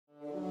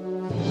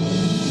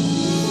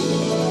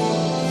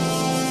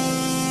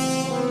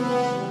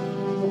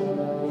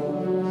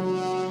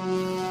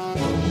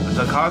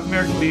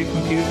Cosmere can be a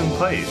confusing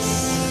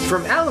place.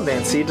 From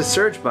allomancy to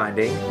surge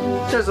binding,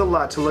 there's a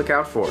lot to look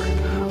out for.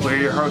 We're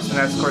your hosts and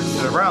escorts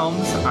to the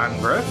realms. I'm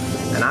Griff.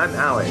 And I'm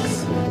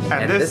Alex.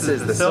 And this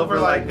is the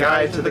Silverlight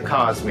Guide to the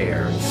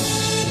Cosmere.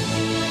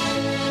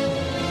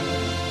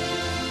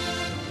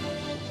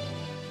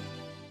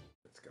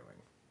 It's going.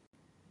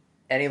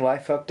 Any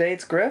life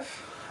updates,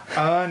 Griff?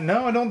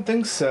 No, I don't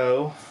think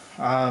so.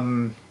 We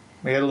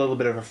had a little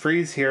bit of a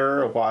freeze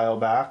here a while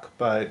back,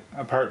 but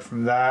apart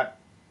from that,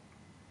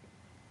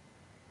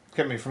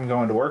 kept me from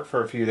going to work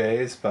for a few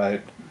days,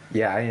 but...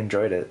 Yeah, I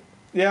enjoyed it.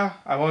 Yeah,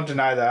 I won't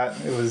deny that.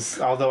 It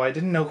was, although I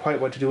didn't know quite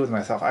what to do with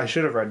myself. I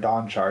should have read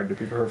Dawn Shard, to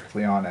be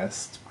perfectly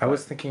honest. I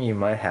was thinking you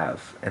might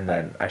have, and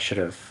then I should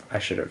have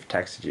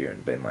texted you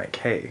and been like,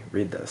 hey,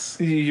 read this.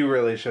 You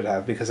really should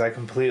have, because I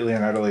completely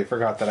and utterly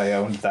forgot that I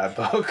owned that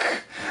book.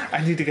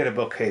 I need to get a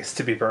bookcase,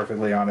 to be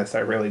perfectly honest. I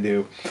really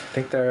do. I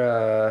think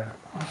they're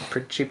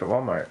pretty cheap at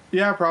Walmart.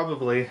 Yeah,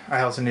 probably. I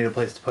also need a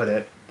place to put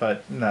it,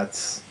 but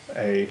that's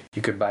a...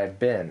 You could buy a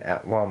bin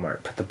at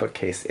Walmart, put the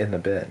bookcase in the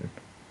bin.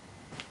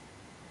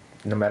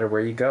 No matter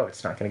where you go,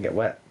 it's not going to get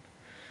wet.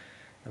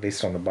 At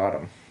least on the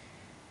bottom.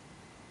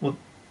 Well,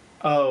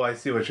 oh, I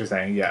see what you're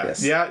saying. Yeah.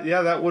 Yes.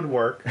 Yeah, that would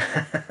work.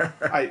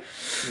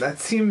 That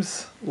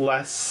seems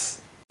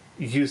less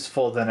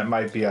useful than it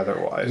might be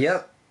otherwise.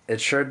 Yep, it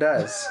sure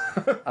does.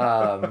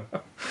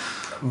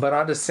 But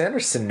on to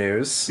Sanderson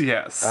news.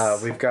 Yes.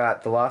 We've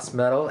got the Lost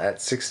Metal at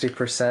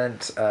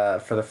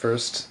 60% for the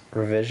first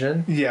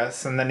revision.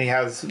 Yes, and then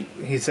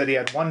he said he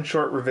had one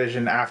short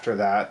revision after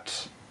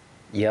that.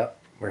 Yep,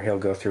 where he'll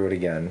go through it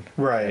again.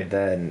 Right.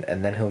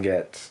 And then he'll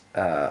get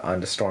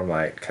onto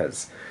Stormlight,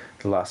 because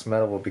the Lost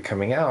Metal will be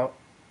coming out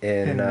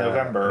in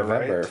November,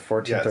 right?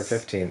 14th yes. or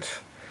 15th,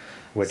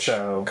 which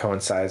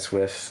coincides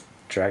with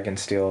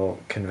Dragonsteel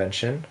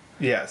Convention.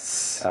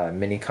 Yes.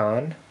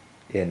 Mini-Con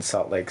in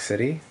Salt Lake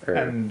City.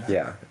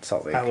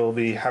 Salt Lake. I will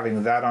be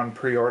having that on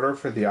pre-order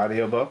for the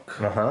audiobook.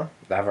 Uh-huh.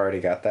 I've already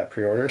got that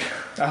pre-ordered.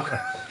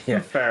 Oh, yeah.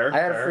 Fair.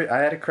 I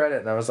had a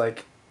credit, and I was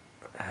like,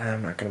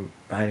 I'm not going to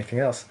buy anything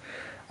else.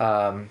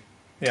 I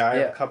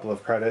have a couple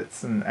of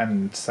credits,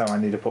 and so I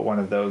need to put one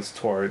of those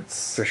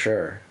towards... For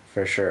sure.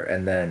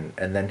 And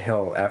then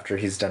he'll, after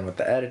he's done with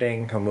the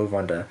editing, he'll move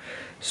on to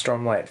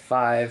Stormlight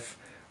 5,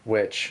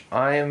 which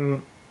I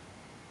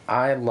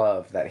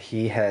love that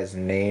he has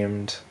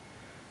named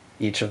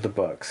each of the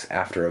books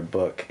after a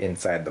book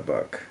inside the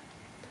book.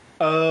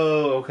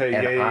 Oh, okay.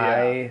 And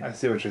yeah. I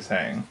see what you're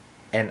saying.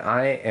 And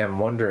I am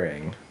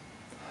wondering,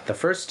 the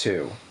first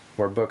two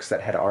were books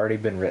that had already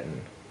been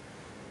written,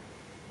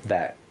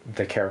 that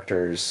the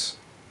characters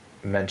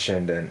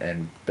mentioned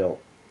and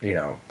built. You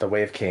know, the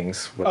Way of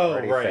Kings was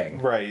already a thing.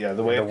 Right, yeah.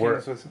 The Way of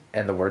Kings was...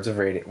 And the Words of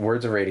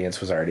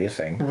Radiance was already a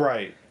thing.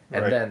 Right.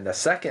 And then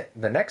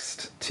the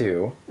next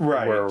two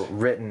were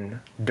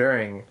written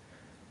during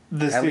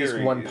at least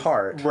one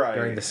part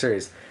during the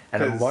series.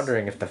 And I'm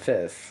wondering if the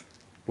fifth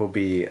will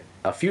be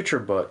a future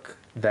book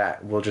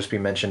that will just be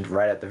mentioned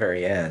right at the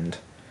very end.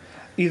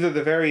 Either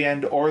the very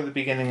end or the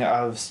beginning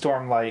of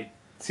Stormlight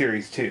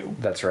Series 2.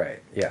 That's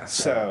right, yeah.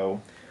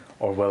 So...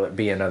 Or will it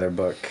be another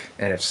book?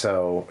 And if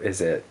so,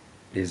 is it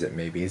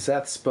maybe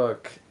Zeth's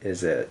book?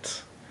 Is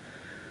it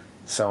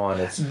so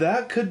on?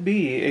 That could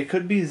be. It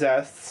could be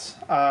Zeth's.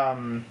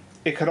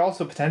 It could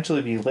also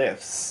potentially be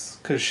Lif's,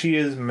 because she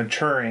is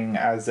maturing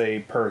as a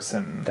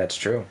person. That's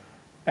true.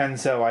 And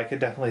so I could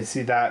definitely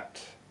see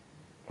that.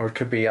 Or it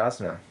could be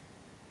Yasna.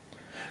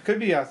 Could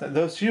be Yasna.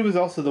 Though she was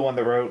also the one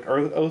that wrote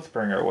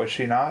Oathbringer, was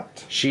she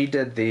not? She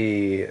did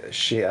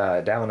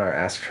Dalinar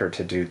asked her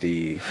to do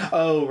the...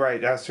 Oh,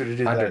 right. Asked her to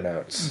do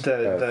undernotes.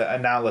 The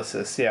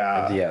analysis,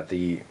 yeah. Yeah,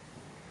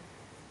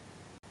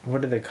 what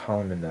do they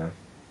call him in the...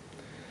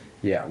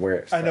 Yeah, where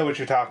it's... I know what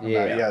you're talking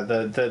about. Yeah,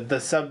 the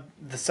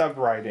sub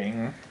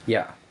writing.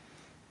 Yeah.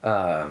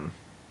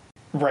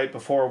 Right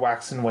before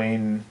Wax and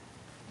Wane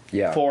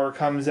 4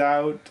 comes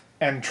out,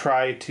 and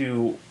try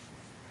to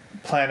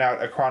plan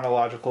out a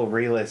chronological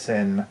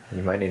re-listen.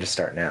 You might need to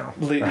start now.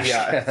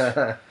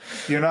 Yeah.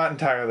 You're not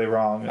entirely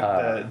wrong.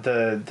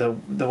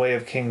 The Way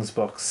of Kings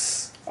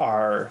books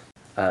are...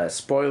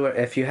 spoiler,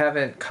 if you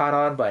haven't caught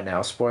on by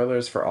now,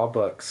 spoilers for all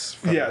books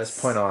from this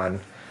point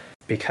on.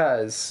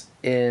 Because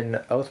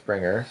in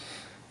Oathbringer,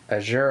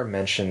 Azure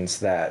mentions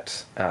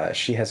that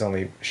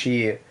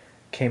she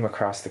came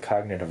across the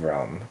cognitive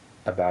realm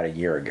about a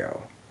year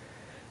ago.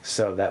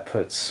 So that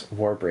puts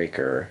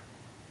Warbreaker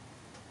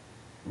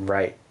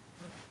right.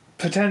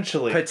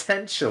 Potentially.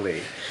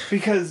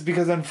 Because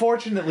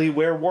unfortunately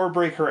where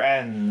Warbreaker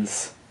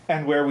ends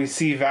and where we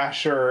see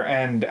Vasher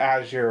and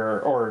Azure,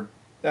 or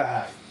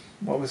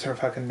what was her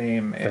fucking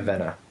name?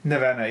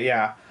 Navenna,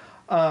 yeah.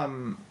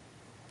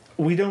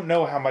 We don't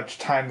know how much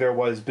time there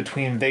was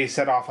between they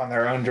set off on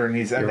their own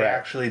journeys and they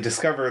actually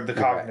discovered the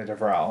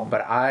cognitive realm.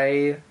 But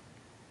I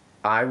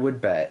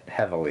would bet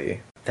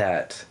heavily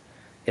that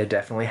it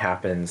definitely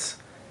happens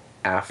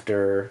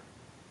after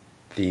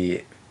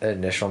the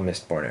initial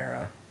Mistborn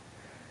era.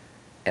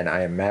 And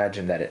I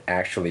imagine that it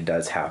actually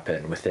does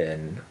happen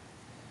within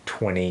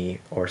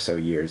 20 or so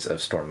years of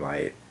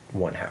Stormlight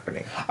 1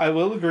 happening. I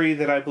will agree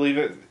that I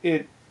believe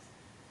I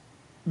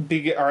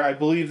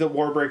believe that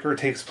Warbreaker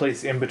takes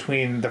place in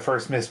between the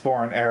first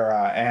Mistborn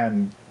era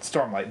and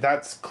Stormlight.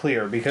 That's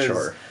clear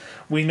because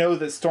we know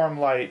that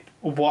Stormlight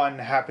 1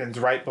 happens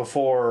right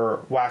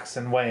before Wax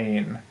and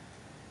Wane.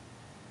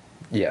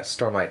 Yes,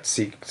 Stormlight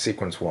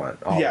Sequence 1.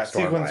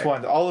 Sequence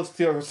 1. All of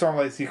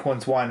Stormlight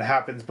Sequence 1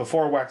 happens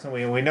before Wax and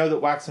Wane. We know that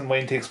Wax and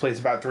Wane takes place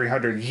about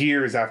 300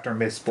 years after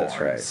Mistborn. That's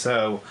right.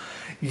 So,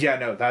 yeah,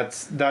 no,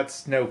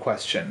 that's no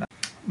question.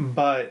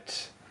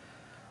 But...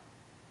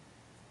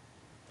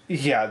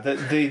 yeah,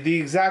 the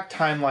exact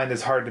timeline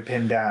is hard to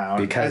pin down.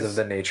 Because of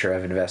the nature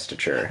of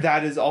investiture.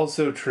 That is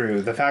also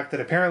true. The fact that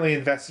apparently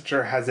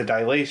investiture has a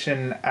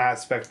dilation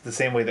aspect the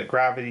same way that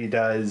gravity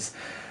does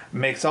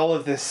makes all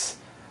of this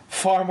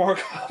far more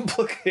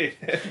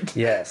complicated.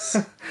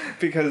 Yes.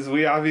 Because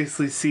we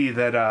obviously see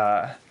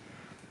that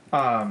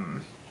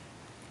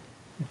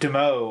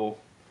Demo,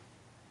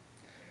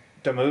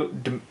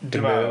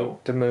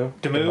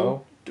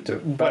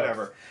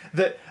 whatever.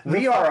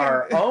 We are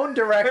our own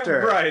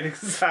director. Right,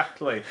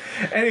 exactly.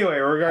 Anyway,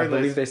 regardless, I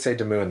believe they say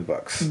Demu in the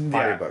books.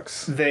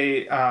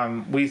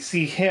 Audiobooks. We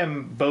see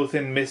him both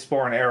in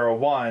Mistborn Era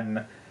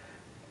 1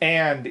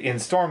 and in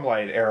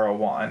Stormlight Era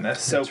 1.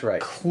 So that's right.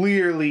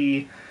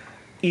 Clearly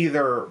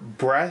either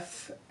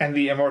breath and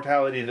the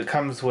immortality that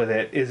comes with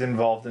it is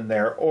involved in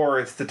there, or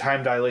it's the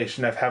time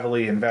dilation of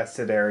heavily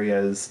invested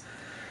areas,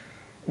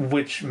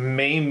 which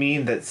may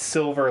mean that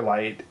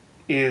Silverlight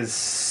is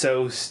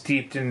so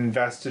steeped in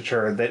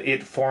investiture that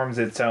it forms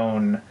its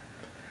own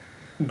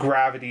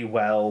gravity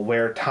well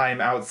where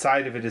time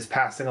outside of it is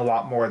passing a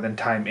lot more than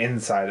time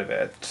inside of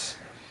it.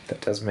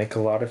 That does make a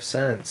lot of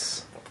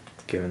sense,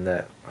 given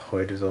that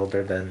Hoyt is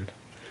older than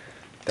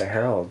the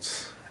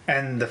Heralds.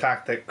 And the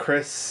fact that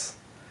Chris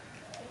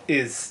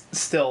is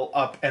still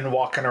up and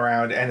walking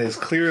around and is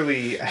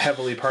clearly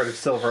heavily part of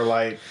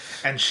Silverlight,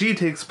 and she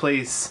takes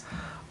place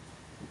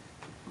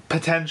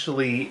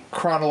potentially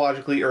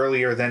chronologically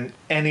earlier than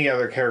any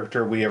other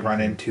character we have run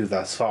into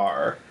thus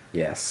far.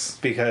 Yes.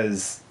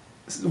 Because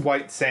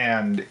White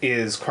Sand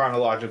is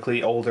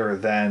chronologically older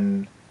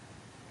than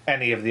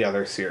any of the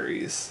other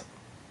series.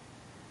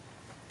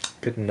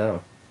 Good to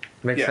know.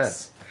 Makes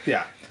sense.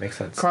 Yeah. Makes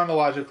sense.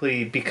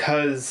 Chronologically,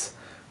 because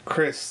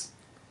Chris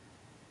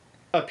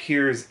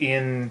appears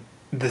in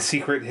the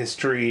secret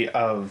history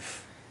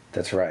of...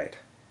 That's right.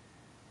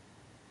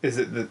 Is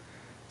it the...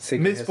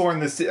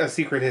 Mistborn, A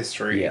Secret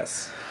History.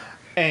 Yes.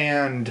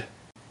 And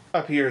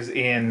appears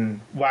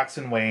in Wax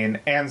and Wane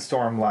and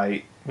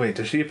Stormlight. Wait,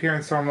 does she appear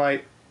in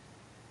Stormlight?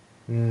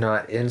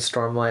 Not in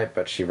Stormlight,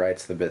 but she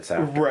writes the bits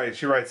after. Right,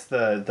 she writes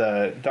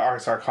the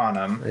Ars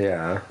Arcanum.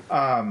 Yeah.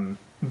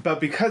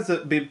 But because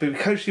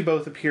she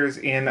both appears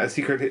in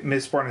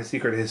Mistborn, A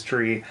Secret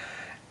History,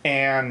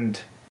 and...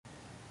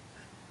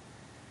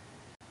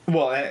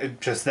 well,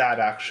 just that,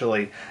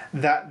 actually.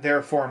 That,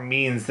 therefore,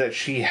 means that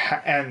she...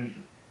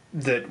 and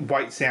that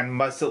White Sand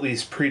must at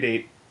least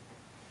predate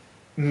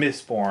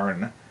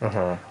Mistborn.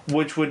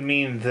 Which would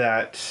mean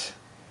that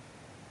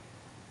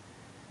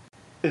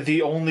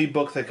the only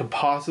book that could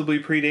possibly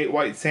predate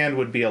White Sand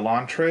would be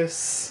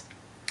Elantris.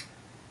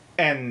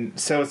 And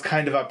so it's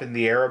kind of up in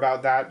the air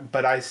about that,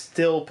 but I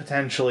still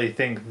potentially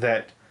think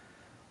that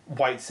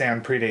White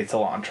Sand predates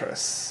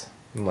Elantris.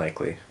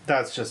 Likely.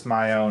 That's just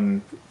my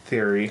own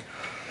theory.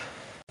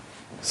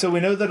 So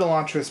we know that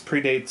Elantris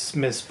predates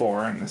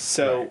Mistborn,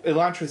 so right.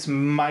 Elantris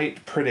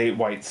might predate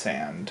White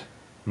Sand.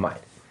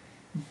 Might.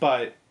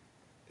 But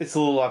it's a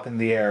little up in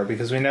the air,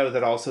 because we know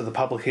that also the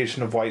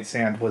publication of White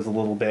Sand was a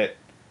little bit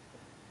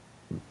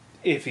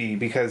iffy,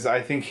 because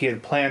I think he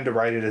had planned to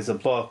write it as a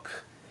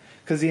book,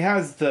 because he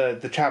has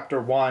the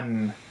chapter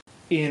 1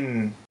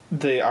 in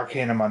the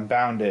Arcanum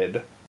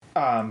Unbounded,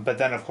 but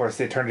then of course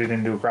they turned it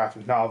into a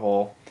graphic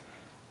novel.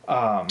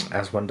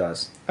 As one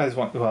does.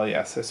 Well,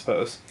 yes, I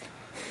suppose.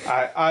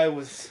 I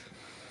was,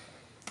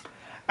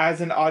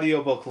 as an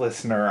audiobook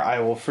listener, I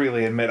will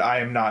freely admit I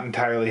am not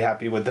entirely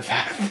happy with the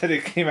fact that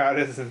it came out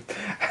as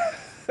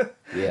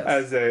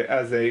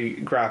a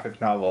graphic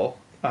novel,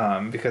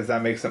 because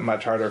that makes it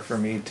much harder for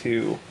me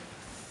to...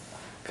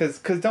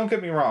 Because don't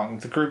get me wrong,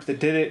 the group that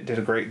did it did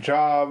a great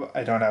job.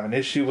 I don't have an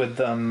issue with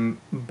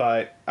them,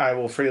 but I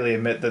will freely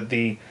admit that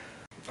the...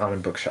 On a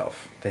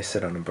bookshelf. They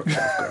sit on a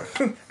bookshelf,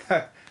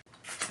 Griff.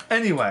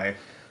 Anyway...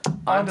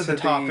 Onto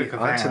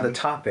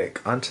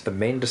the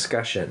main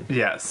discussion.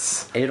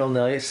 Yes.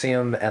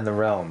 Adolnasium and the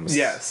Realms.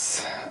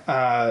 Yes.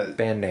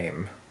 Band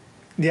name.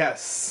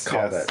 Yes.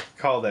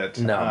 Called it.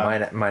 No,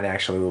 mine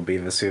actually will be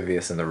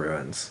Vesuvius and the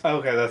Ruins.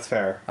 Okay, that's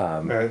fair.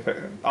 Very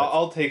fair.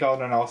 I'll take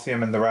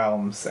Adolnasium and the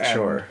Realms. And,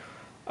 sure.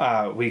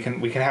 We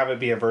can have it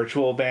be a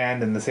virtual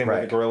band in the same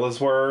way the Gorillas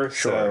were.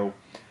 Sure. So,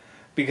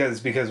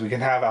 because we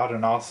can have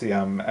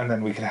Adolnasium and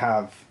then we can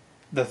have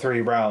the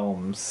Three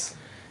Realms.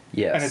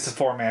 Yes. And it's a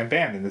 4-man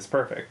band, and it's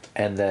perfect.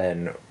 And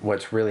then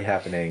what's really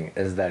happening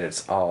is that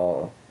it's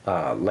all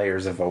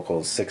layers of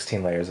vocals,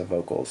 16 layers of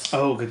vocals.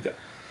 Oh, good God.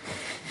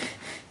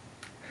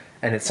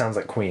 And it sounds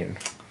like Queen.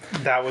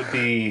 That would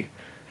be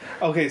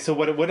Okay, so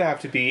what it would have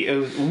to be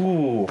is...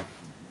 Ooh.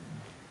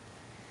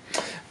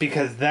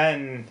 Because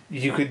then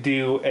you could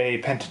do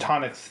a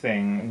pentatonics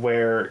thing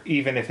where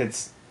even if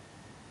it's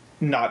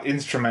not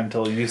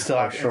instrumental, you still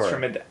have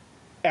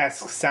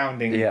instrument-esque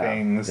sounding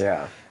things.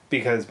 Yeah.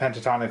 Because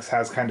pentatonics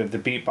has kind of the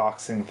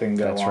beatboxing thing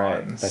go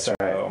on. That's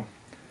right.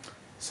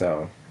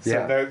 So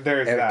yeah. There's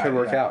that. It could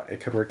work out. It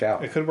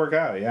could work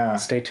out, yeah.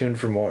 Stay tuned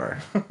for more.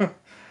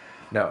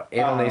 No,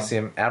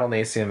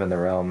 Adolnasium and the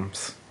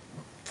Realms.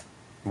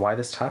 Why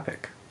this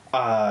topic?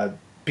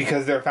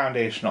 Because they're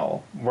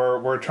foundational.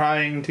 We're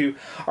trying to...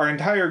 Our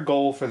entire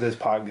goal for this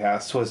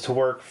podcast was to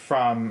work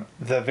from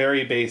the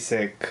very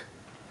basic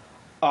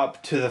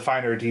up to the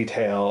finer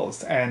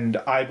details, and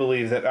I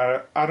believe that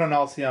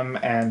Adolnasium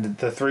and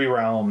the Three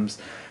Realms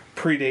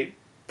predate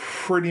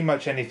pretty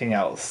much anything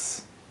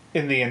else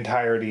in the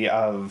entirety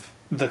of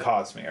the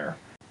Cosmere.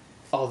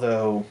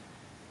 Although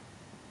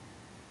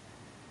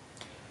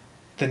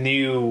the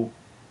new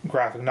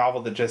graphic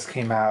novel that just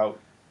came out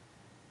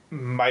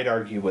might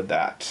argue with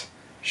that.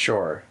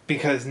 Sure.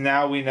 Because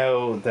now we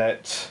know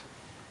that,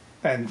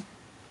 and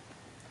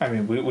I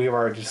mean, we've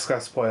already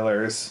discussed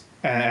spoilers,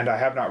 and I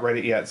have not read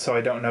it yet, so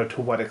I don't know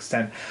to what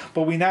extent.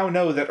 But we now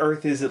know that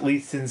Earth is, at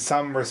least in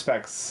some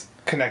respects,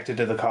 connected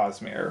to the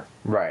Cosmere.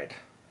 Right.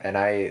 And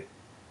I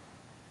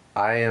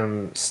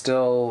am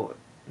still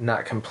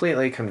not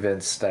completely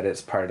convinced that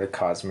it's part of the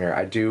Cosmere.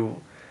 I do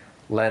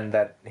lend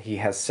that he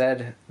has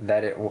said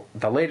that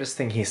the latest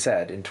thing he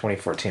said in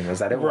 2014 was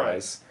that it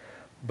was,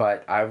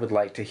 but I would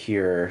like to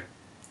hear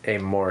a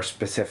more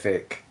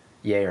specific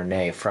yay or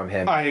nay from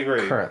him. I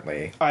agree.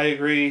 Currently. I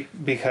agree,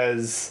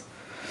 because...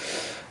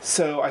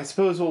 So I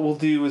suppose what we'll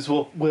do is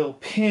we'll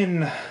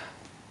pin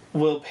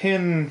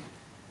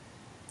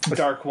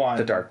Dark One.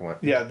 The Dark One.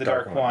 Yeah, the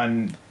Dark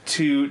One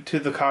to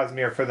the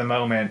Cosmere for the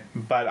moment,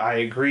 but I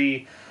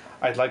agree.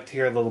 I'd like to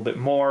hear a little bit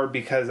more,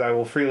 because I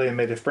will freely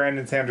admit if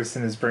Brandon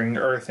Sanderson is bringing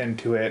Earth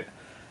into it,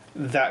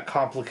 that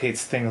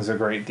complicates things a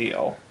great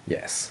deal.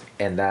 Yes,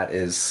 and that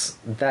is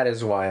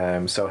why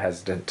I'm so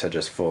hesitant to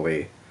just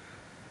fully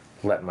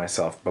let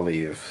myself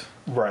believe.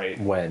 Right.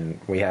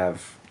 When we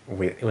have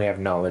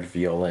knowledge of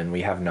Yolen,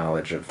 we have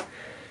knowledge of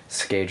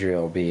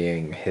Scadrial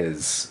being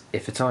his...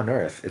 If it's on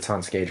Earth, it's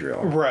on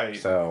Scadrial. Right.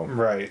 So...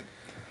 Right.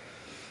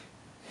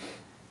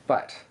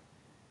 But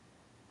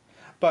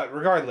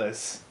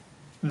regardless,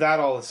 that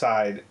all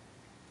aside,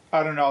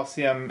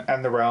 Adolnasium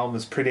and the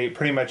Realms predate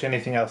pretty much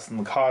anything else in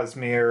the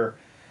Cosmere.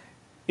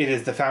 It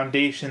is the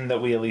foundation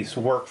that we at least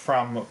work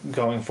from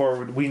going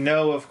forward. We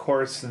know, of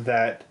course,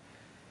 that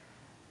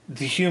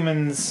the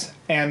humans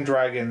and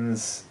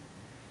dragons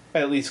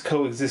at least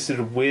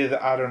coexisted with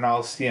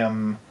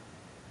Adolnasium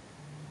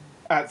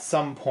at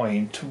some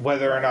point.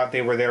 Whether or not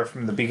they were there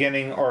from the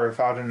beginning, or if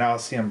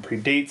Adolnasium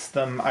predates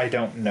them, I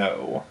don't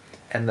know.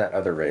 And that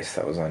other race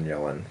that was on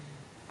Yolen.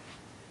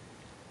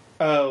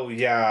 Oh,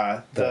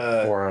 yeah.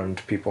 The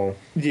four-armed people.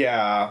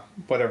 Yeah,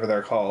 whatever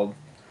they're called.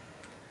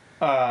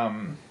 But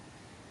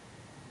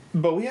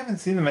we haven't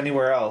seen them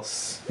anywhere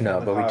else. No,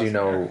 but we do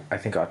know, I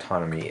think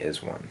Autonomy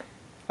is one.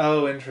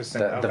 Oh,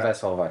 interesting. The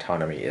Vessel of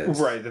Autonomy is.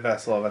 Right, the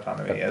Vessel of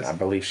Autonomy is. I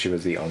believe she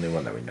was the only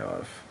one that we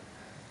know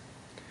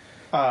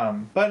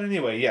of. But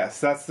anyway, yes,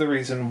 that's the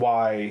reason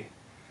why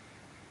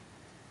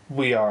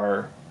we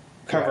are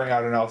covering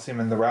Adolnasium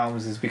in the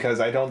Realms, is because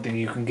I don't think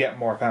you can get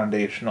more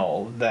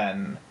foundational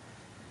than...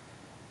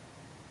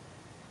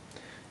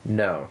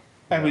 No.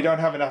 And we don't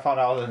have enough on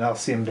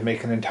Adolnasium to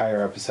make an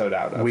entire episode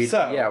out of. We'd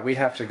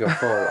have to go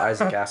full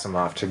Isaac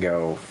Asimov to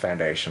go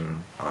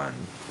foundation on...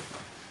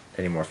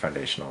 Any more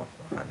foundational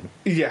on...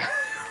 Yeah.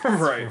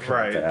 Right.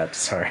 Bad,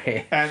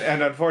 sorry.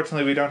 And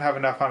unfortunately, we don't have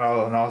enough on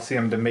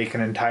Adolnasium to make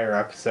an entire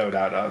episode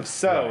out of.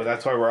 So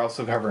that's why we're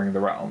also covering the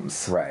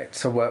Realms. Right.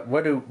 So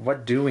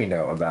what do we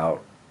know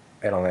about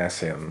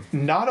Adolnasium?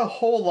 Not a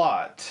whole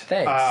lot.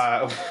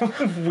 Thanks.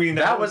 We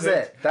know that was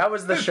it. That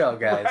was the show,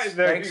 guys. Right,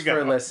 Thanks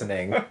for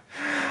listening.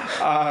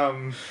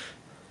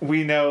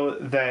 We know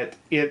that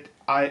it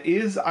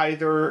is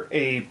either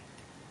a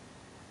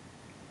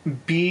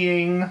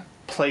being,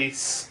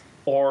 place,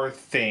 or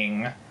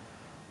thing.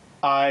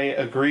 I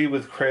agree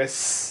with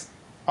Chris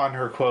on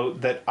her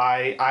quote that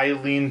I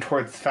lean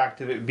towards the fact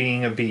of it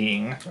being a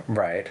being.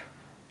 Right.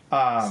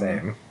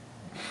 Same.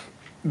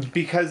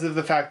 Because of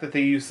the fact that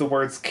they use the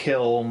words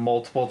kill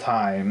multiple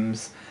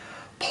times,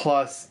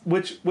 plus,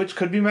 which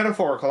could be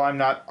metaphorical, I'm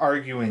not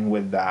arguing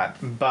with that,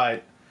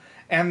 but,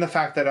 and the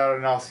fact that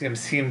Adolnasium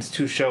seems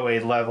to show a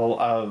level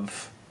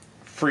of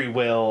free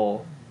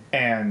will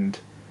and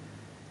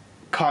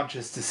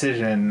conscious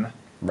decision.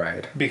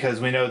 Right. Because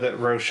we know that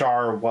the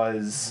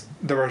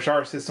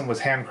Roshar system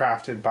was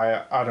handcrafted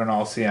by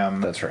Adolnasium.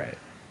 That's right.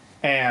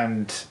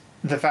 And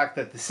the fact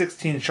that the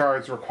 16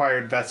 shards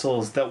required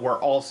vessels that were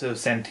also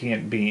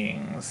sentient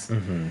beings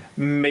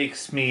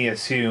makes me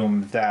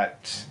assume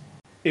that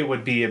it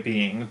would be a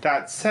being.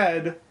 That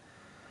said,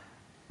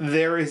 we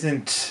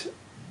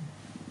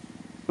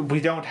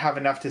don't have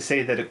enough to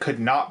say that it could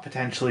not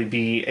potentially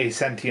be a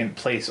sentient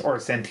place or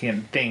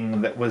sentient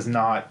thing that was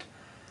not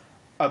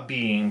a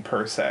being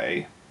per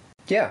se.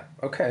 Yeah,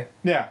 okay.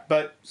 Yeah,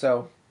 but...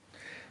 So,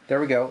 there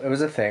we go. It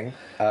was a thing.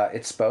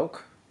 It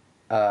spoke,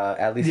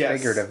 at least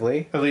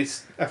figuratively. At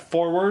least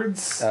 4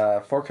 words.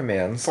 4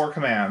 commands. 4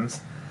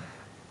 commands.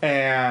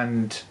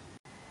 And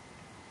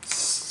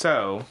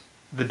so,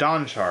 the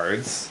Dawn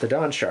Shards... The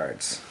Dawn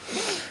Shards.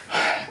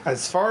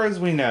 As far as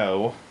we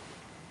know,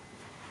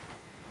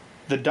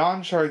 the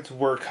Dawn Shards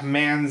were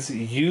commands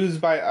used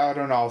by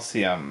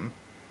Adolnasium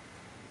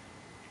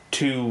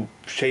to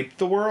shape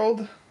the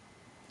world...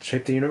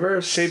 Shape the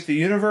universe. Shape the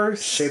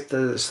universe. Shape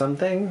the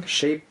something.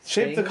 Shape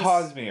the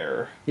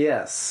cosmere.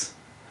 Yes.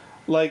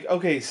 Like,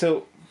 okay,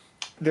 so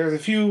there's a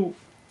few...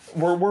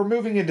 We're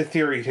moving into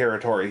theory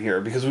territory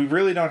here because we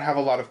really don't have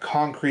a lot of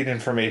concrete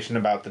information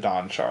about the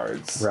Dawn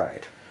Shards.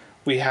 Right.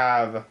 We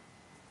have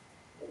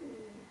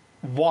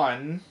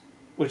 1,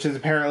 which is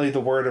apparently the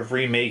word of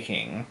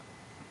remaking,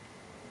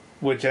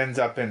 which ends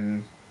up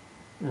in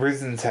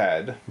Risen's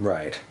head.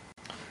 Right.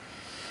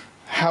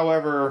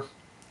 However...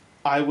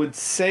 I'm going to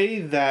say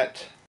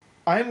that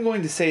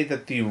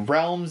the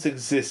realms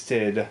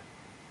existed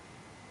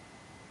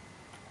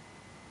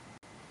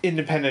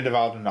independent of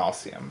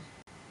Adolnasium.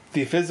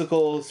 The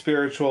physical,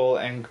 spiritual,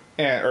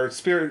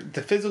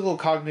 the physical,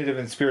 cognitive,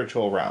 and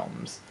spiritual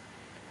realms.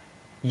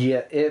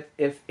 Yeah, if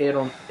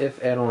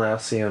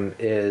Adolnasium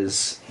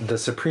is the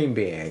supreme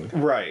being,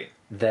 right,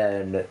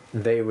 then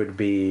they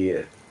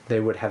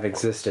would have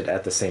existed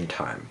at the same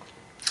time.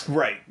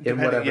 Right. In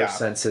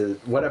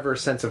whatever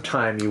sense of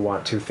time you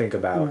want to think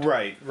about.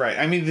 Right.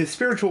 I mean, the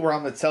spiritual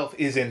realm itself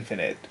is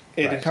infinite.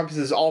 It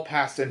encompasses all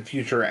past and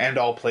future and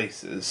all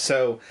places.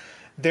 So,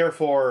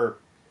 therefore,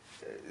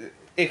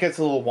 it gets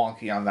a little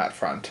wonky on that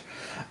front.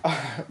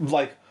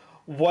 Like,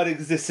 what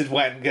existed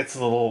when gets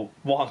a little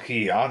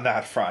wonky on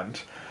that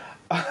front.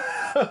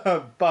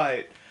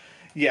 But,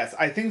 yes,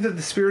 I think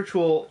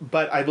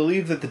that I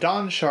believe that the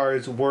Dawn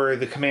Shards were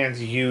the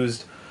commands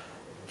used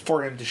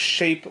for him to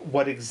shape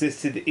what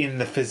existed in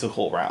the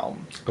physical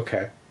realm.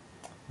 Okay.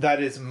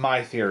 That is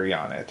my theory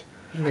on it.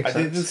 Makes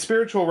sense. Think the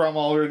spiritual realm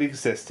already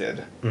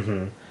existed.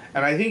 Mm-hmm.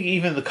 And I think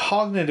even the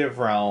cognitive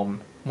realm,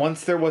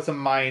 once there was a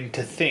mind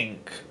to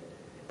think,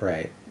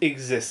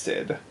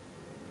 existed.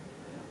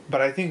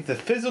 But I think the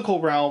physical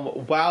realm,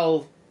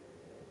 while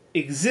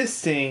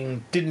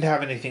existing, didn't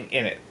have anything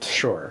in it.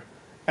 Sure.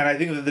 And I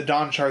think that the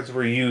Dawn Shards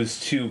were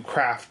used to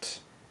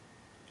craft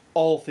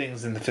all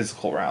things in the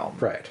physical realm.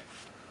 Right.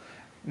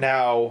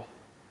 Now,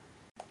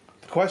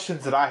 the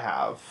questions that I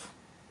have...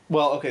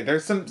 Well, okay,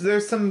 there's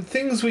some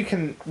things we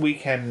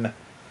can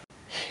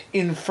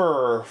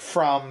infer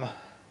from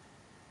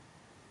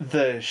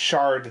the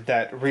shard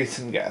that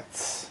Resen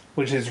gets,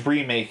 which is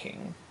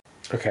remaking.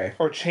 Okay.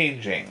 Or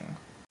changing.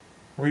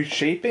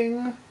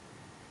 Reshaping?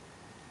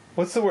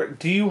 What's the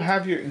word? You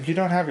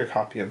don't have your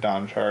copy of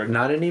Dawn Shard.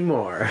 Not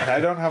anymore. And I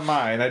don't have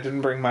mine. I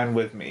didn't bring mine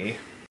with me.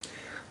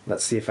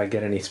 Let's see if I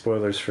get any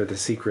spoilers for the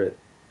secret.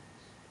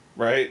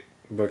 Right?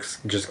 Books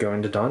just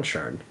going to Dawn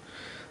Shard.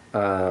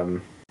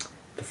 The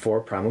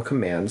 4 primal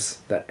commands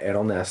that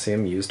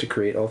Adolnasium used to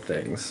create all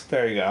things.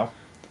 There you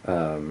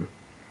go.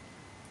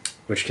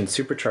 Which can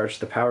supercharge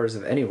the powers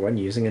of anyone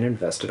using an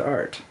invested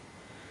art.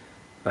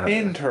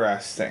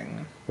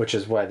 Interesting. Which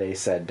is why they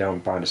said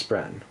don't bond a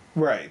spren.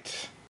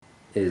 Right.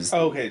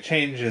 Okay,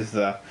 changes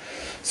the...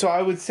 So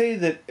I would say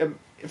that,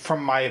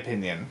 from my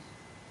opinion,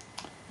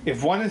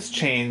 if one is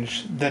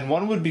changed, then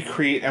one would be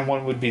create and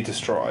one would be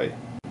destroy.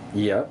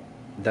 Yep.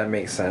 That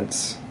makes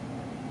sense.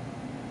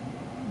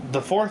 The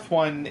 4th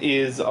one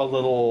is a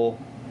little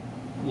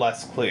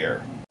less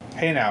clear.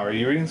 Hey now, are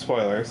you reading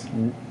spoilers?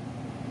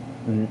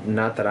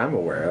 Not that I'm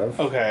aware of.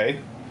 Okay.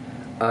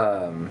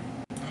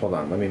 Hold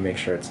on, let me make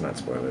sure it's not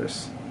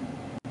spoilers.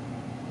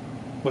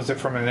 Was it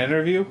from an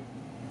interview?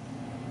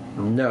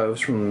 No, it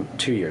was from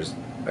 2 years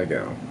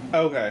ago.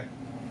 Okay.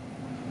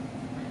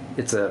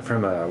 It's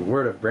from a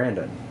word of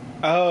Brandon.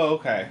 Oh,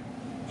 okay.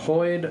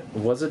 Hoyd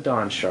was a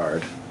Dawn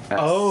Shard at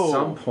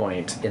some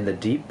point in the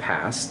deep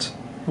past.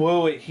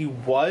 Whoa, wait, he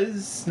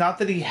was? Not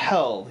that he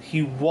held,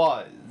 he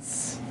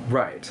was.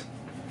 Right.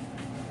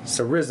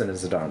 So Risen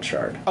is a Dawn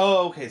Shard.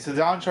 Oh, okay, so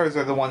Dawn Shards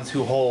are the ones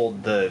who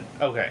hold the...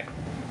 Okay.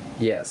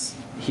 Yes.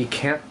 He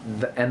can't...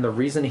 And the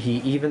reason he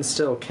even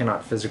still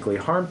cannot physically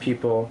harm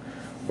people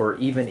or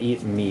even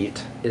eat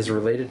meat is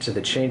related to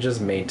the changes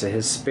made to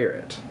his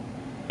spirit.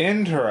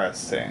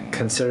 Interesting.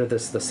 Consider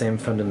this the same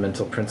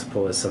fundamental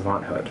principle as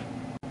savanthood.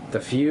 The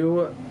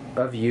few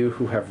of you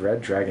who have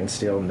read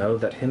Dragonsteel know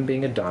that him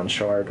being a Dawn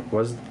Shard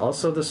was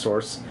also the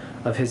source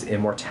of his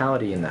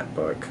immortality in that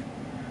book,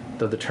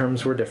 though the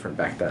terms were different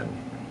back then,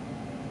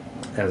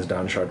 as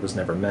Dawn Shard was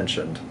never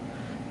mentioned,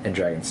 and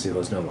Dragonsteel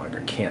is no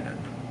longer canon.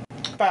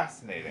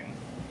 Fascinating.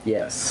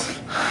 Yes.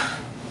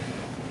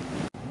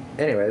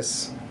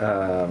 Anyways,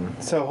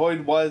 So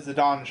Hoyd was a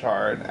Dawn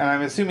Shard, and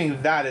I'm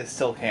assuming that is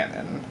still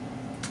canon.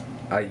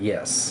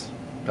 Yes.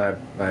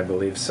 I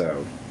believe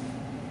so.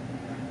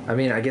 I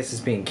mean, I guess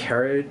it's being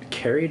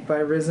carried by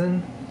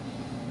Risen.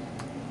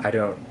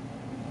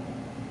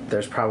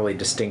 There's probably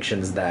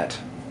distinctions that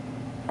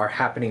are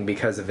happening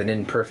because of an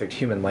imperfect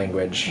human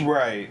language.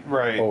 Right.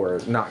 Or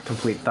not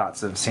complete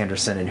thoughts of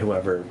Sanderson and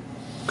whoever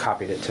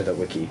copied it to the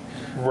wiki.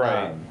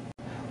 Right.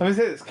 Let me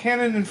say this.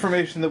 Canon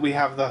information that we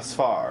have thus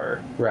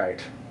far. Right.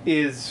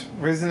 Is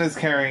Risen is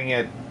carrying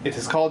it. It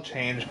is called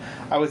Change.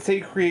 I would say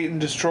Create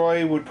and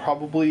Destroy would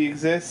probably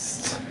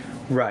exist.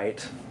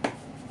 Right.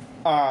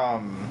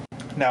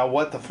 Now,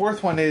 what the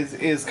fourth one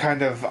is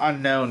kind of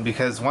unknown,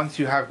 because once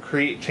you have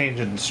Create, Change,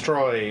 and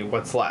Destroy,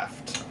 what's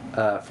left?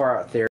 Far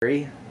Out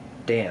Theory,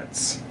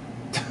 Dance.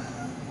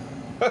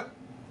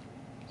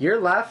 You're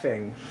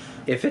laughing.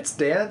 If it's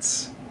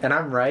Dance, and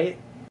I'm right,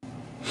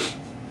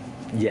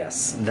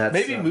 yes, that's...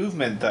 Maybe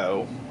Movement,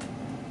 though.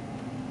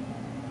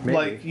 Maybe.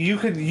 Like, you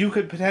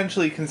could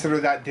potentially consider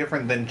that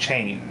different than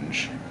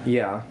Change.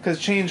 Yeah. Because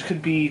Change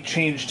could be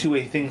changed to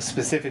a thing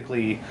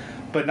specifically,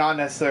 but not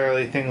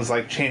necessarily things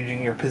like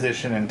changing your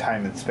position in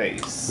time and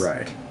space.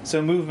 Right.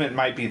 So Movement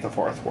might be the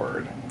fourth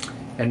word.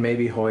 And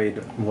maybe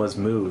Hoyd was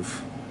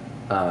Move,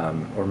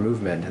 or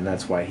Movement, and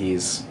that's why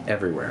he's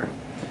everywhere.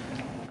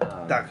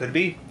 That could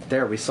be.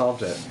 There, we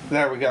solved it.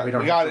 There we go. We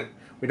got it.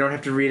 We don't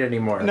have to read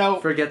anymore. No.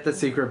 Forget the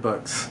secret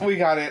books. We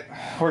got it.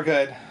 We're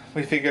good.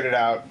 We figured it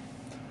out.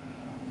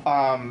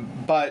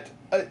 But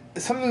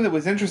something that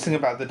was interesting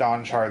about the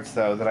Dawn Shards,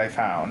 though, that I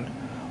found,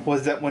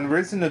 was that when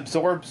Risen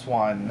absorbs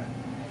one,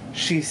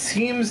 she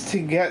seems to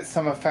get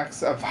some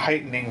effects of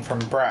heightening from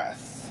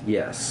breath.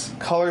 Yes.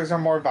 Colors are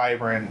more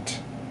vibrant.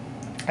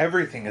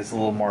 Everything is a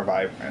little more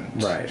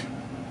vibrant. Right.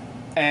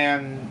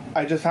 And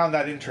I just found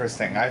that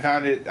interesting. I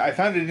found it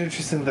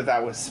interesting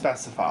that was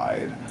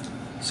specified.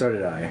 So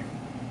did I.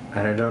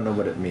 And I don't know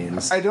what it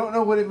means. I don't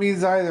know what it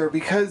means either,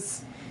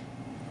 because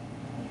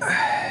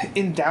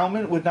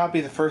Endowment would not be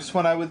the first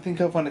one I would think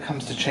of when it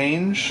comes to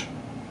change.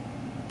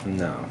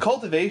 No.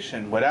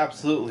 Cultivation would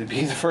absolutely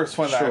be the first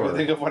one that I would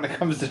think of when it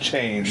comes to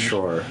change.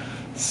 Sure.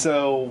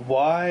 So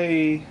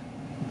why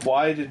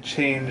did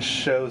change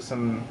show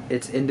some...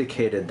 It's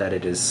indicated that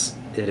it is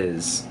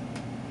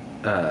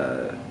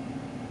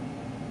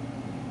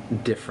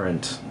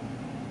different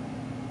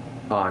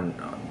on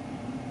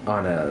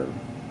a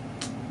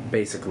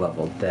basic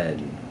level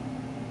than...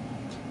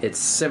 It's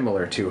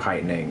similar to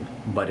heightening,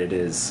 but it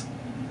is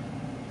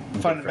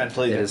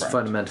fundamentally different. It is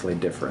fundamentally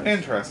different.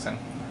 Interesting.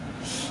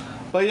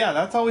 But yeah,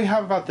 that's all we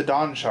have about the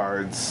Dawn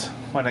Shards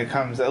when it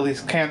comes, at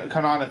least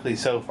canonically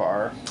so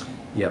far.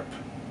 Yep.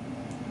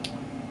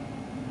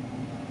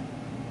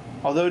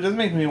 Although it does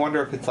make me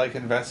wonder if it's like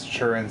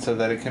investiture, and so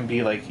that it can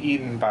be like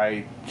eaten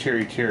by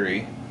Chiri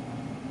Chiri.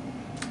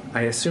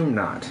 I assume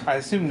not. I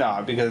assume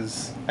not,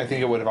 because I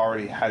think it would have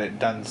already had it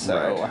done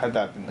so, had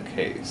that been the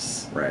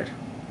case. Right.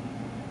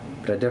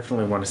 But I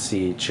definitely want to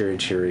see Chiri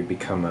Chiri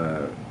become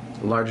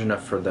large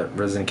enough for that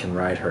Risen can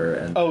ride her,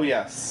 and oh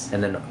yes,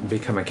 and then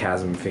become a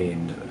chasm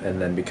fiend,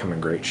 and then become a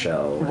great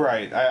shell.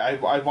 Right.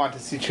 I want to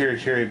see Chiri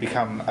Chiri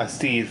become a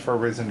steed for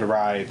Risen to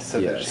ride,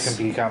 so that she can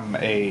become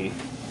a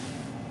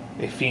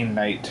fiend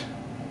knight.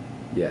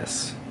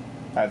 Yes.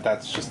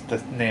 That's just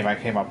the name I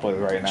came up with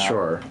right now.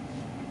 Sure.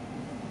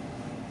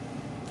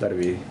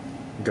 That'd be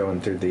going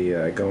through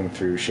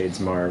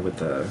Shadesmar with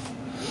the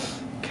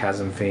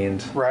Chasm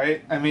Fiend.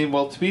 Right. I mean,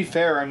 well, to be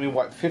fair,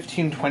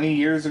 15, 20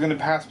 years are going to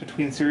pass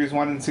between Series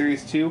 1 and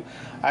Series 2.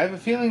 I have a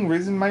feeling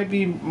Risen might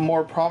be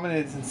more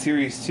prominent in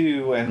Series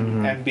 2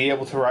 and be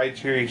able to ride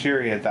Chiri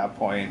Chiri at that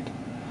point.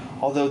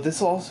 Although this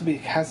will also be a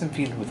Chasm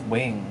Fiend with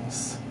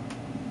wings.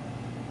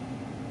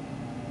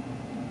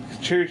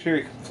 Chiri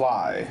Chiri can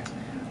fly.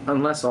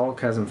 Unless all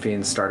Chasm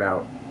Fiends start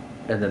out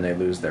and then they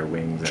lose their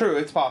wings. True,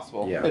 it's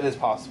possible. Yeah. It is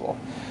possible.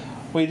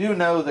 We do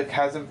know that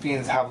Chasm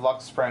Fiends have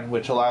Luxpren,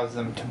 which allows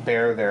them to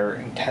bear their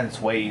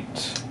intense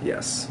weight.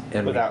 Yes.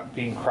 Without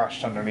being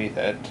crushed underneath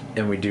it.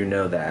 And we do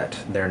know that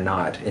they're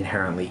not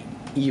inherently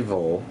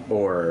evil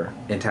or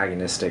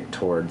antagonistic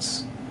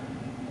towards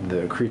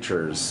the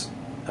creatures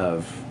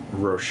of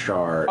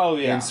Roshar. Oh,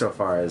 yeah.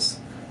 Insofar as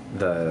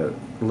the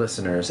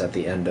listeners at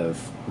the end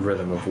of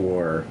Rhythm of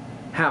War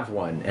have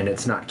one, and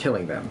it's not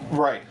killing them.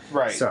 Right.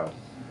 So,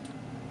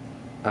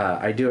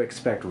 I do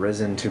expect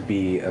Risen to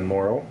be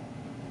immoral.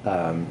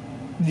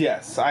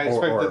 Yes, I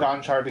expect the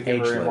Dawn Shard to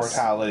give her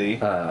immortality.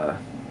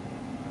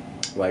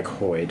 Like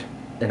Hoyd.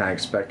 And I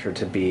expect her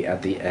to be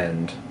at the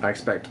end. I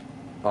expect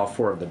all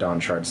 4 of the Dawn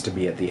Shards to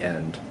be at the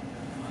end.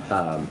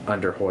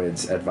 Under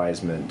Hoyd's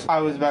advisement.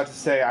 I was about to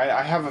say,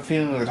 I have a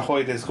feeling that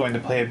Hoyd is going to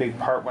play a big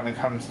part when it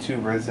comes to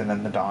Risen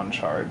and the Dawn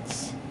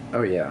Shards.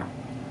 Oh yeah.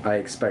 I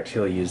expect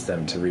he'll use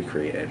them to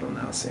recreate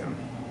Adolnasium.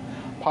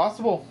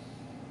 Possible.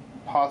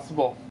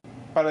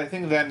 But I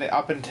think then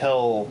up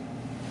until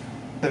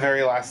the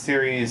very last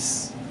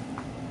series,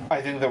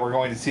 I think that we're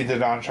going to see the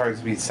Dawn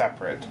Shards be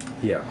separate.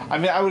 Yeah.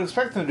 I would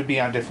expect them to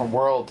be on different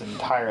worlds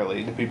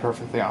entirely, to be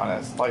perfectly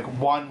honest. Like,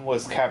 one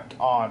was kept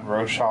on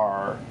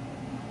Roshar,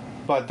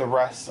 but the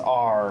rest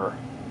are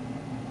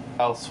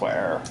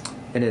elsewhere.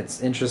 And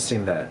it's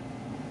interesting that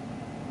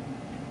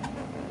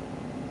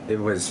it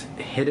was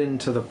hidden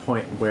to the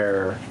point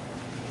where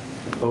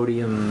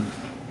Odium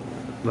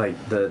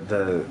Like,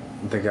 the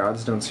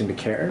gods don't seem to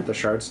care? The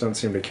shards don't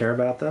seem to care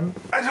about them?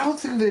 I don't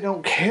think they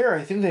don't care.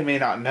 I think they may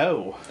not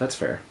know. That's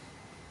fair.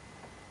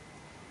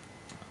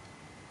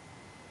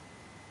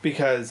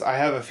 Because I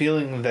have a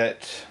feeling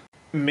that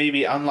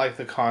maybe unlike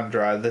the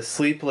Khandra, the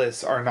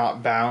Sleepless are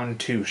not bound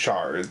to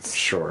shards.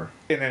 Sure.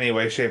 In any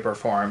way, shape, or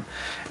form.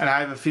 And I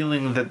have a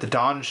feeling that the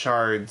Dawn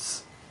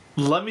shards...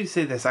 Let me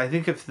say this. I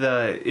think if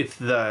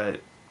the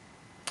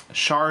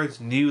shards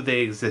knew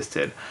they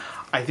existed,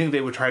 I think they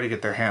would try to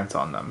get their hands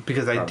on them.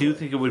 Because I do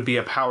think it would be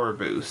a power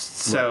boost.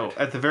 So, right.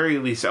 At the very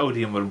least,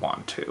 Odium would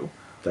want to.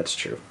 That's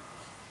true.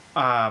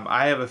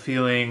 I have a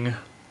feeling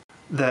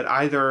that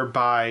either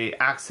by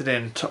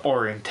accident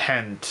or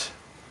intent,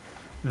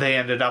 they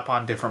ended up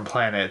on different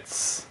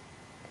planets,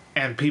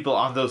 and people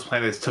on those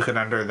planets took it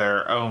under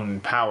their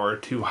own power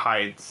to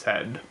hide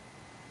said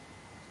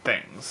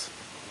things.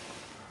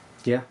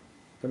 Yeah,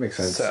 that makes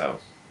sense. So,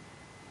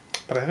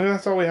 but I think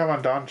that's all we have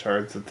on Dawn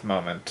shards at the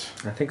moment.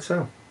 I think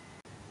so.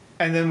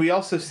 And then we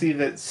also see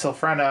that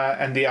Sylphrena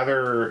and the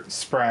other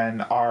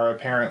Spren are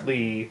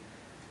apparently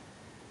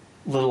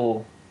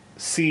little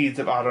seeds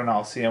of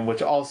Adolnasium,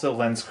 which also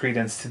lends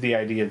credence to the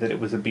idea that it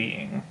was a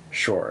being.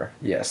 Sure.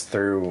 Yes,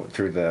 through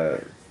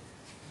the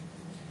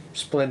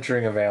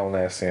splintering of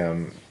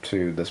Adolnasium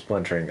to the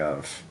splintering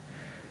of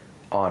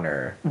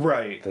Honor.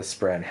 Right. The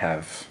Spren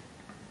have.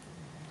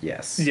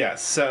 Yes.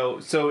 Yes.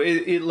 So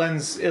it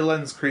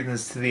lends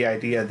credence to the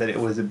idea that it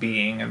was a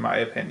being, in my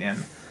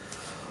opinion.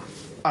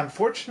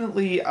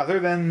 Unfortunately, other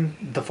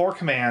than the 4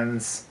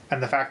 commands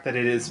and the fact that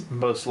it is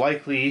most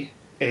likely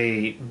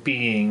a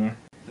being,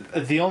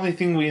 the only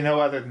thing we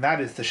know other than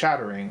that is the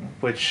Shattering,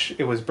 which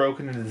it was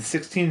broken into the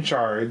 16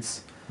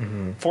 shards,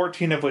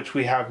 14 of which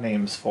we have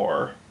names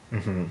for.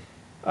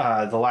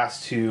 The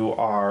last 2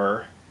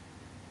 are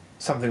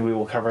something we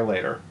will cover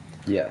later.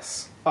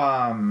 Yes.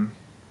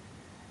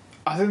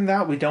 Other than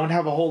that, we don't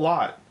have a whole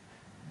lot.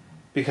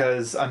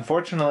 Because,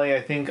 unfortunately,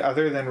 I think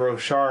other than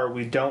Roshar,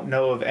 we don't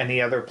know of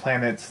any other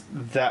planets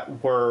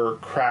that were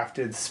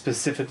crafted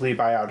specifically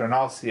by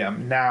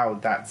Adolnasium. Now,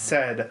 that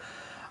said,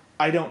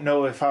 I don't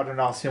know if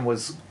Adolnasium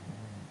was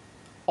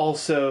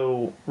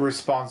also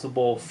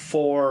responsible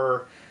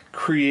for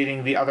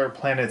creating the other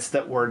planets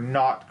that were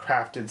not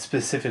crafted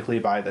specifically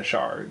by the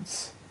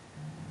shards.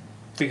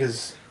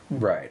 Because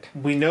right.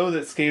 We know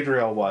that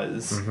Scadrial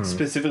was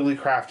specifically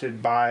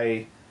crafted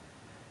by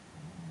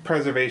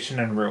Preservation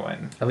and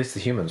Ruin. At least the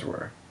humans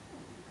were.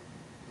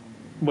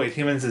 Wait,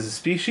 humans as a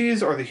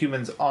species, or the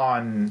humans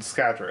on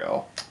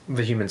Scadrial?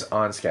 The humans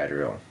on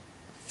Scadrial.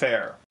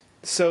 Fair.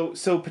 So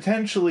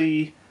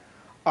potentially,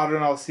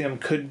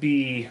 Adolnasium could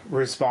be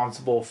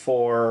responsible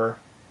for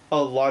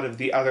a lot of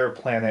the other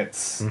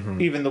planets,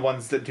 even the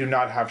ones that do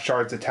not have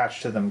shards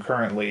attached to them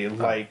currently,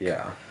 like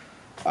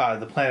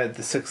the planet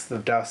the Sixth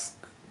of Dusk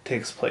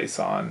takes place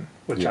on,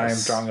 which I am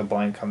drawing a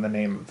blank on the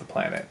name of the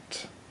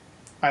planet.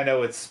 I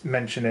know it's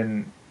mentioned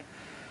in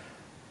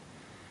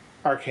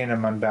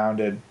Arcanum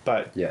Unbounded,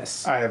 but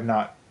I have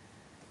not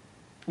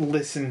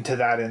listened to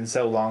that in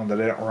so long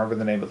that I don't remember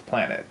the name of the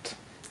planet.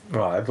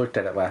 Well, I looked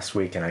at it last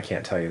week and I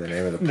can't tell you the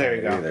name of the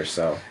planet either,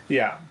 so...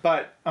 Yeah,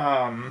 but,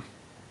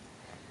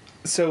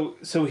 so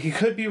he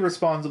could be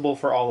responsible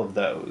for all of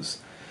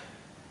those.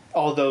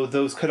 Although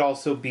those could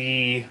also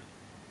be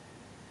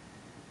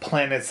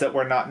planets that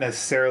were not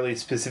necessarily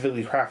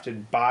specifically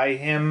crafted by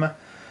him,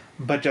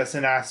 but just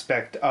an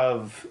aspect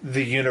of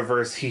the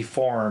universe he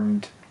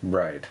formed.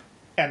 Right.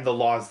 And the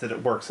laws that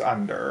it works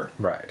under.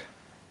 Right.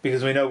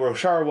 Because we know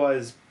Roshar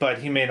was, but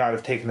he may not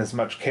have taken as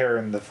much care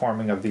in the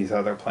forming of these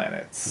other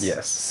planets.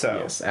 Yes.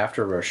 So. Yes.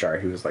 After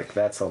Roshar, he was like,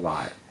 that's a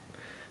lot.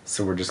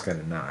 So we're just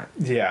gonna not.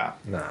 Yeah.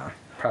 Nah.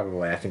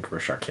 Probably. I think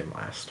Roshar came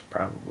last.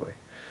 Probably.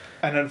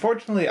 And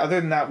unfortunately, other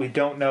than that, we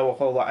don't know a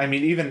whole lot. I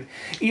mean,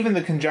 even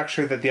the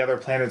conjecture that the other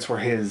planets were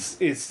his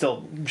is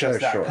still just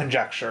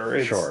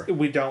conjecture.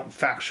 We don't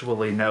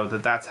factually know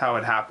that that's how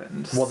it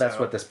happened. Well, that's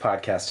what this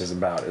podcast is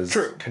about, is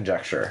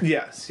conjecture.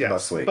 Yes.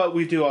 Mostly. But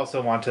we do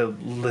also want to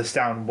list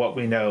down what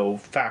we know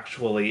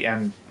factually.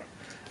 And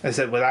as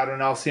I said, with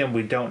Adolnasium,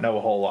 we don't know a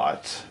whole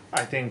lot.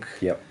 I think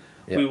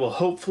we will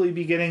hopefully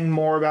be getting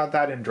more about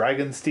that in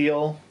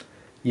Dragonsteel.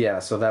 Yeah,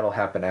 so that'll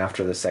happen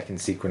after the second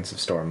sequence of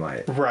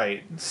Stormlight.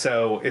 Right,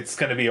 so it's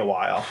going to be a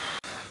while.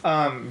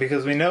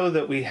 Because we know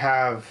that we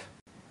have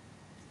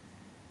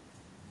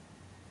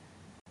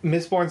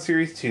Mistborn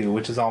Series 2,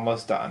 which is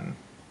almost done.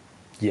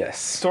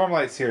 Yes.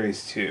 Stormlight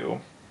Series 2.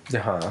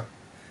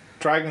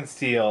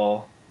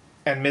 Dragonsteel,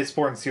 and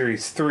Mistborn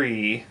Series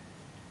 3.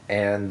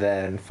 And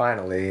then,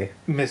 finally...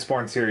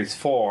 Mistborn Series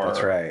 4.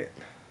 That's right.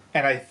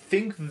 And I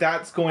think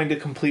that's going to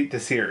complete the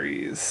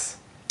series.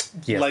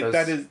 Yes, like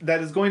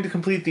that is going to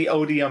complete the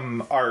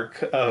Odium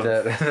arc of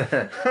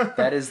that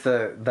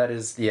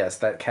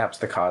caps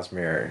the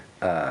Cosmere,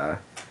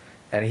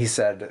 and he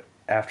said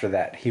after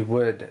that he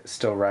would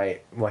still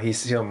write, he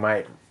still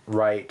might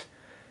write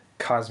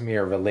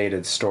Cosmere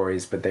related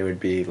stories, but they would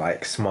be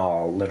like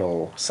small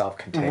little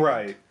self-contained.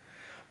 Right.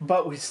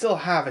 But we still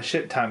have a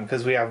shit ton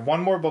because we have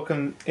one more book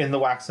in the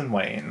Wax and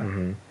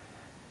Wane.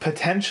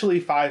 potentially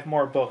 5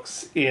 more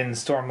books in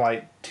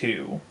Stormlight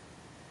 2.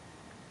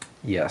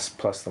 Yes,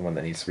 plus the one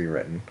that needs to be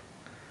written.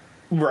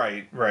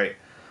 Right.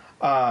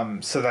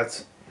 So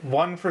that's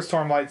 1 for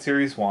Stormlight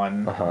Series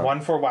 1,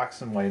 1 for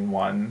Wax and Wane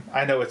 1.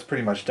 I know it's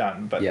pretty much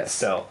done, but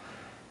still.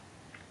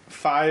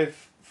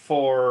 5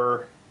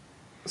 for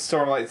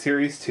Stormlight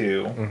Series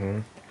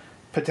 2.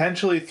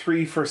 Potentially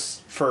 3 for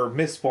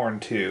Mistborn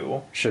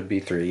 2. Should be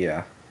 3,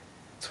 yeah.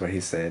 That's what he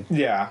said.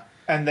 Yeah.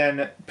 And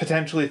then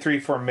potentially 3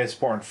 for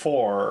Mistborn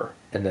 4.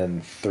 And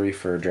then 3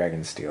 for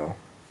Dragonsteel.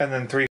 And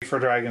then 3 for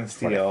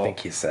Dragonsteel. I think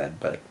he said,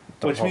 but...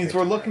 Which means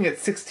we're looking at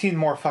 16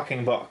 more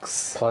fucking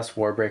books. Plus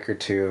Warbreaker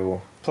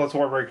 2. Plus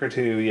Warbreaker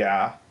 2,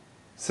 yeah.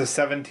 So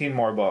 17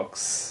 more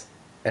books.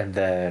 And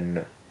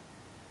then...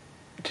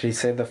 Did he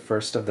say the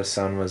First of the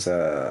Sun was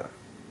a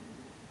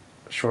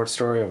short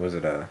story, or was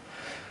it a...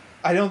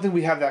 I don't think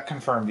we have that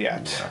confirmed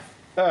yet.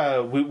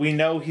 Yeah. We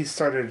know he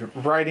started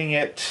writing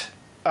it...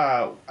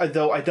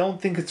 though I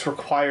don't think it's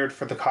required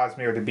for the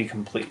Cosmere to be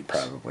complete.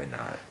 Probably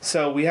not.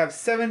 So we have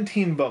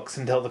 17 books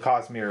until the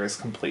Cosmere is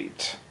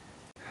complete.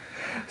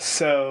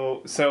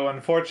 So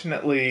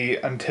unfortunately,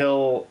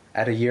 until...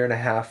 At 1.5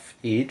 years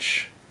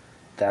each,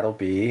 that'll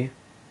be...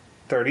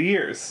 30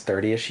 years.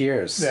 30-ish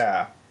years.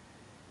 Yeah.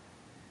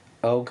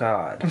 Oh,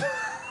 God.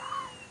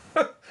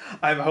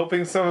 I'm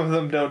hoping some of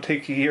them don't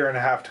take 1.5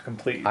 years to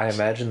complete. I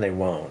imagine they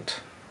won't.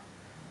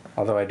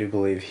 Although I do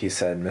believe he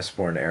said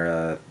Mistborn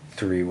Era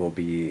 3 will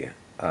be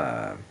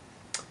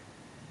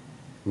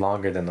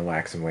longer than the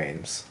Wax and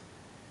Wanes.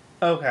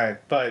 Okay,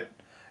 but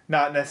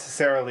not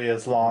necessarily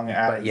as long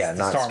as but yeah,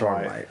 not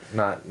Stormlight.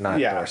 Not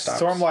Doorstops.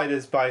 Stormlight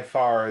is by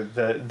far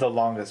the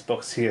longest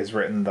books he has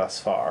written thus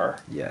far.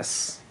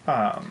 Yes.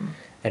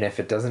 And if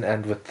it doesn't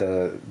end with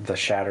the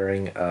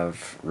shattering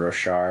of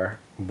Roshar,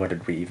 what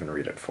did we even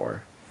read it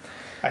for?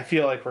 I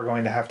feel like we're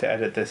going to have to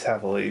edit this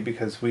heavily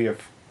because we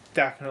have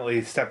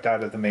definitely stepped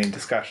out of the main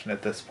discussion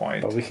at this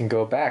point. But we can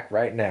go back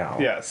right now.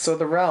 Yes. So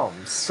the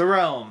realms. The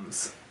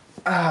realms.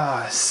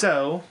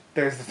 So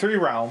there's the 3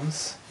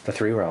 realms. The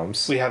 3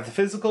 realms. We have the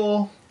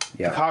physical,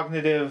 the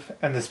cognitive,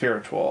 and the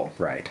spiritual.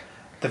 Right.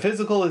 The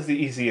physical is the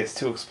easiest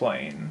to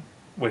explain,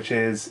 which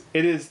is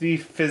it is the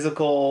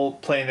physical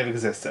plane of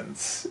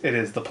existence. It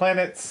is the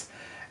planets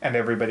and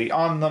everybody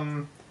on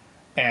them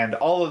and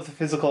all of the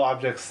physical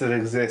objects that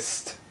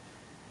exist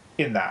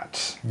in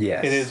that.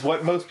 Yes. It is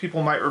what most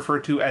people might refer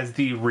to as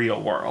the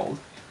real world,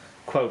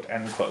 quote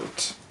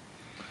unquote.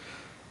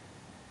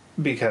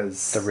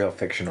 Because... The real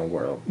fictional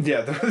world.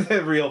 Yeah,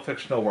 the real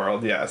fictional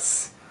world,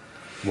 yes.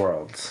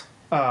 Worlds.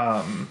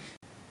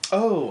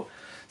 Oh,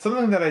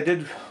 something that I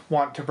did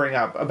want to bring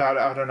up about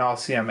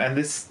Adolnasium, and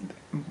this...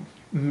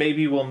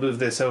 Maybe we'll move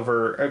this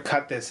over,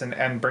 cut this,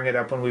 and bring it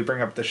up when we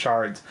bring up the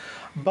shards.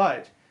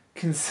 But,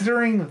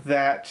 considering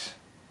that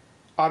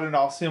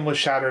Adolnasium was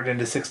shattered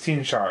into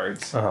 16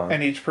 shards,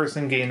 and each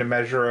person gained a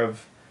measure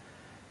of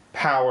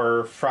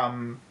power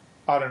from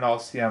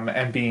Adolnasium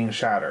and being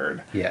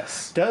shattered.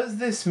 Yes. Does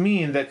this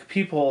mean that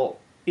people,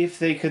 if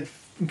they could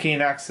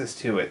gain access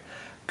to it,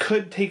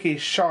 could take a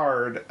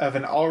shard of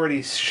an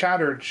already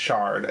shattered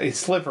shard, a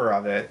sliver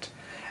of it,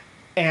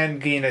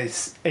 and gain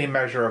a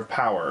measure of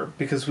power?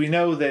 Because we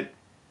know that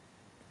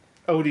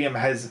Odium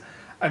has...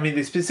 I mean,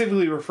 they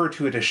specifically refer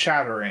to it as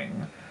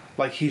shattering.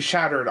 Like, he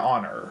shattered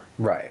Honor.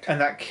 Right. And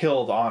that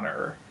killed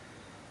Honor.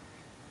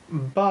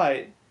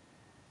 But,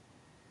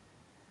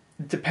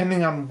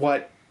 depending on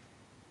what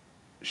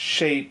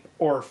shape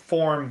or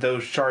form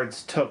those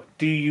shards took,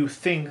 do you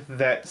think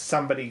that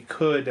somebody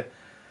could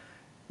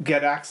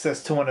get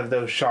access to one of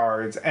those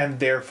shards and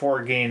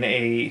therefore gain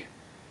a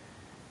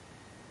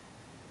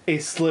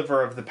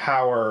sliver of the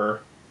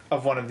power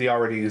of one of the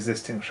already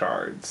existing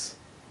shards?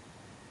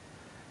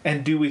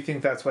 And do we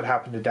think that's what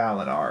happened to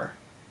Dalinar?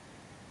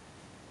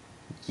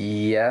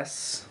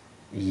 Yes.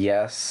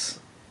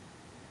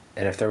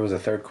 And if there was a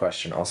third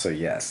question, also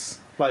yes.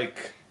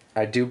 Like...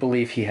 I do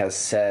believe he has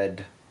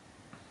said...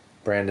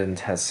 Brandon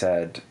has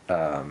said,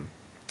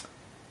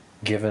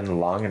 given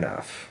long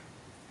enough,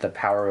 the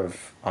power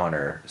of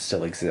honor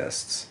still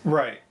exists.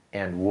 Right.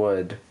 And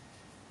would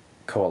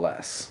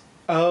coalesce.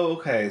 Oh,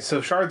 okay.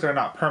 So shards are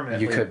not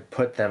permanently... You could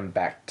put them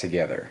back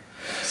together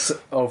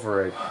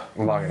over a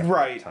long enough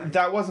right. time.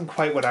 That wasn't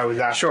quite what I was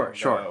asking.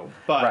 Sure. Though.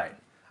 But right.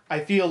 I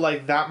feel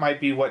like that might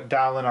be what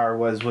Dalinar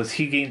was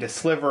he gained a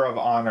sliver of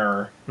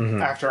honor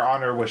after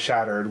honor was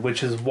shattered,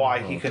 which is why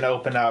he can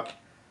open up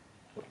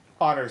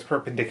Honor's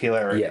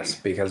perpendicularity. Yes,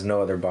 because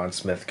no other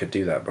bondsmith could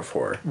do that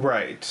before.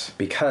 Right.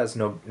 Because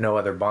no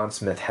other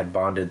bondsmith had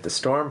bonded the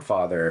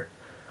Stormfather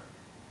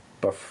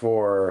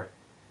before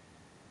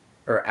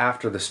or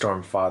after the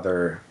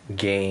Stormfather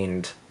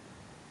gained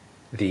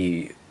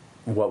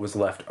what was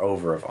left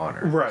over of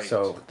Honor. Right.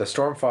 So the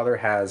Stormfather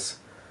has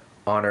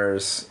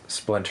Honor's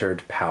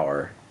splintered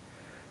power,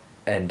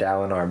 and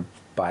Dalinar,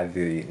 by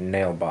the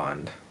nail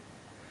bond,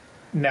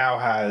 now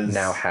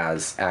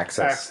has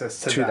access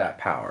to that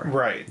power.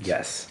 Right.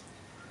 Yes.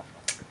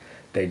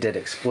 They did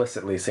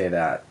explicitly say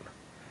that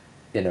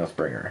in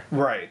Oathbringer.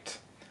 Right.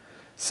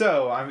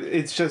 So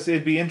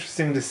it'd be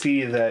interesting to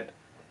see that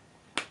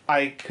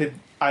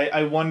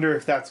I wonder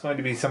if that's going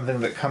to be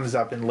something that comes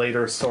up in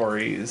later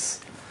stories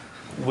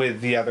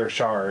with the other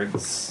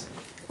shards.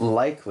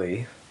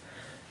 Likely.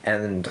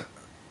 And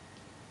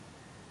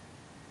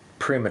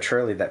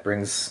prematurely, that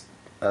brings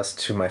us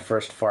to my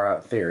first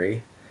far-out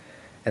theory,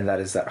 and that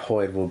is that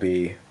Hoid will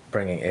be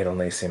bringing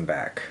Adolnasium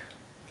back.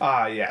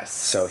 Ah, yes.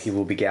 So he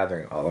will be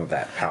gathering all of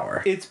that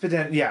power. It's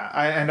potential, yeah.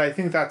 And I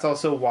think that's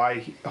also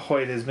why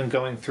Hoid has been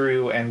going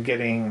through and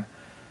getting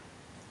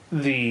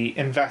the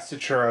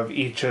investiture of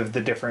each of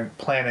the different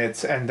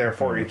planets and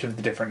therefore each of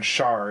the different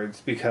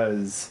shards,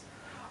 because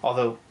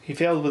although he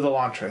failed with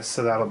Elantris,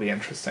 so that'll be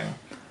interesting.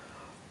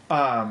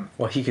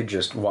 Well, he could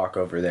just walk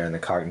over there in the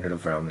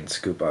cognitive realm and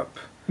scoop up.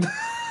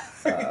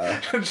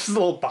 Just a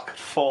little bucket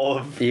full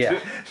of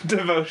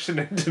devotion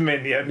and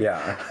dominion.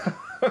 Yeah.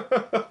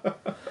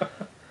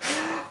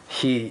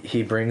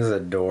 He brings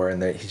a door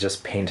and he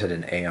just painted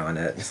an A on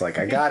it. He's like,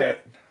 I got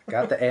it.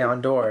 Got the A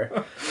on door.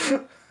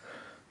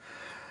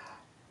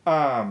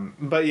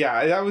 But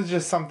yeah, that was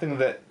just something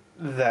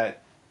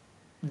that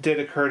did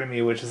occur to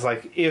me, which is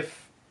like,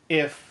 if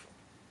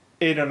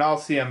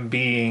Adolnasium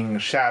being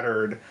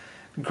shattered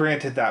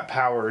granted that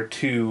power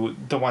to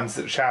the ones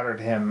that shattered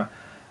him,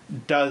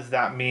 does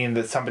that mean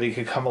that somebody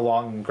could come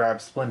along and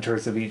grab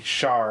splinters of each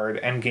shard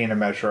and gain a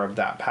measure of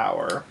that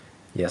power?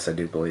 Yes, I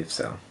do believe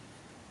so.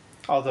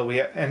 Although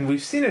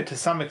we've seen it to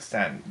some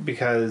extent,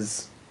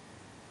 because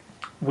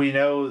we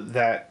know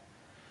that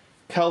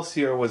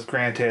Kelsier was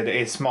granted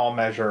a small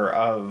measure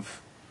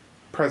of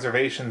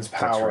Preservation's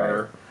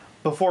power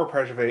before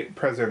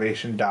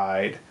Preservation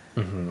died.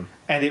 Mm-hmm.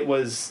 And it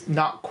was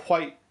not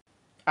quite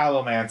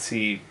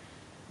allomancy,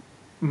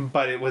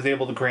 but it was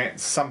able to grant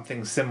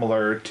something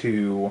similar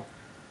to...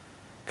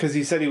 Because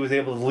he said he was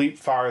able to leap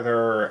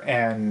farther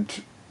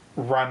and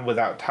run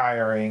without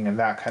tiring and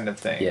that kind of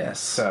thing. Yes.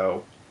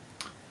 So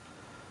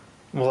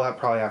we'll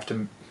probably have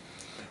to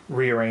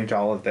rearrange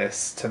all of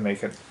this to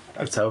make it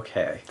it's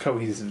okay.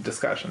 Cohesive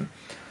discussion.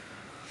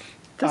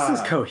 This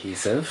is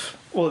cohesive.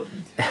 Well,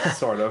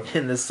 sort of.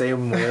 In the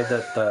same way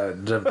that the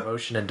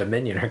devotion and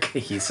dominion are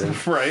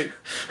cohesive. Right.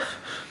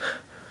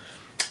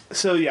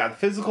 So yeah, the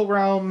physical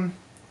realm.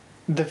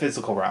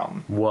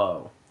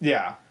 Whoa.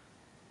 Yeah.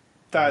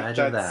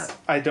 Imagine that's, that.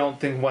 I don't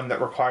think one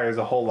that requires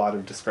a whole lot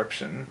of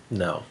description.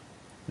 No.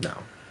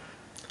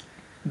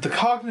 The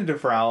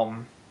cognitive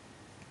realm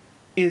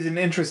is an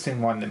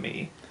interesting one to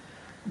me,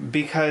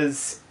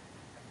 because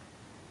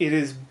it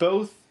is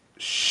both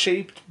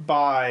shaped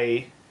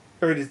by,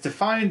 or it is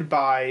defined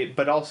by,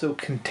 but also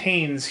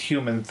contains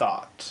human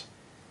thought.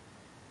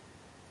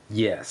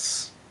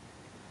 Yes.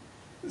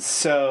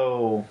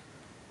 So,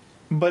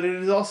 but it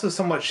is also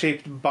somewhat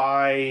shaped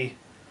by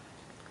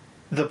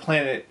the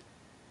planet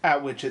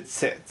at which it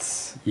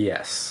sits.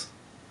 Yes.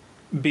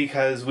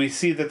 Because we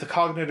see that the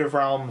cognitive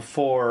realm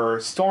for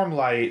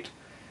Stormlight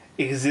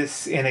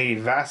exists in a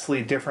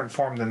vastly different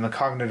form than the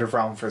cognitive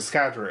realm for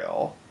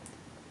Scadrial.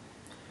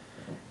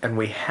 And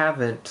we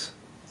haven't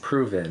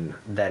proven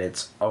that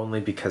it's only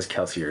because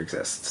Kelsier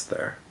exists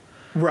there.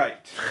 Right.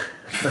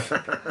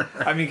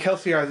 I mean,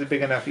 Kelsier has a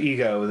big enough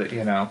ego that,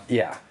 you know.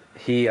 Yeah.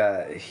 He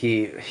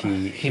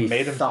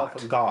made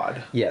himself a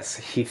god. Yes,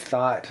 he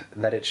thought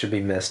that it should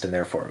be missed, and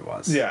therefore it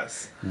was.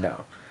 Yes.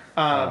 No.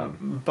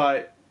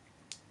 But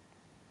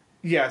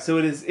yeah, so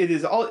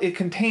it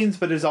contains,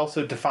 but is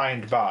also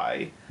defined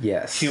by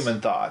human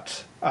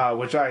thought,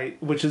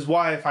 which is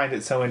why I find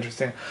it so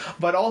interesting.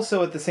 But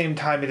also at the same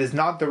time, it is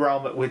not the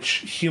realm at which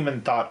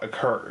human thought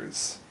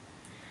occurs.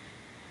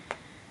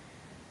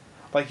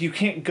 Like, you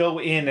can't go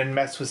in and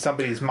mess with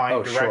somebody's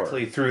mind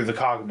directly through the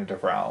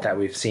cognitive realm. That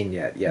we've seen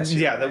yet, yes.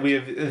 Yeah, that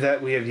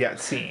we have yet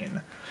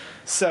seen.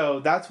 So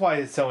that's why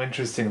it's so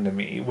interesting to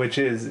me, which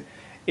is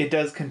it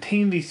does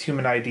contain these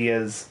human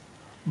ideas,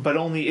 but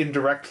only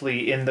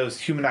indirectly in those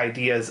human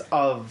ideas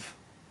of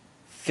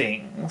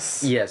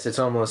things. Yes, it's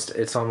almost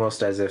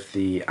as if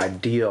the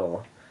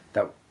ideal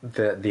that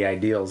the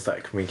ideals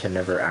that we can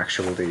never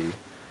actually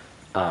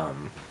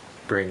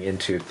bring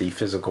into the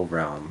physical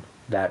realm,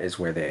 that is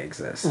where they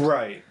exist.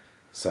 Right.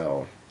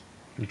 So,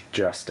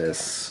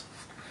 justice.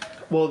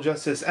 Well,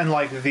 justice and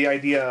like the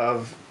idea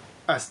of,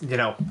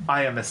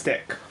 I am a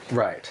stick.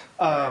 Right.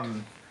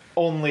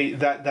 Only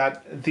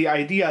that the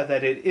idea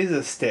that it is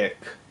a stick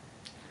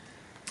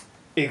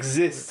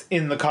exists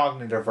in the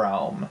cognitive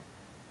realm.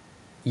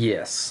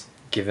 Yes,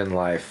 given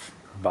life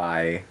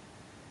by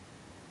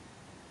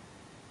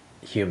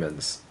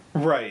humans.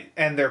 Right,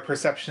 and their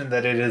perception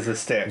that it is a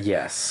stick.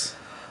 Yes.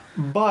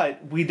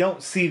 But we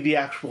don't see the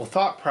actual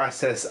thought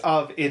process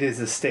of it is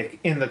a stick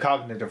in the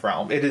cognitive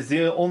realm. It is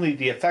only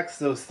the effects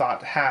those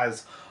thought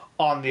has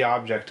on the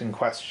object in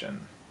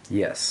question.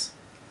 Yes.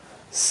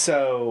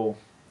 So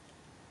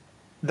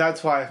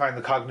that's why I find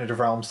the cognitive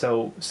realm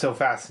so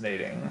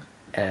fascinating.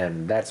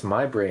 And that's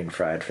my brain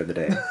fried for the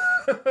day.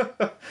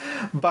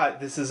 But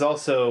this is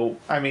also,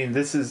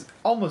 this is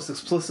almost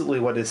explicitly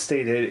what is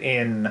stated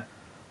in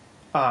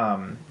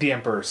The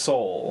Emperor's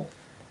Soul.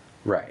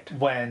 Right.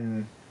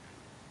 When,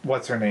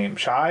 what's her name?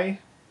 Shai?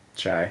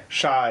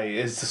 Shy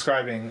is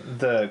describing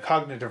the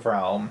cognitive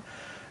realm.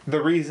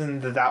 The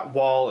reason that that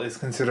wall is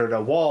considered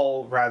a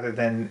wall rather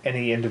than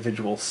any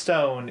individual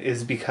stone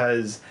is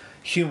because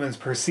humans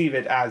perceive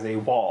it as a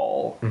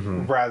wall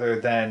rather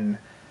than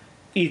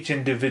each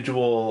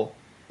individual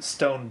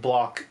stone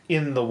block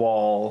in the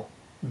wall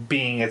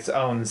being its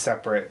own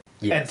separate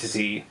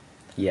entity.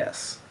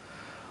 Yes.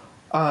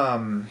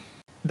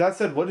 That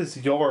said, what is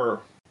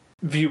your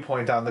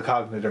viewpoint on the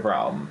cognitive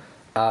realm?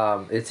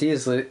 It's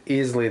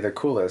easily the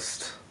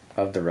coolest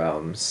of the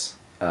realms,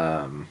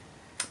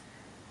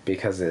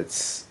 because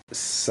it's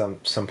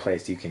some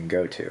place you can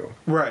go to.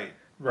 Right.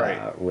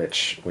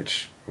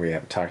 Which we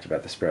haven't talked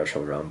about the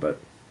spiritual realm, but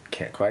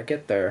can't quite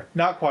get there.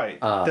 Not quite.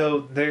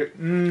 Though there.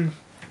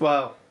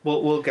 Well,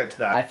 we'll get to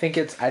that. I think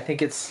it's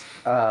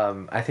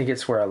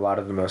where a lot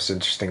of the most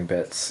interesting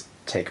bits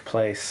take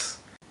place,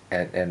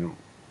 and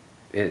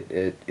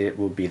it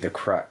will be the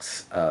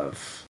crux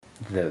of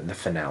the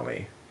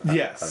finale. Of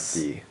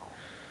the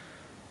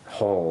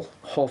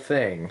whole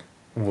thing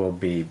will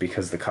be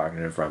because the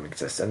cognitive realm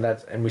exists,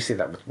 and we see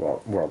that with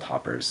world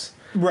hoppers.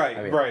 Right,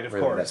 of really,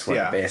 course. That's what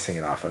they're basing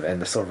it off of,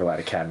 and the Silverlight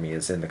Academy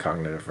is in the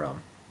cognitive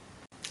realm.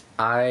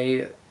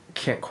 I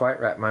can't quite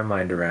wrap my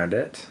mind around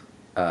it,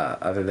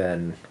 other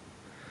than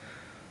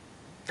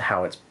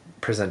how it's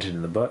presented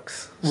in the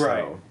books.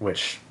 Right.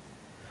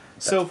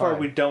 So far,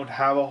 we don't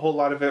have a whole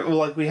lot of it.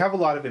 Like, we have a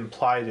lot of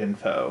implied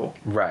info.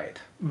 Right.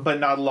 But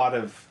not a lot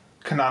of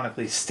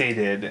canonically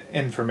stated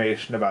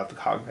information about the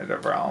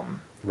cognitive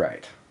realm.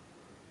 Right.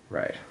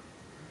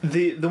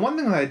 The one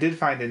thing that I did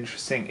find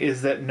interesting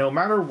is that no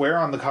matter where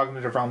on the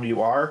cognitive realm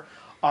you are,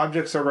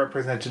 objects are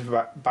represented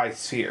by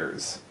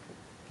spheres.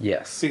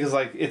 Yes. Because,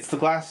 like, it's the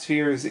glass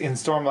spheres in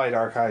Stormlight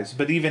Archives,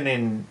 but even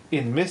in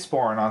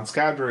Mistborn on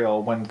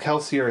Scadrial, when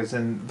Kelsier is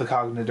in the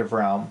cognitive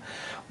realm,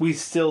 we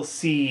still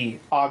see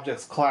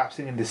objects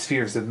collapsing into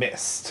spheres of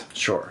mist.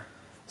 Sure.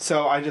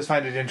 So I just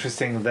find it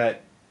interesting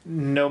that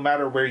no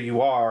matter where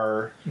you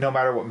are, no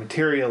matter what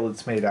material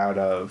it's made out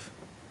of,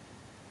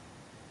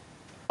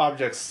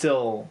 objects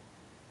still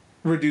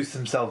reduce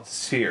themselves to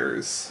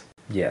spheres.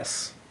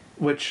 Yes.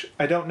 Which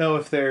I don't know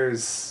if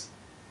there's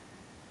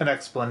an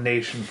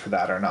explanation for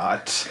that or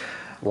not.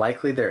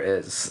 Likely there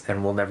is,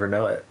 and we'll never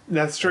know it.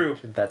 That's true.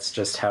 That's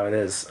just how it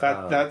is.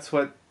 That's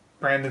what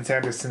Brandon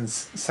Sanderson's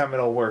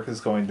seminal work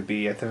is going to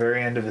be. At the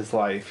very end of his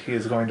life, he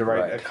is going to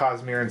write a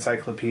Cosmere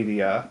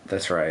encyclopedia.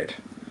 That's right.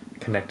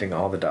 Connecting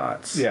all the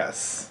dots.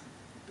 Yes.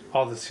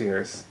 All the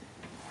spheres.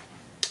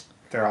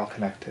 They're all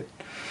connected.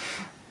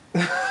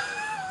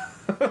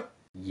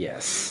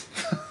 Yes.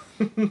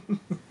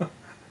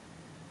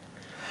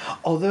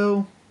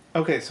 Although,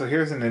 okay, so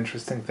here's an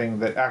interesting thing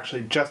that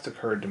actually just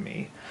occurred to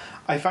me.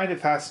 I find it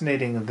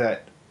fascinating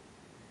that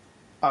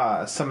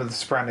some of the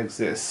Spren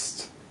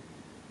exist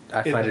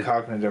in the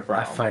cognitive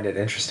realm. I find it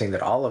interesting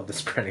that all of the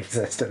Spren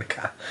exist in the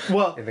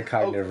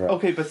cognitive realm.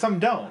 Okay, but some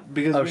don't,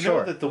 because we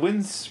know that the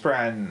Wind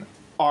Spren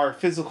are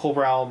physical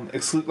realm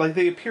like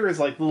they appear as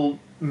like little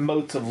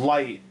motes of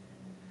light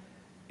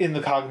in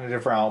the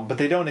cognitive realm, but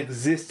they don't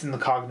exist in the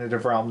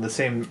cognitive realm the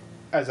same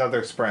as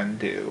other Spren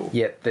do.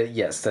 Yet,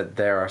 that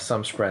there are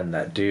some Spren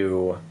that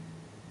do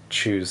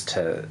choose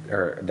to,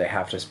 or they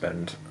have to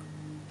spend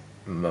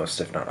most,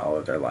 if not all,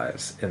 of their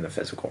lives in the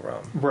physical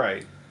realm.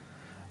 Right.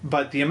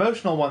 But the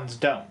emotional ones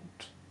don't.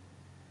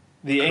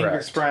 The anger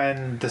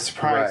Spren, the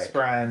surprise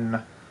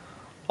Spren,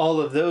 all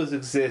of those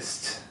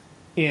exist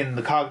in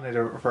the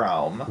cognitive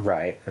realm.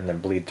 Right, and then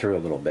bleed through a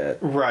little bit.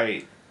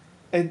 Right.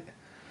 And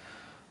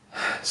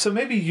so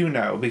maybe you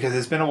know, because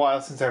it's been a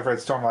while since I've read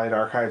Stormlight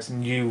Archives,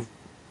 and you've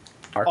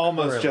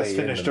almost just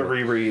finished a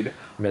reread.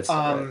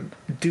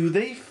 Do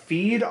they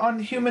feed on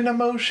human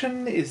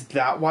emotion? Is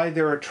that why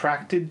they're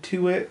attracted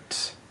to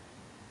it?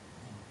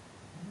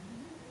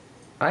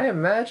 I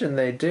imagine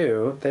they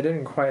do. They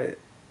didn't quite...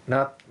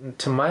 Not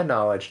to my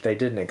knowledge, they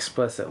didn't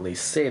explicitly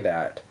say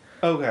that.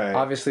 Okay.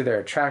 Obviously, they're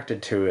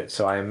attracted to it,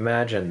 so I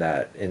imagine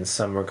that in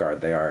some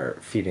regard they are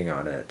feeding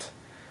on it.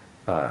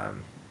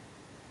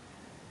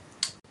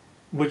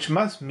 Which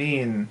must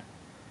mean...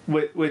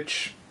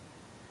 Which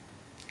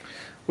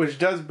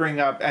does bring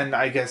up, and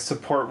I guess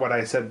support what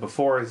I said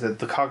before, is that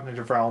the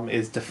cognitive realm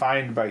is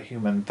defined by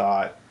human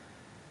thought.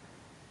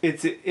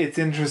 It's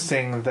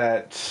interesting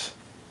that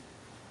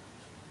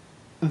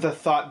the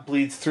thought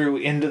bleeds through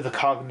into the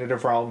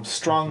cognitive realm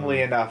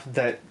strongly enough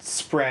that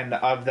Spren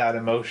of that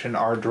emotion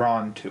are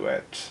drawn to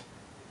it.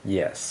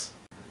 Yes.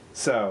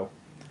 So,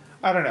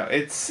 I don't know.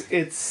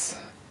 It's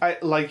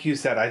like you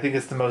said, I think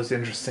it's the most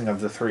interesting of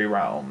the three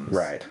realms.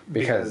 Right.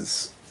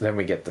 Because then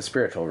we get the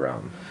spiritual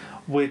realm.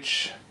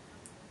 Which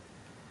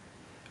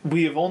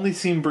we have only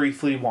seen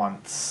briefly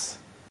once.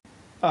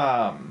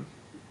 Well,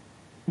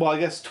 I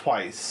guess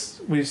twice.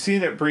 We've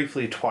seen it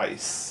briefly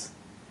twice.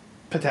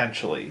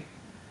 Potentially.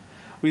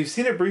 We've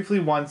seen it briefly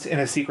once in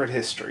A Secret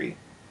History.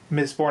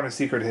 Mistborn: A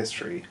Secret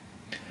History.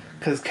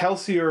 Because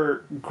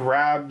Kelsier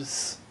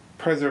grabs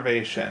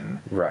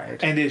preservation.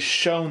 Right. And is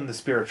shown the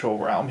spiritual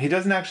realm. He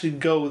doesn't actually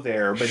go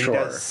there, but he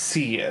does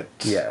see it.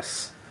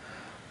 Yes.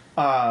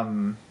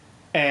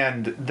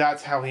 And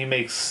that's how he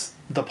makes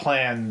the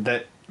plan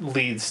that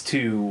leads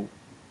to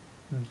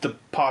the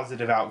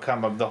positive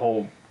outcome of the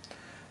whole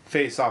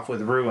face-off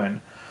with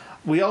Ruin.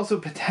 We also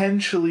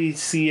potentially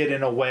see it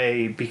in a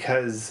way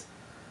because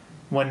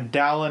when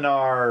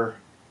Dalinar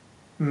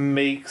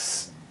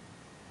makes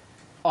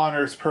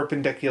Honor's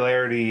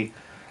perpendicularity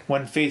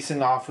when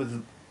facing off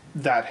with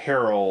that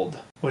herald,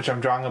 which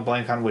I'm drawing a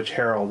blank on which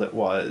herald it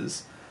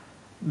was,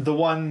 the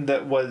one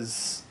that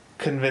was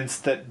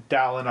convinced that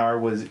Dalinar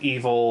was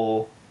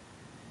evil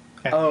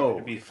and needed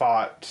to be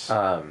fought.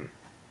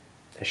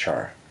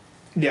 Ishar.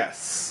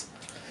 Yes.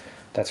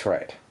 That's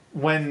right.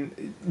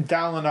 When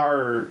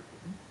Dalinar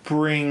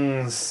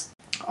brings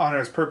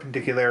Honor's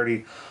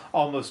perpendicularity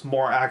almost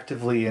more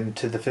actively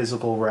into the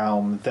physical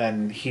realm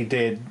than he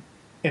did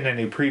in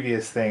any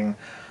previous thing,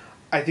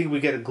 I think we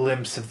get a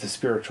glimpse of the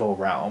spiritual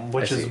realm,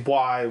 which is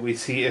why we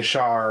see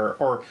Ishar,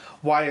 or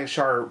why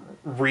Ishar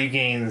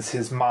regains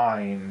his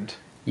mind.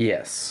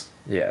 Yes.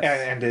 Yes.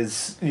 And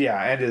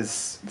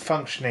is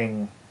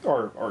functioning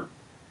or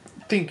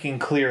thinking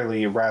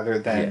clearly rather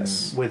than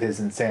with his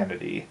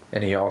insanity.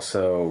 And he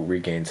also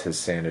regains his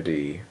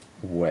sanity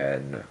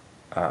when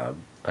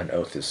an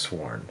oath is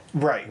sworn.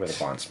 Right. With a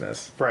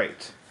bondsmith.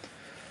 Right.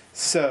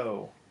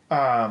 So,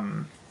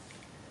 but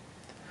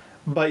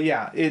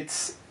yeah,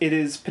 it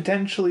is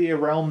potentially a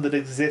realm that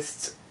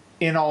exists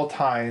in all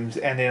times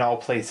and in all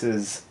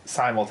places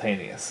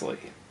simultaneously.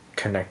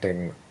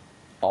 Connecting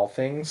all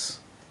things?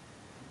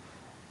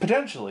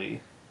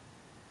 Potentially.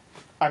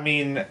 I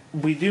mean,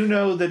 we do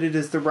know that it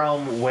is the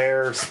realm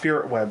where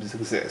spirit webs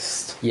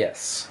exist.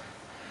 Yes.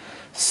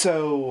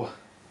 So,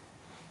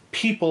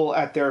 people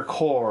at their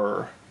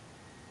core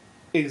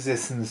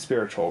exist in the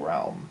spiritual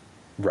realm.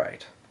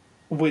 Right.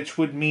 Which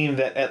would mean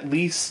that at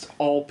least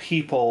all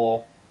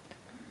people,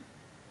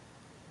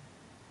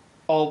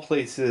 all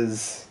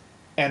places,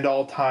 and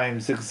all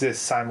times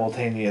exist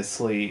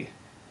simultaneously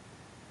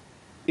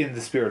in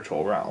the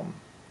spiritual realm.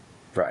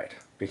 Right.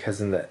 Because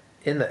in the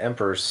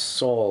Emperor's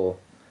soul,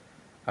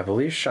 I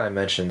believe Shai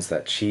mentions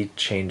that she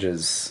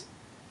changes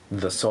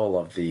the soul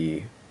of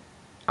the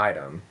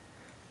item.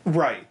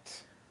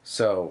 Right.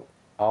 So,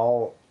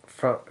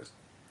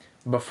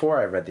 before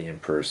I read the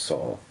Emperor's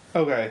Soul,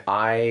 okay,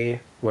 I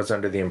was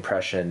under the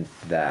impression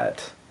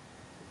that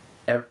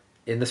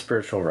in the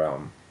spiritual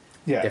realm,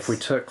 yes, if we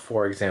took,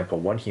 for example,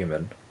 one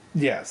human,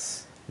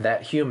 yes,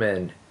 that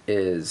human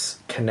is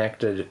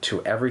connected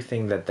to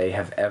everything that they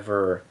have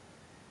ever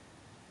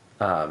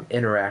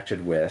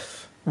interacted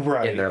with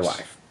in their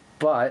life.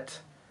 But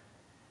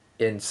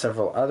in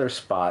several other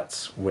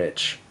spots,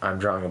 which I'm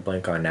drawing a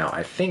blank on now,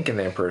 I think in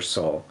the Emperor's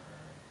Soul,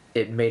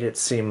 it made it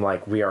seem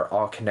like we are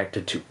all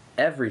connected to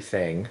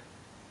everything,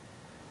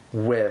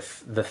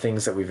 with the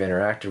things that we've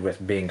interacted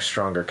with being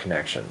stronger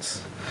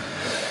connections.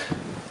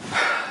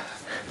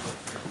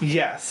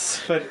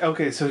 Yes, but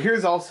okay, so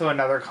here's also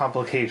another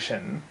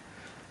complication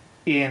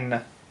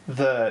in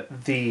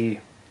the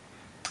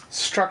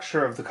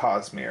structure of the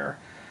Cosmere.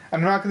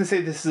 I'm not going to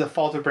say this is a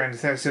fault of Brandon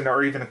Sanderson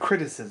or even a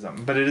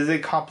criticism, but it is a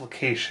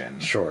complication.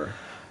 Sure.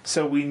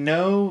 So we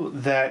know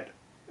that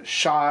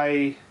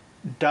Shai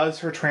does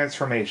her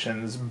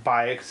transformations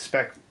by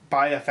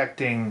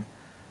affecting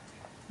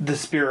the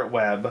spirit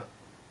web,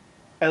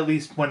 at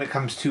least when it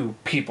comes to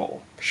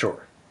people.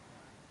 Sure.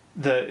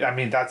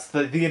 That's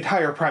the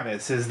entire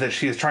premise, is that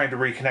she is trying to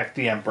reconnect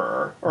the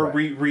Emperor, or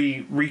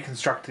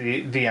reconstruct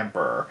the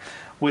Emperor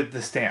with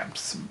the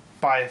stamps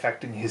by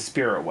affecting his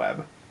spirit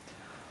web.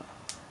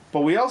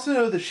 But we also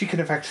know that she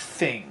can affect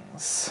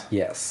things.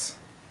 Yes.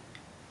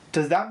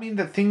 Does that mean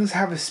that things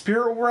have a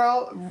spirit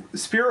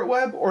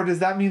web, or does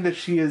that mean that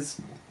she is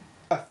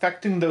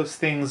affecting those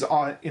things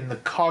in the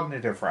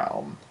cognitive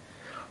realm?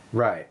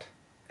 Right.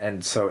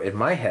 And so in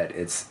my head,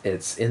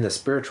 it's in the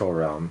spiritual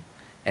realm,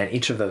 and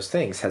each of those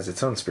things has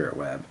its own spirit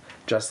web,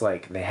 just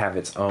like they have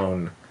its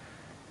own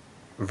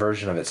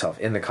version of itself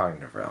in the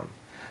cognitive realm.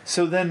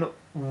 So then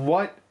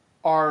what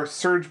are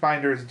Surge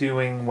Binders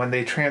doing when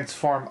they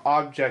transform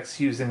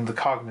objects using the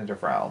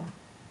cognitive realm?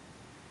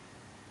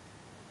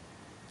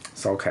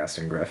 Soul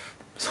casting, Griff.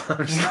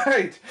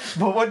 Right.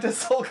 But what does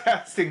soul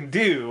casting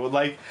do?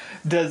 Like,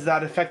 does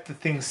that affect the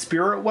thing's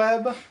spirit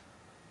web?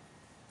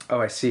 Oh,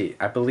 I see.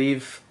 I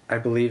believe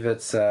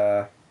it's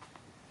I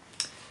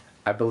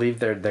believe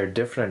they're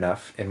different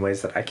enough in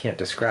ways that I can't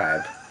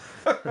describe.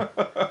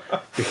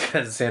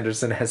 Because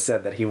Sanderson has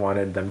said that he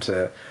wanted them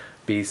to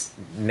be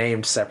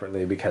named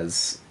separately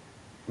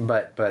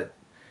but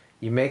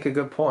you make a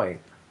good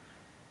point.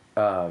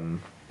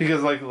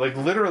 Because like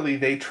literally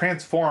they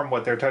transform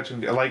what they're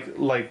touching, like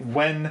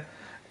when,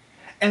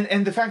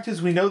 and the fact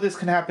is we know this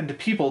can happen to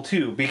people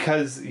too,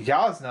 because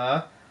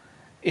Yasna,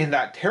 in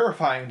that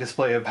terrifying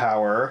display of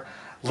power,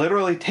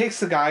 literally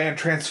takes the guy and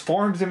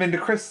transforms him into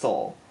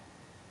crystal.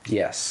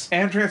 Yes.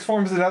 And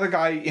transforms another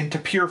guy into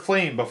pure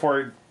flame before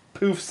it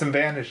poofs and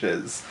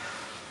vanishes.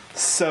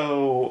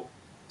 So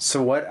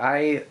what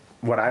I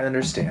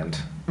understand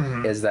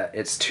is that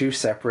it's two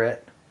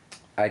separate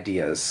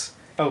ideas.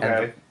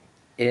 Okay.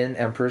 And in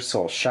Emperor's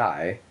Soul,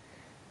 Shai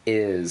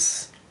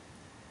is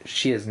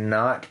she is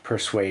not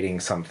persuading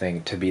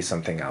something to be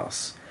something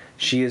else.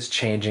 She is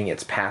changing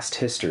its past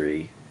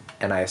history,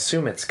 and I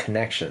assume its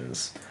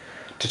connections,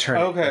 to turn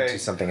it into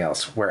something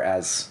else.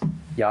 Whereas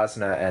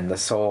Yasna and the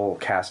soul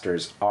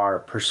casters are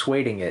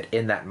persuading it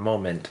in that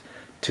moment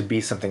to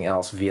be something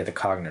else via the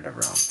cognitive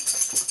realm.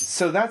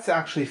 So that's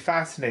actually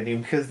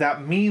fascinating, because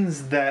that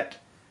means that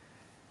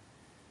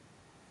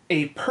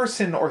a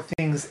person or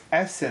thing's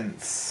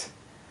essence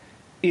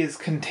is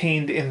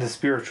contained in the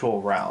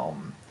spiritual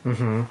realm.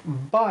 Mm-hmm.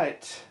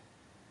 But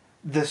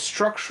the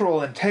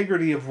structural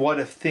integrity of what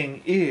a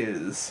thing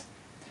is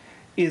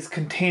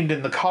contained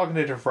in the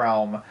cognitive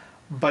realm,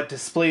 but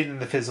displayed in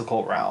the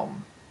physical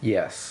realm.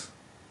 Yes.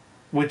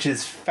 Which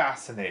is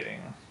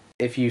fascinating.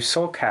 If you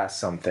soul cast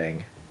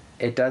something,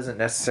 it doesn't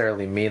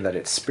necessarily mean that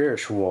it's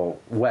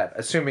spiritual web.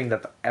 Assuming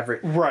that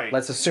right.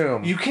 Let's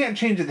assume you can't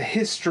change the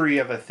history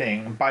of a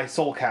thing by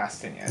soul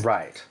casting it.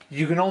 Right.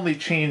 You can only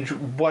change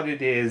what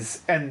it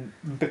is and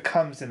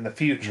becomes in the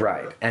future.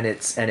 Right. And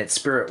its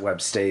spirit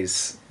web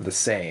stays the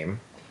same.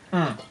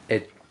 I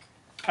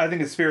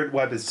think a spirit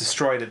web is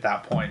destroyed at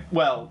that point.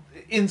 Well,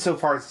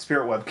 insofar as the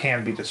spirit web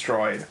can be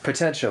destroyed.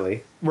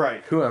 Potentially.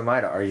 Right. Who am I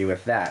to argue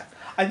with that?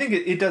 I think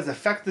it does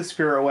affect the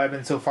spirit web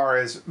insofar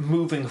as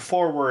moving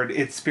forward,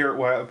 its spirit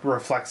web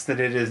reflects that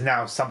it is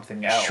now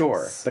something else.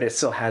 Sure, but it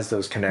still has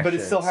those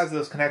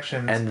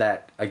connections. And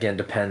that, again,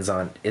 depends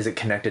on, is it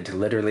connected to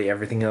literally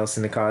everything else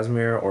in the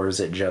Cosmere, or is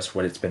it just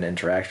what it's been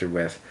interacted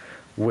with?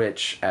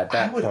 Which, at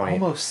that point... I would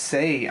almost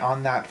say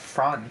on that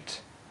front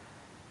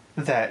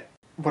that,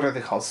 what are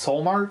they called,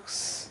 soul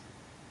marks?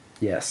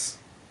 Yes.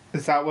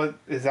 Is that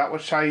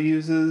what Shai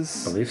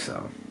uses? I believe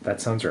so. That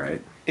sounds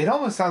right. It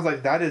almost sounds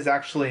like that is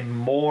actually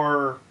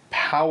more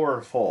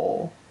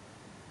powerful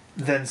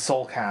than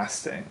soul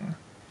casting.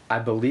 I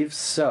believe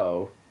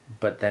so,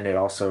 but then it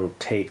also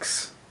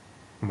takes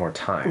more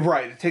time.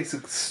 Right, it takes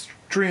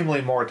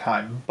extremely more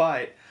time.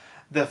 But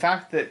the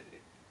fact that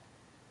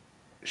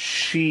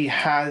she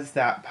has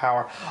that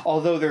power,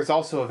 although there's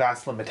also a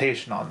vast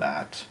limitation on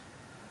that,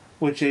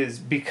 which is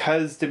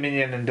because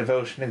Dominion and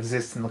Devotion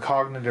exist in the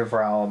cognitive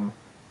realm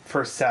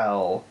for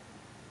Cell.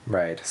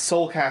 Right.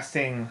 Soul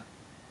casting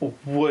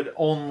would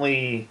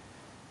only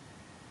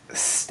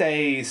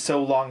stay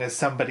so long as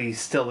somebody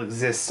still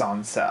exists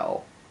on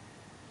Cell.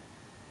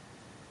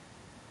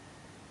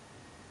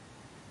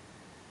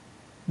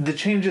 The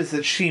changes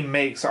that she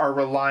makes are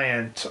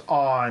reliant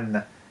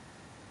on...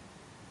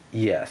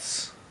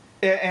 Yes.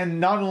 And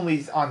not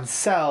only on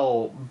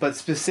Cell, but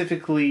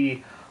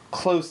specifically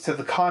close to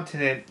the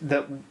continent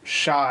that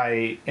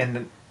Shai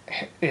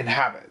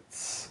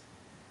inhabits.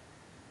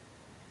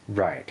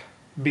 Right.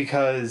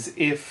 Because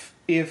if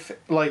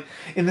like,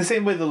 in the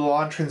same way the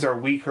Elantrans are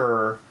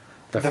weaker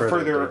the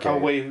further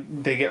away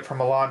they get from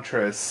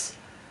Elantris.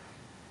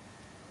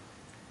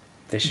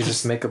 They should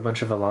just make a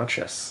bunch of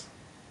Elantris.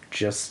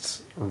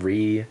 Just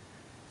reconstruct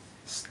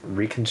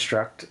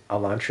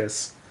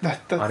Elantris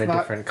on a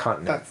different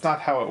continent. That's not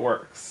how it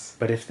works.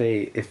 But if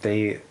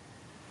they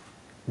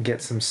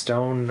get some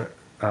stone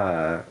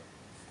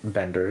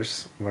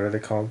benders, what are they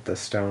called? The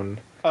stone...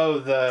 Oh,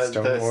 the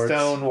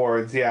stone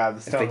wards, yeah.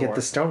 If they get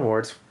the stone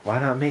wards, why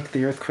not make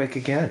the earthquake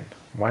again?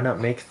 Why not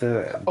make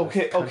the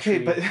okay,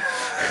 but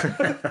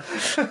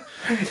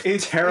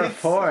it's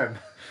terraform.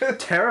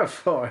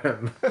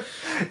 Terraform.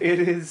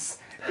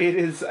 It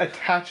is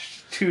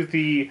attached to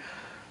the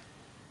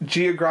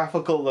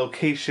geographical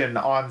location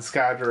on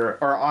Skadra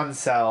or on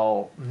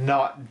Cell,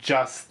 not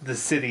just the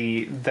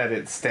city that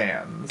it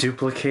stands.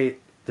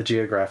 Duplicate the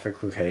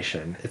geographic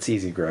location. It's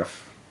easy,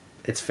 Griff.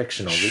 It's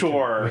fictional.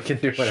 Sure. We can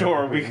do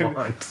whatever we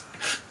want.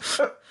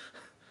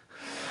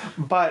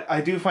 But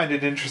I do find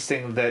it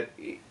interesting that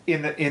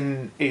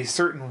in a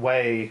certain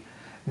way,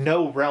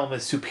 no realm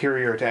is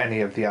superior to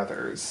any of the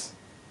others.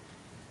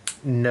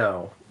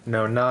 No,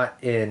 not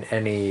in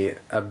any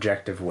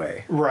objective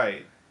way.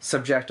 Right.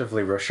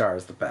 Subjectively, Roshar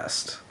is the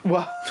best.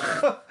 Well,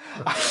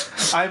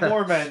 I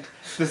more meant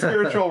the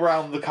spiritual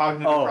realm, the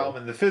cognitive realm,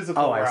 and the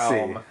physical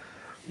realm.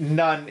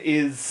 None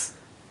is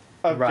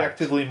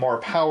objectively more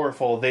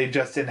powerful. They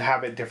just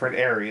inhabit different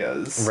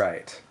areas.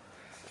 Right.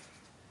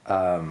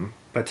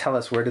 But tell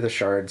us, where do the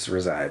shards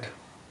reside?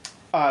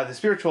 The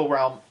spiritual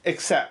realm,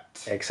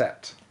 except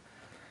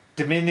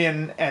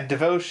Dominion and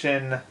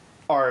Devotion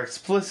are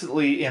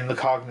explicitly in the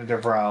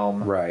cognitive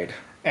realm. Right.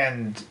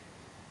 And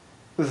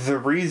the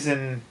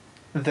reason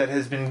that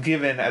has been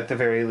given, at the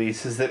very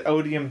least, is that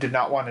Odium did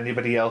not want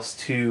anybody else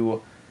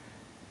to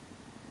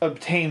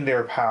obtain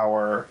their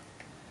power.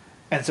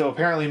 And so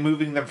apparently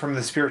moving them from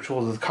the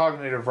spiritual to the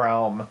cognitive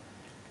realm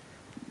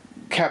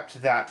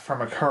kept that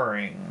from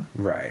occurring.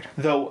 Right.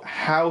 Though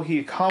how he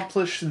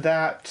accomplished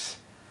that...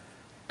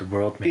 The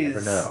world may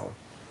never know.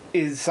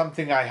 ...is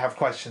something I have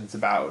questions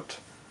about.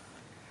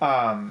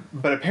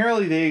 But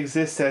apparently they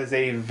exist as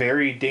a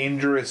very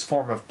dangerous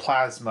form of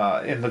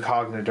plasma in the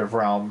cognitive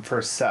realm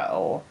for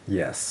Cell.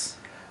 Yes.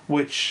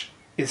 Which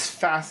is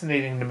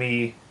fascinating to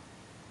me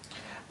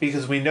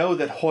because we know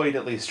that Hoyd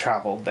at least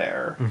traveled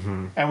there.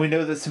 Mm-hmm. And we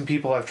know that some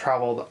people have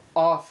traveled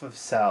off of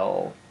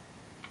Cell.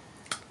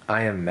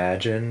 I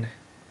imagine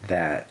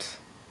that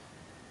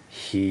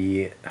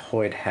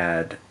Hoyd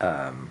had,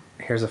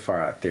 here's a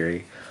far out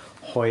theory,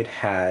 Hoyd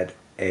had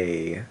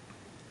a,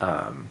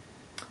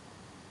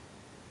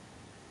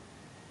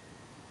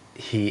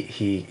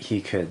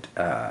 he could,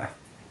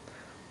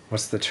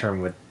 what's the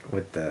term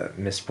with the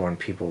mistborn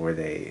people with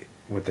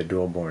the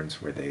dualborns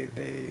where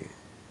they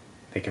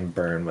can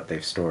burn what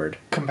they've stored?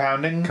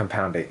 Compounding?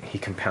 Compounding. He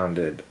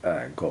compounded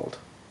gold.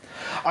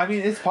 I mean,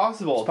 it's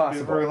possible. It's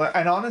possible.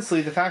 And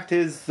honestly, the fact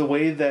is, the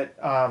way that,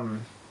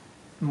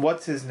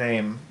 what's his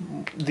name?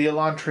 The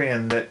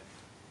Elantrian that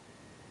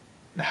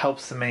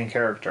helps the main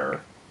character.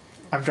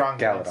 I'm drawing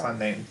blanks on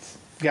names.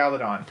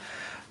 Galadon.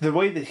 The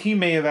way that he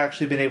may have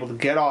actually been able to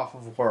get off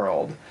of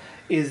World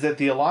is that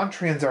the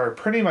Elantrians are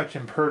pretty much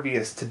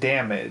impervious to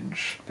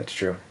damage. That's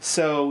true.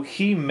 So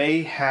he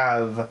may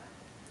have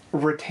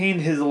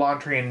retained his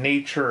Elantrian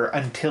nature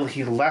until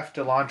he left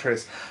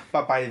Elantris,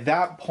 but by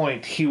that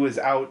point he was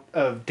out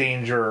of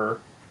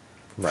danger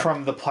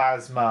from the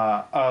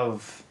plasma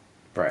of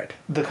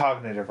the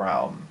cognitive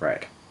realm.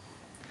 Right.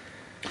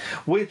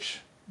 Which,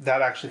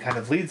 that actually kind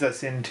of leads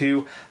us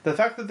into the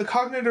fact that the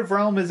cognitive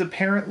realm is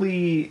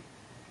apparently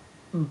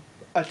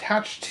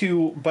attached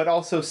to, but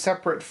also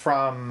separate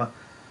from,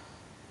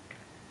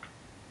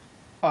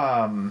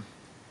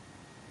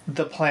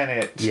 the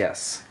planet.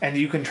 Yes. And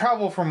you can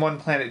travel from one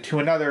planet to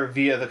another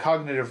via the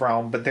cognitive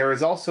realm, but there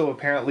is also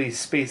apparently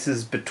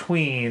spaces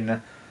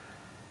between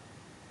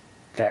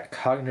that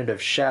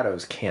cognitive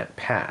shadows can't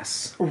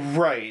pass.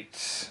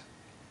 Right.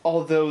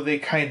 Although they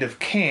kind of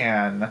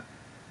can,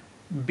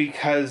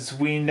 because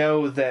we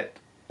know that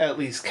at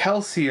least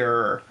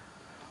Kelsier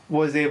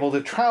was able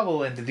to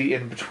travel into the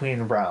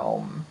in-between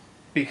realm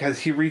because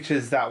he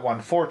reaches that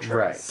one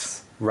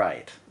fortress.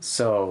 Right.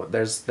 So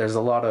there's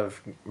a lot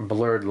of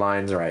blurred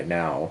lines right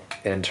now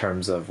in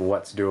terms of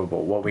what's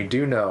doable. What we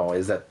do know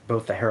is that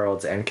both the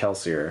Heralds and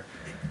Kelsier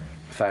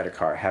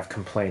Thydakar have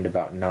complained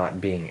about not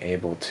being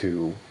able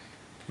to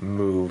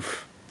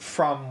move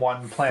from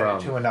one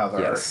planet to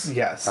another.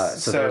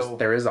 Yes. So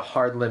there is a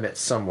hard limit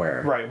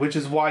somewhere. Right, which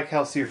is why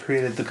Kelsier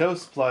created the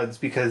Ghost Bloods,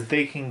 because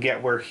they can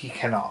get where he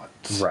cannot.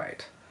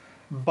 Right.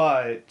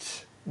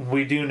 But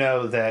we do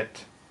know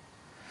that...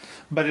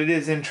 But it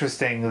is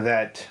interesting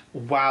that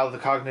while the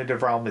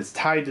cognitive realm is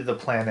tied to the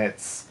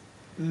planets,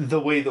 the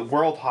way that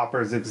world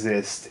hoppers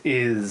exist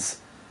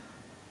is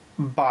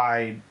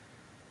by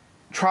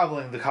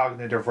traveling the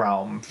cognitive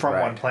realm from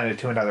one planet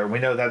to another. We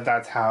know that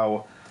that's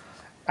how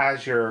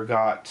Azure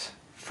got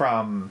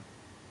from...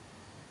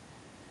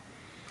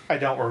 I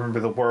don't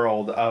remember the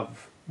world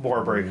of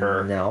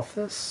Warbreaker.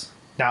 Nalthus?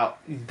 Now,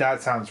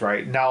 that sounds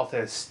right.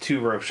 Nalthus to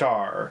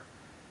Roshar.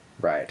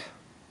 Right.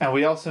 And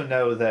we also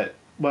know that,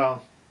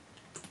 well...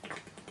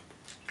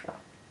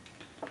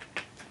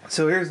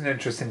 So here's an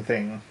interesting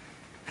thing,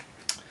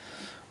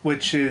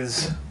 which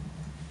is...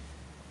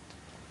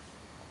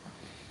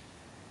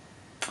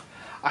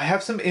 I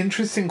have some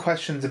interesting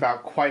questions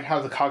about quite how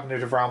the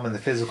cognitive realm and the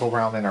physical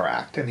realm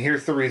interact, and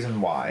here's the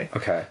reason why.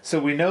 Okay. So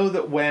we know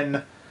that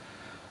when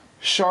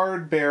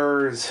shard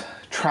bearers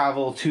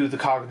travel to the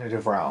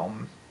cognitive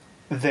realm,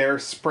 their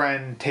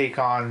spren take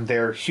on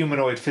their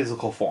humanoid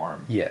physical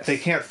form. Yes. They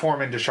can't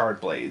form into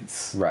shard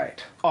blades.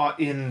 Right.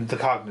 In the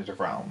cognitive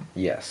realm.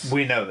 Yes.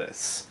 We know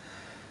this.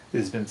 It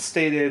has been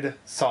stated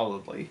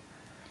solidly.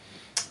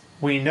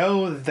 We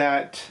know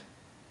that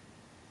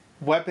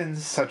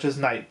weapons such as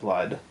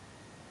Nightblood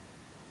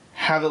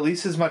have at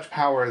least as much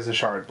power as a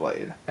shard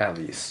blade. At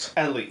least.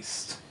 At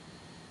least.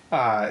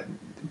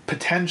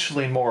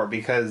 Potentially more,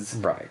 because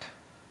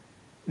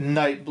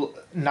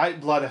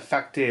Nightblood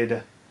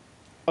affected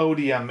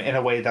Odium in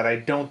a way that I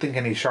don't think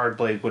any shard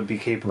blade would be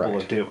capable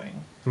of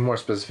doing. More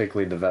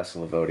specifically, the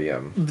Vessel of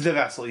Odium. The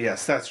Vessel,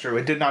 yes, that's true.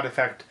 It did not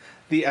affect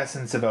the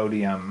essence of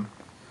Odium.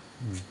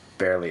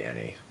 Barely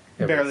any.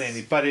 Barely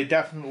any, but it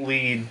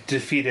definitely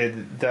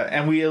defeated the...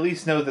 And we at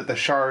least know that the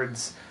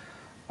shards...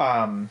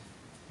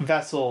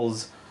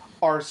 vessels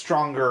are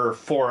stronger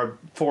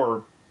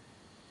for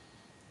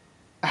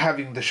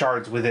having the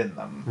shards within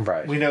them.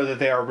 Right. We know that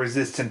they are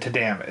resistant to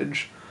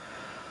damage.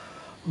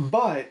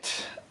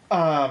 But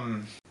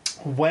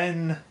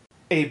when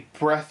a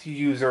breath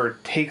user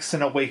takes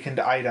an awakened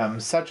item,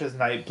 such as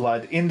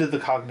Nightblood, into the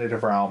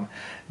cognitive realm,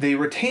 they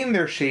retain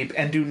their shape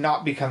and do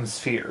not become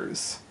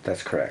spheres.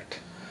 That's correct.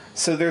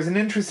 So there's an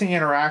interesting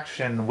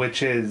interaction,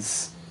 which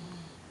is...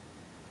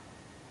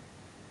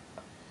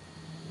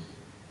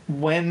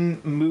 when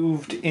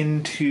moved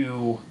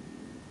into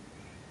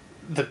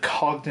the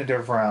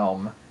cognitive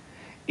realm,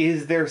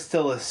 is there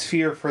still a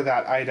sphere for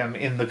that item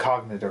in the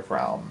cognitive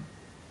realm?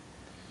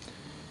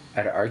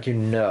 I'd argue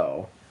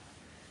no,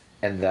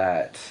 and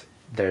that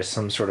there's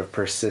some sort of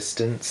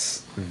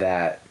persistence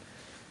that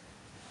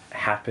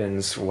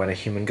happens when a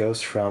human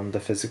goes from the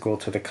physical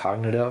to the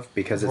cognitive,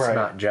 because it's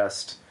not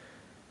just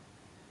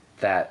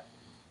that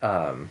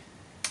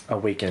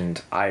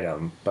awakened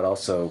item, but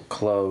also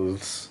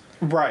clothes.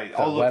 Right,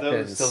 all of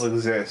those still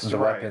exist. The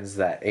weapons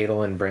that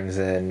Adolin brings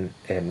in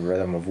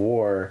Rhythm of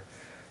War,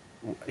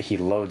 he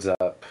loads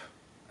up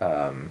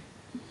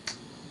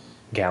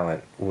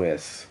Gallant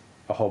with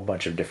a whole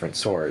bunch of different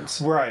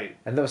swords. Right.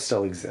 And those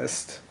still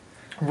exist.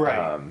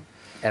 Right.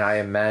 And I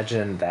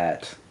imagine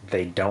that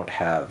they don't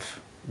have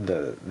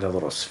the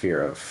little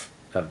sphere of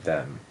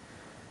them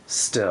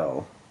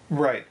still.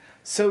 Right.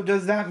 So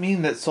does that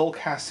mean that soul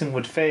casting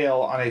would fail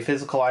on a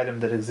physical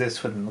item that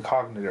exists within the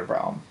cognitive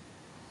realm?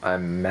 I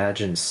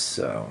imagine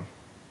so.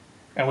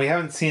 And we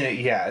haven't seen it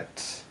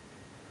yet.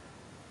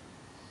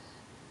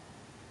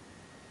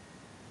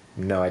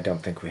 No, I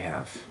don't think we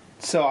have.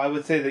 So I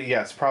would say that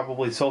yes,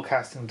 probably soul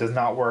casting does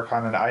not work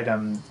on an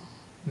item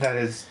that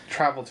has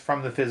traveled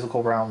from the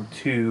physical realm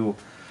to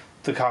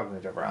the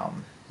cognitive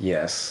realm.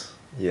 Yes,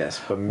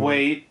 but...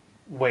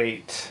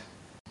 Wait.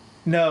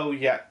 No,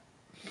 yet.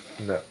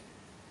 No.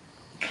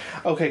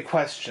 Okay,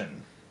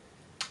 question.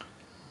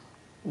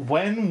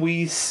 When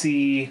we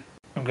see...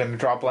 I'm going to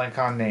draw a blank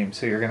on name,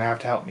 so you're going to have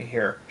to help me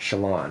here.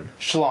 Shalon,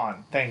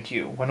 thank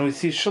you. When we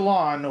see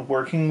Shalon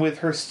working with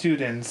her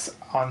students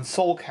on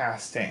soul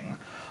casting,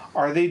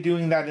 are they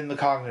doing that in the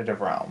cognitive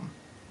realm?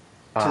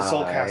 To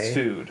soul cast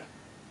food?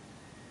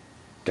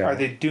 Are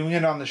they doing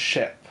it on the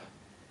ship?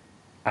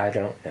 I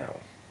don't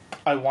know.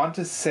 I want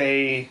to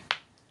say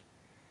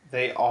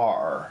they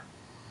are.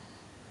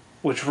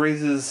 Which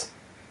raises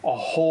a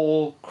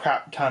whole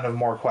crap ton of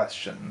more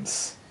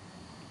questions.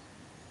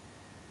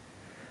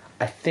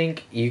 I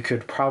think you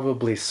could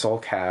probably soul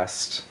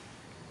cast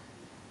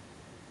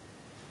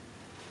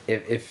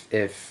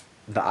if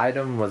the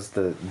item was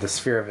the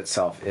sphere of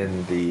itself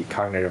in the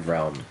cognitive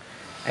realm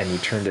and you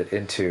turned it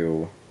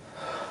into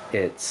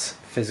its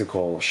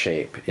physical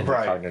shape in the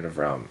cognitive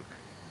realm.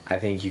 I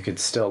think you could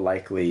still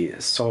likely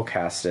soul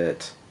cast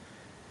it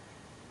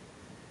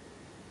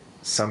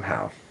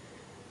somehow.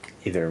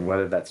 Either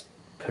whether that's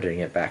putting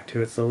it back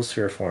to its little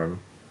sphere form,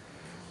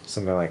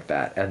 something like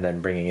that, and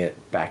then bringing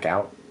it back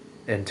out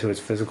into its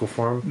physical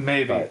form.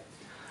 Maybe. But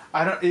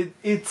I don't...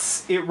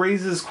 It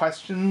raises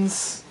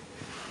questions.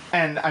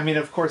 And, I mean,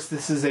 of course,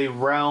 this is a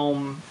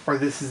realm, or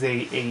this is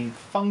a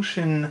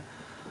function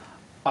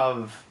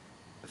of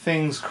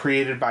things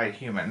created by a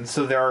human.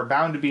 So there are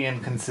bound to be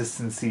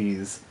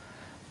inconsistencies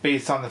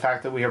based on the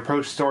fact that we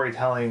approach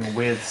storytelling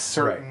with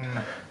certain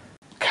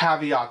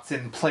caveats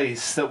in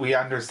place that we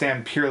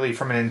understand purely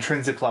from an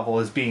intrinsic level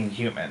as being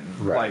human.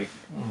 Right.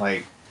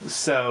 Like,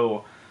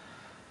 so...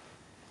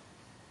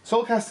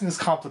 Soul casting is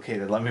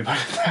complicated, let me put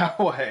it that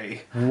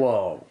way.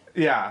 Whoa.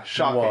 Yeah,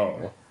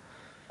 shocking.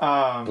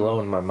 Whoa.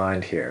 Blowing my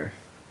mind here.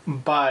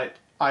 But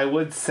I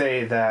would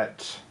say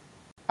that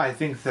I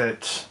think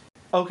that...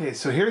 Okay,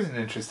 so here's an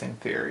interesting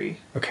theory.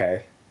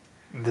 Okay.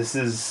 This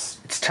is...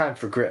 It's time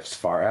for Griff's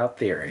far out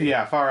theory.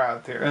 Yeah, far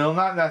out theory. Well,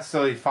 not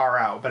necessarily far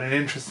out, but an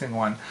interesting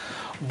one.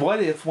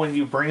 What if when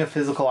you bring a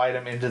physical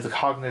item into the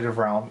cognitive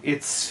realm,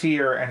 its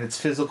sphere and its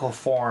physical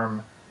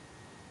form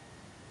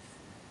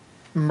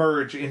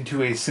merge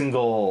into a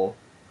single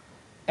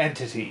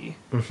entity?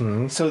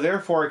 Mm-hmm. So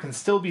therefore it can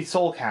still be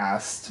soul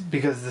cast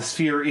because the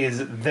sphere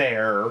is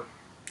there.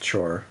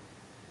 Sure.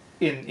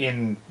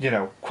 In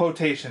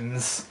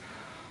quotations.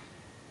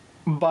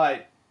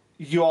 But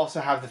you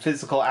also have the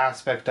physical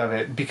aspect of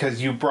it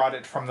because you brought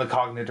it from the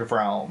cognitive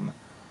realm.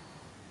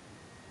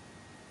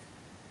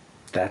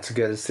 That's as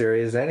good a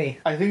theory as any.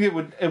 I think it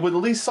would at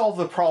least solve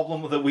the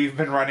problem that we've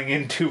been running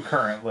into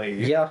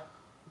currently. Yeah.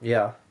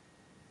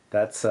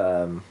 That's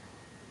a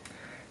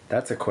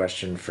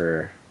question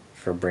for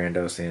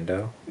Brando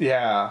Sando.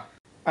 Yeah.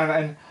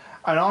 And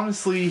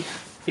honestly,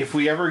 if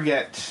we ever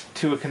get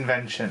to a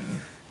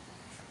convention,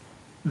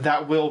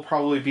 that will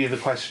probably be the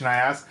question I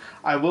ask.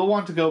 I will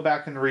want to go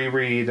back and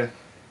reread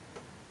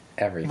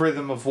everything.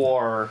 Rhythm of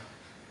War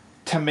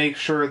to make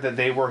sure that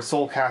they were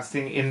soul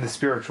casting in the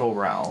spiritual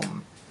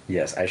realm.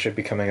 Yes, I should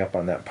be coming up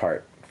on that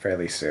part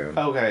fairly soon.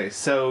 Okay,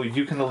 so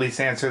you can at least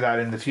answer that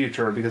in the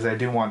future because I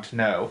do want to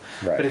know.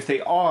 Right. But if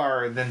they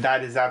are, then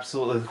that is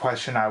absolutely the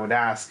question I would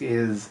ask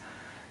is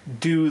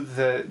does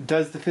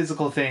the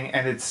physical thing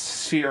and its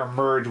sphere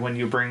merge when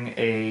you bring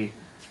a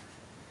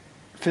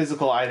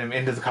physical item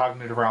into the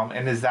cognitive realm,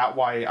 and is that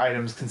why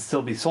items can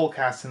still be soul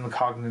cast in the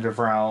cognitive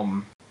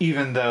realm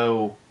even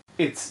though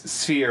its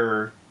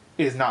sphere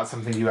is not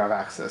something you have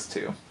access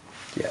to?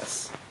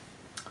 Yes.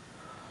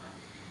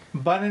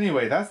 But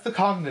anyway, that's the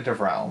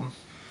cognitive realm.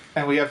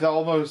 And we have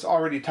almost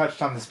already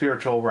touched on the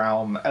spiritual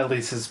realm, at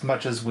least as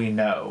much as we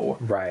know.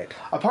 Right.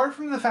 Apart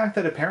from the fact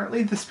that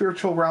apparently the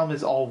spiritual realm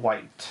is all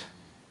white.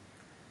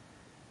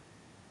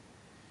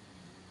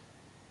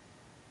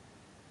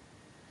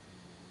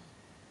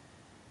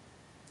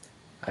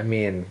 I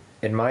mean,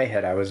 in my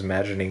head, I was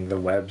imagining the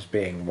webs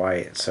being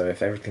white, so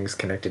if everything's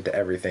connected to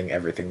everything,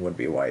 everything would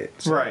be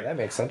white. So right. That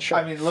makes sense, sure.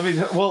 I mean, let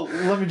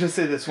me just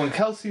say this. When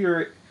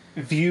Kelsier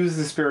views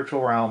the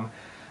spiritual realm,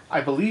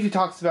 I believe he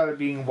talks about it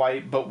being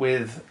white, but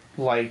with,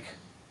 like,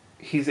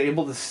 he's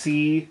able to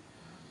see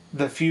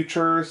the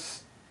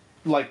futures,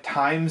 like,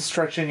 time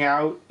stretching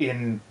out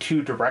in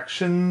two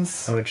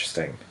directions. Oh,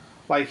 interesting.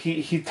 Like,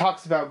 he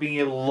talks about being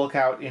able to look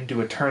out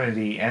into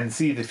eternity and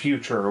see the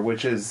future,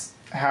 which is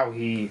how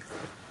he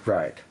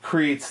right.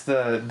 creates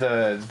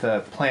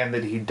the plan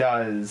that he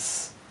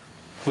does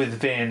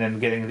Vin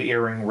and getting the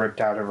earring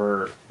ripped out of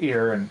her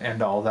ear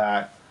and all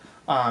that.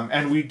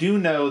 And we do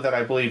know that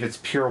I believe it's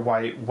pure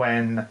white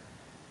when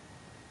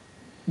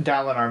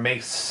Dalinar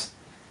makes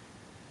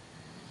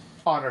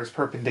Honor's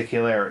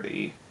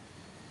perpendicularity.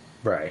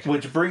 Right.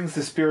 Which brings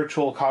the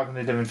spiritual,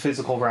 cognitive, and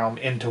physical realm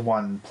into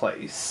one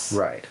place.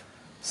 Right.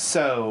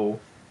 So,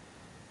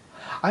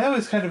 I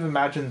always kind of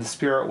imagine the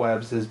spirit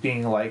webs as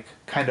being like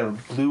kind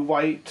of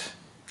blue-white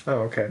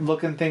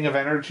looking thing of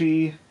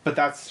energy, but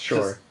that's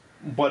just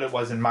what it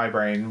was in my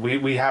brain.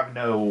 We have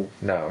no...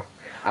 No.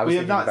 We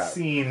have not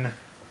seen...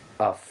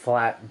 a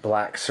flat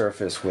black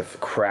surface with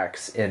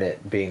cracks in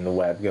it being the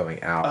web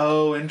going out.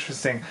 Oh,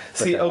 interesting.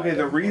 See, okay,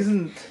 the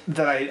reason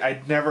that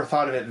I never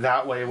thought of it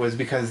that way was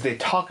because they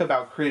talk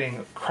about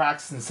creating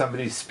cracks in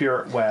somebody's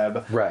spirit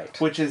web. Right.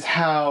 Which is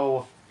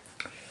how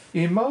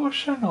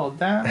emotional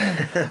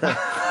damage...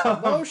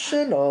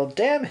 emotional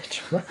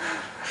damage.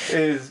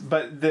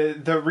 But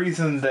the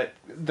reason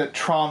that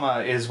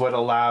trauma is what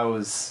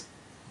allows...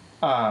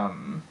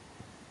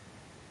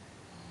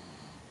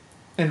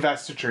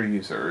 investiture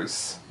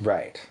users.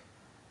 Right.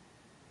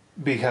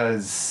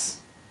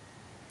 Because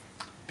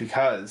we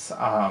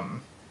have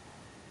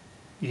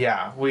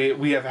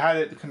had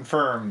it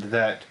confirmed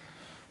that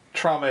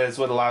trauma is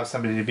what allows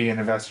somebody to be an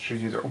investiture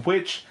user,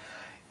 which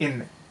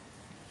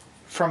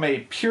from a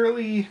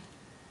purely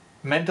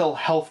mental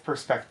health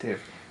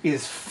perspective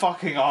is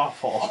fucking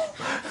awful.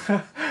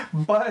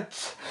 But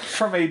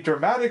from a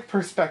dramatic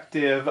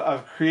perspective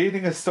of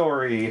creating a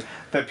story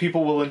that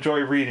people will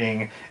enjoy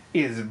reading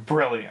is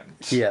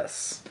brilliant.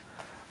 Yes.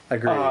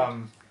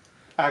 Agreed.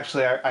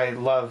 Actually, I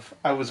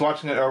was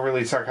watching an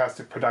Overly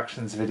Sarcastic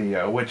Productions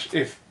video, which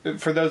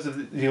for those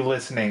of you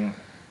listening,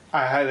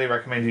 I highly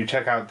recommend you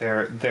check out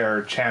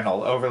their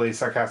channel, Overly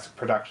Sarcastic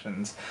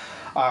Productions.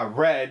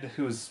 Red,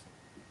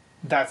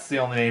 that's the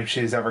only name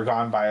she's ever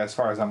gone by as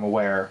far as I'm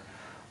aware.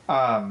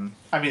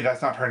 I mean,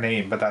 that's not her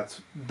name, but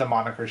that's the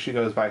moniker she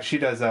goes by. She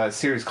does a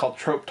series called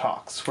Trope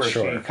Talks, where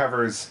she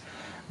covers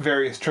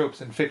various tropes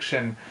in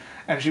fiction,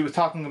 and she was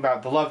talking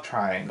about the love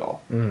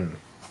triangle.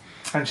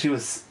 And she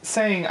was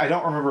saying, I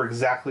don't remember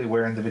exactly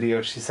where in the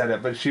video she said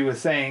it, but she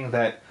was saying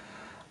that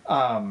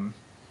from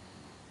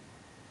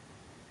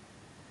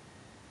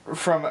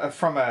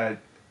a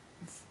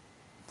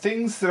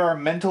things that are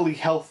mentally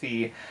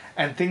healthy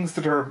and things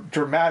that are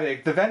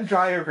dramatic, the Venn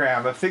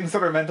diagram of things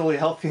that are mentally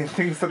healthy and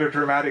things that are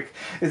dramatic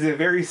is a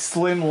very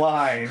slim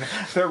line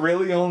that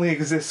really only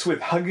exists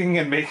with hugging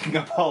and making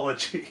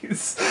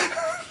apologies.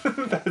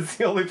 That's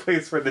the only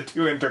place where the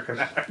two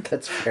interconnect.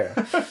 That's fair.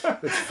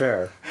 That's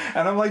fair.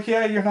 And I'm like,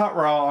 yeah, you're not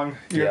wrong.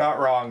 You're not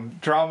wrong.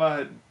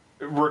 Drama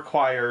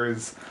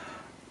requires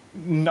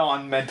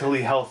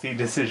non-mentally healthy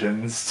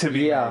decisions to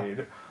be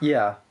made.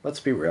 Yeah, let's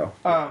be real.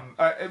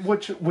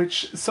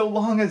 Which so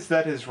long as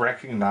that is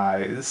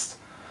recognized,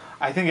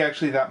 I think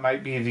actually that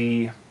might be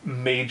the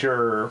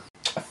major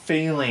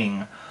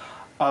failing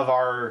of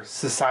our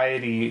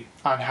society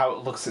on how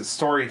it looks at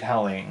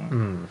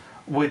storytelling,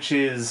 which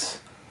is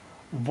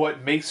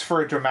what makes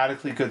for a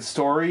dramatically good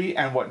story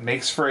and what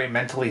makes for a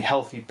mentally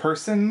healthy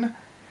person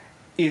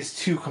is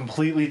two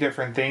completely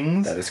different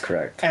things. That is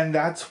correct. And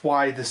that's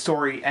why the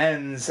story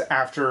ends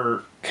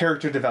after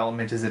character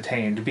development is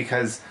attained,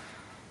 because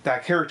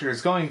that character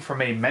is going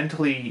from a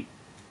mentally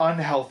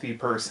unhealthy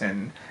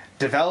person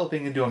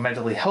developing into a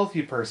mentally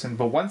healthy person,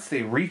 but once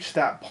they reach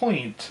that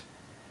point,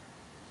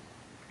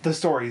 the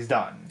story's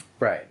done.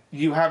 Right.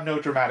 You have no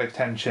dramatic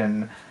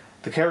tension.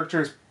 The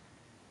character's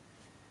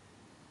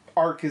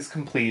arc is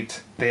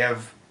complete. They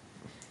have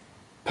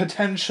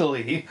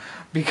potentially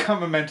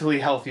become a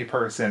mentally healthy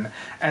person,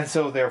 and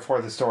so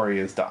therefore the story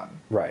is done.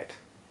 Right.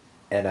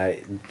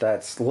 And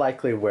that's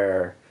likely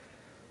where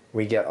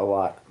we get a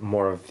lot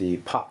more of the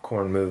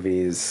popcorn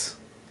movies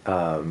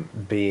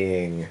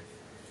being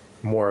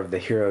more of the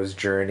hero's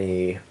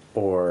journey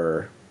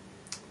or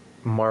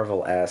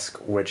Marvel-esque,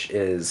 which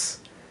is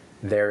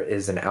there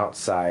is an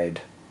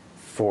outside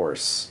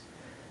force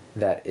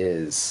that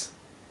is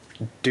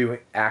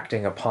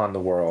acting upon the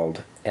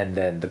world, and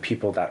then the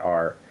people that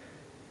are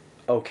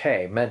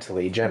okay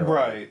mentally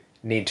generally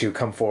need to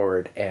come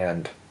forward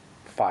and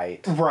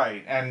fight,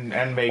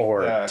 and make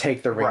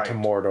take the ring to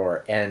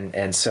Mordor,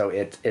 and so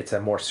it's a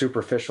more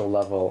superficial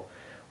level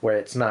where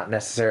it's not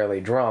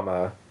necessarily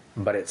drama,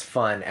 but it's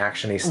fun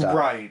actiony stuff.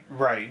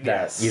 Right.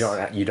 That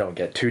you don't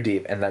get too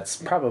deep, and that's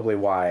probably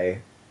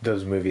why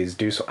those movies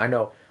do so. I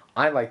know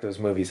I like those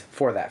movies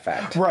for that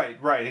fact.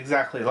 Right,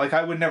 exactly. Like,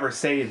 I would never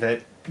say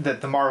that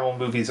the Marvel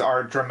movies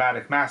are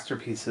dramatic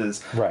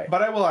masterpieces. Right.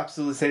 But I will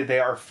absolutely say they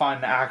are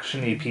fun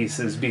actiony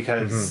pieces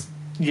because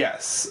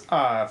yes,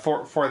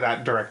 for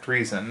that direct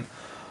reason.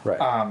 Right.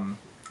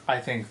 I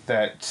think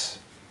that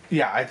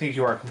I think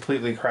you are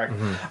completely correct.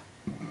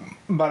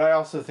 But I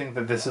also think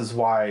that this is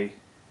why,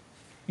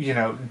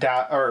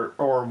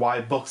 or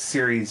why book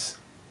series,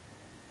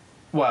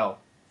 well,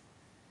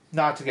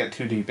 not to get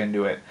too deep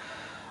into it,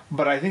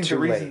 but I think the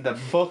reason that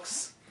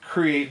books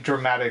create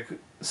dramatic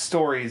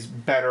stories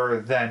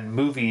better than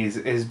movies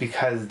is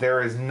because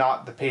there is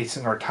not the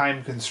pacing or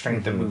time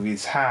constraint that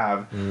movies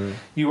have.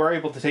 You are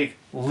able to take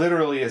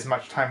literally as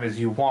much time as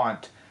you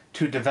want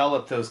to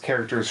develop those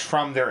characters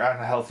from their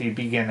unhealthy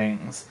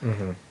beginnings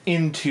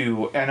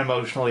into an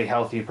emotionally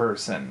healthy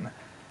person.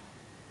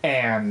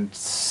 And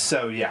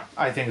so, yeah,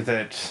 I think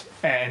that,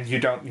 and you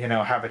don't,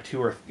 have a 2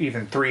 or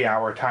even 3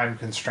 hour time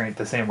constraint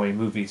the same way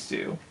movies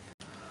do.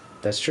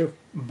 That's true.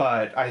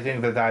 But I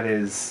think that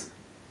is,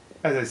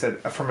 as I said,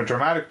 from a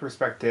dramatic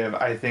perspective,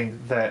 I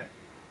think that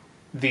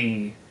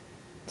the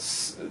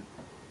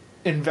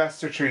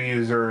investiture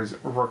users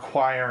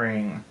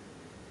requiring,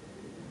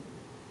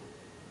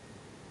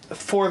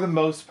 for the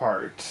most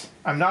part,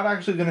 I'm not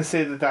actually going to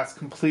say that that's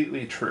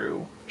completely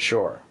true.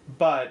 Sure.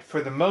 But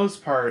for the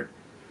most part,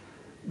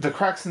 the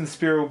crux and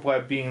spirit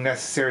web being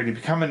necessary to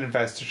become an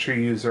investiture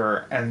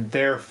user and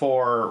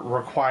therefore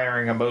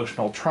requiring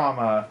emotional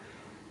trauma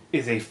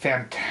is a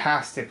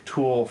fantastic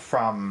tool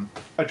from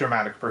a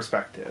dramatic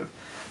perspective,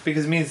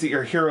 because it means that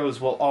your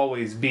heroes will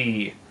always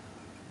be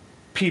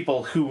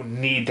people who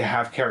need to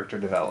have character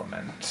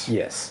development.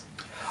 Yes.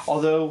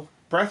 Although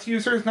breath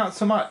users, not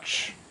so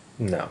much.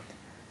 No.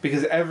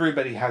 Because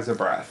everybody has a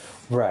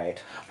breath. Right.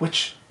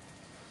 Which,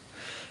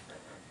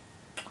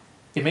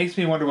 it makes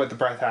me wonder what the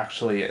breath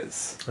actually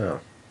is. Oh.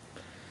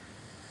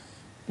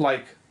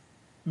 Like,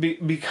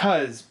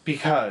 because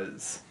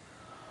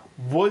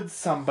would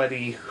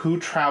somebody who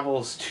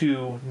travels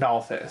to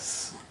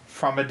Nalthis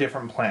from a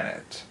different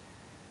planet,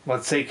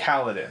 let's say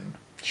Kaladin,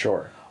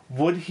 Sure.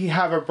 would he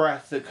have a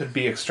breath that could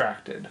be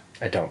extracted?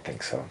 I don't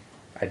think so.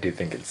 I do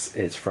think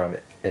it's from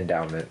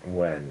endowment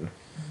when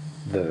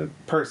the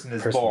person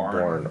is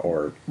born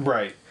or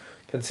right,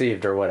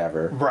 conceived or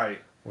whatever.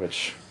 Right.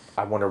 Which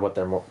I wonder what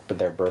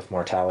their birth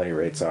mortality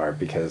rates are,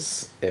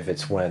 because if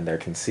it's when they're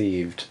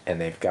conceived and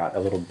they've got a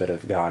little bit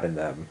of God in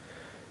them,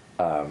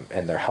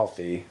 and they're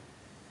healthy,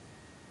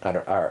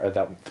 or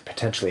that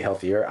potentially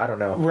healthier. I don't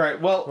know. Right.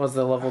 Well, what was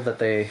the level that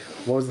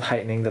what was the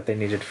heightening that they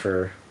needed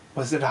for?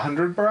 Was it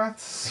 100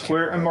 breaths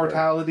where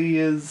immortality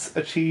is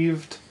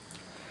achieved?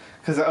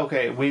 Because,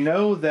 okay, we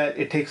know that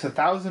it takes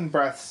 1,000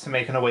 breaths to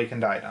make an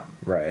awakened item.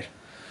 Right.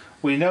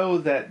 We know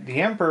that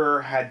the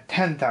Emperor had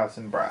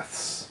 10,000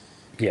 breaths.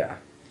 Yeah.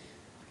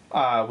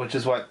 Which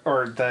is what,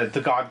 or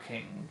the God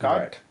King.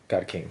 Right.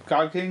 God King.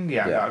 God King?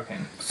 Yeah, God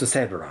King. So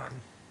Saberon.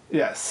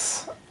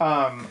 Yes.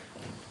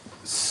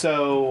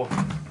 So...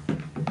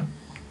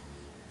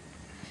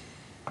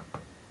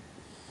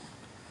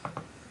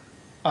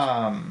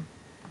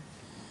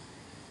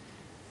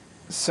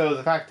 So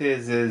the fact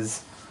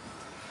is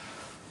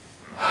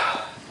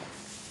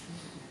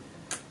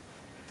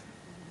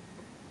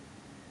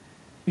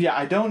yeah,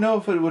 I don't know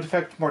if it would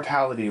affect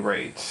mortality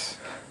rate.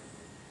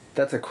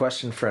 That's a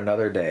question for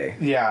another day.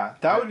 Yeah,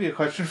 that would be a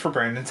question for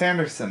Brandon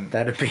Sanderson.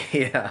 That'd be,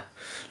 yeah.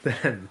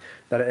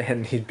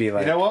 And he'd be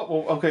like... You know what?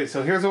 Well, okay,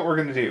 so here's what we're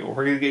going to do.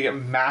 We're going to get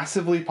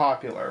massively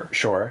popular.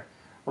 Sure.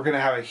 We're going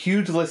to have a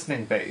huge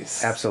listening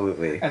base.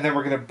 Absolutely. And then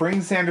we're going to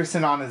bring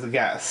Sanderson on as a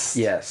guest.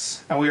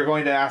 Yes. And we are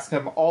going to ask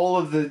him all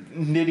of the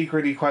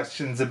nitty-gritty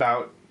questions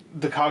about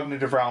the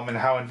cognitive realm and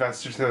how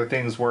investiture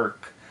things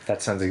work.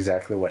 That sounds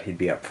exactly what he'd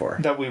be up for.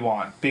 That we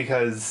want,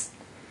 because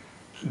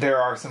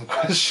there are some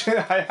questions.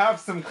 I have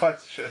some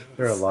questions.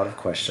 There are a lot of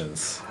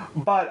questions.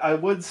 But I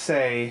would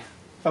say...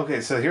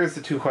 Okay, so here's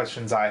the two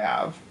questions I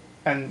have.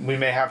 And we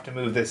may have to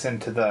move this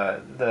into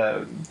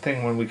the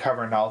thing when we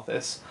cover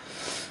Nalthis.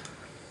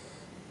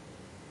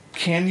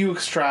 Can you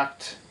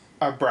extract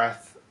a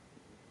breath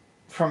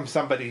from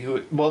somebody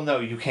who... Well, no,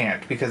 you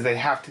can't, because they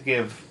have to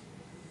give...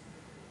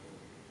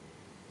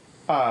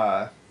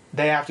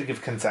 they have to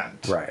give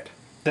consent. Right.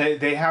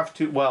 They have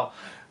to... Well,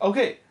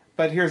 okay,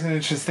 but here's an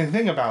interesting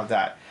thing about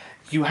that.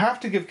 You have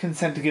to give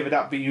consent to give it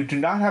out, but you do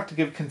not have to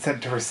give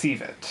consent to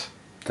receive it.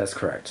 That's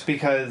correct.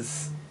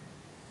 Because...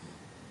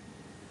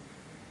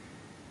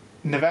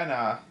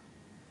 Vivenna,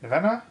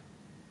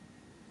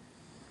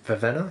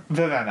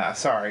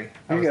 sorry.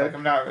 I was like,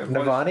 I'm not...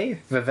 Navani?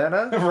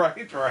 Vivenna?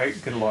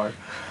 Right, good lord.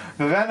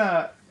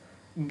 Vivenna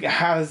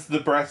has the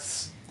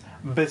breaths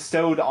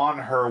bestowed on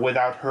her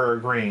without her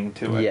agreeing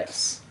to it.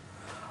 Yes.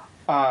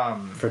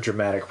 For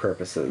dramatic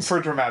purposes.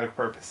 For dramatic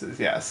purposes,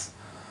 yes.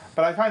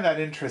 But I find that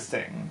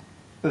interesting,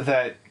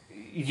 that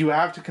you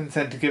have to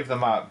consent to give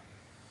them up.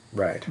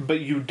 Right.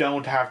 But you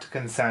don't have to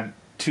consent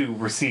to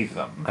receive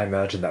them. I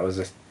imagine that was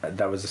a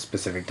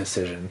specific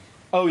decision.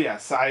 Oh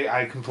yes,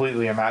 I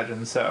completely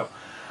imagine so.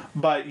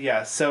 But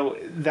yes, so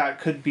that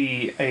could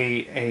be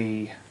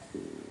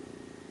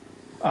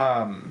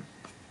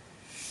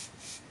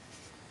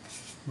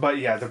but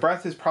yeah, the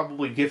breath is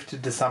probably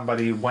gifted to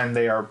somebody when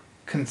they are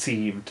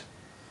conceived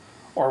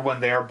or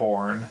when they are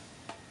born.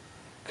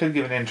 Could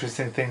give an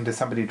interesting thing to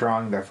somebody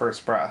drawing their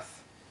first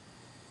breath.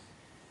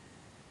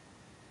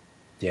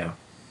 Yeah.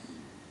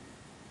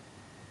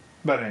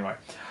 But anyway,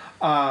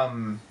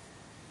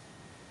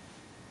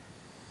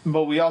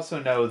 but we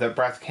also know that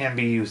breath can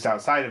be used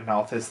outside of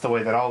Nalthis the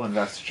way that all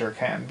investiture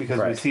can,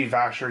 because we see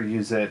Vasher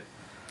use it.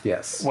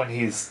 Yes. When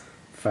he's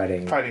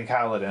fighting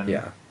Kaladin.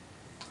 Yeah.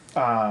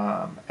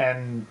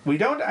 And we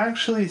don't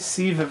actually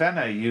see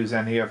Vivenna use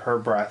any of her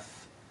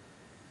breath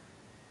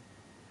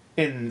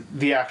in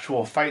the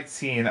actual fight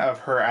scene of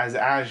her as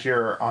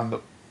Azure on the...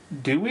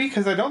 Do we?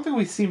 Because I don't think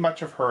we see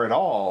much of her at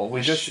all.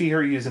 We just see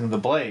her using the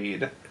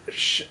blade.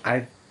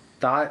 I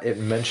thought it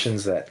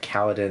mentions that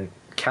Kaladin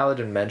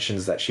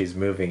mentions that she's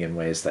moving in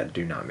ways that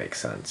do not make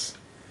sense.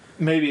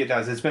 Maybe it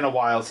does. It's been a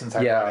while since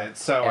I read it,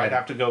 so I'd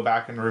have to go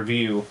back and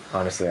review.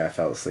 Honestly, I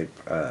fell asleep.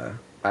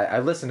 I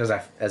listened as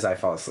I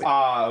fell asleep.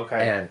 Ah,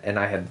 okay. And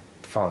I had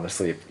fallen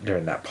asleep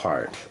during that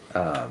part.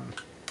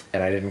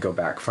 And I didn't go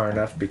back far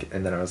enough,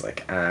 and then I was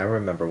like, I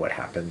remember what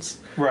happens.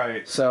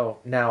 Right. So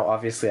now,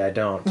 obviously, I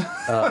don't.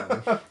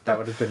 That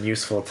would have been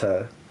useful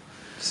to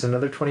just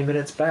another 20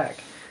 minutes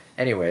back.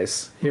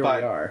 Anyways, here we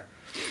are.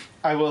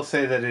 I will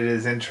say that it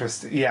is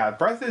interesting. Yeah,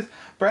 breath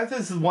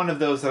is one of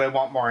those that I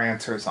want more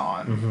answers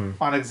on.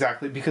 On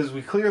exactly, because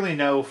we clearly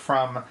know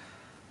from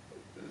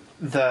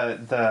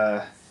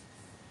the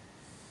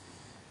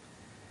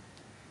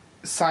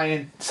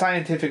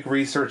scientific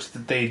research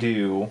that they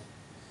do.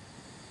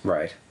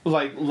 Right.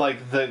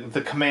 Like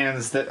the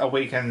commands that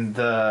awaken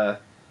the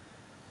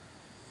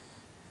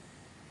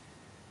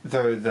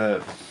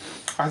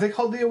are they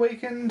called the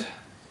Awakened?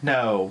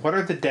 No. What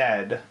are the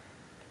dead?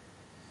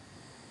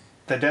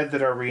 The dead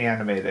that are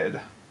reanimated.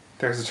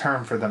 There's a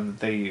term for them that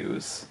they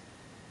use.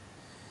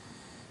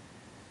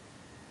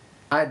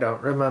 I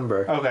don't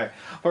remember. Okay.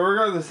 But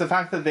regardless, the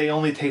fact that they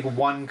only take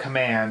one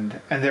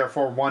command and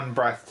therefore one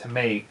breath to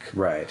make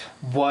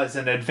was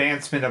an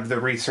advancement of the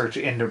research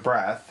into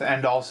breath.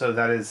 And also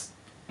that is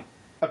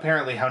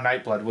apparently how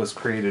Nightblood was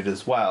created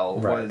as well.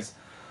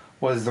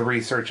 Was the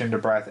research into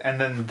breath.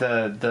 And then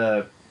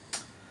the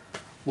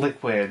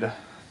liquid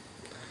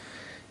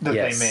that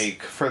they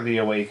make for the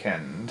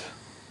Awakened.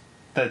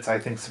 That's, I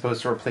think,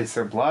 supposed to replace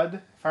their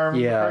blood, if I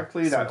remember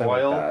correctly. That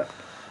oil.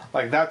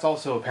 Like that's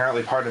also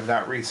apparently part of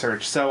that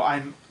research. So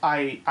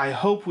I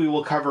hope we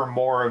will cover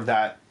more of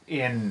that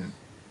in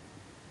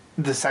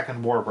the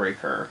second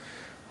Warbreaker.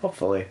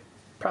 Hopefully.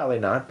 Probably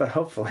not, but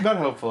hopefully. But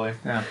hopefully,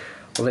 yeah.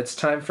 Well, it's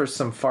time for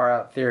some far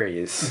out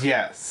theories.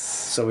 Yes.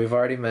 So we've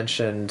already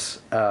mentioned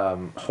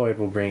Hoyd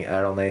will bring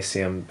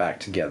Adolnasium back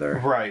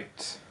together.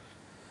 Right.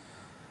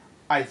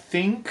 I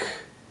think...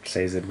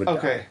 Sazed would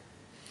die.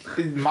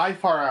 My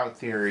far out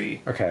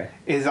theory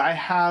is I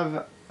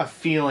have a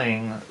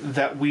feeling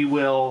that we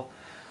will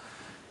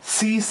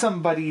see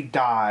somebody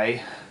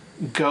die,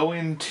 go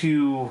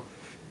into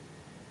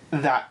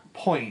that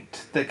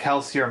point that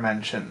Kelsier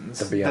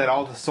mentions, that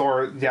all the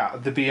sword,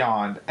 the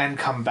beyond, and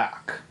come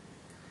back.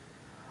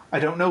 I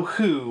don't know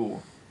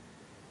who,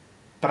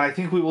 but I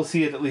think we will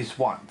see it at least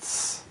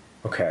once.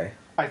 Okay.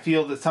 I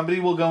feel that somebody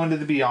will go into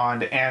the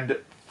beyond and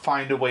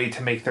find a way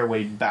to make their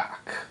way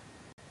back.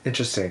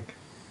 Interesting.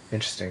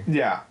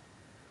 Yeah.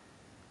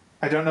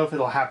 I don't know if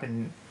it'll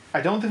happen.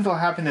 I don't think it'll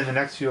happen in the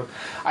next few.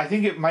 I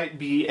think it might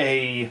be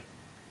a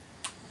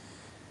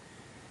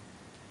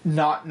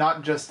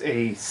not just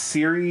a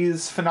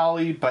series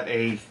finale, but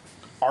a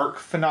arc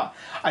finale.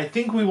 I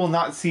think we will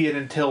not see it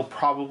until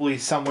probably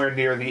somewhere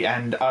near the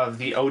end of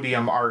the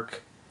Odium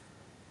arc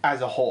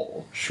as a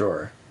whole.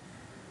 Sure.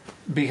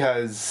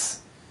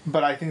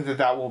 But I think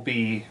that will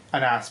be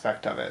an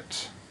aspect of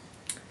it.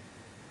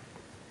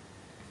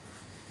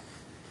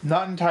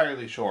 Not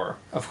entirely sure,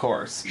 of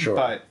course. Sure.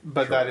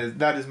 But sure.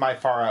 that is my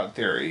far out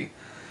theory,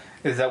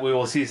 is that we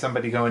will see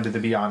somebody go into the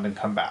beyond and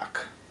come back.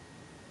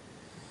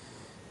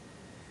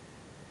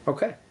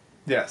 Okay.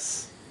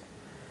 Yes.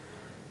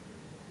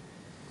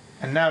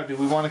 And now, do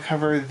we want to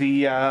cover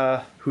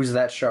the... Who's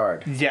that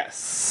shard?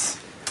 Yes.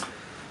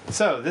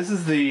 So, this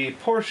is the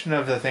portion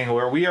of the thing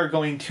where we are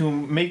going to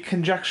make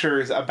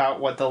conjectures about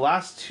what the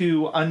last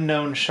two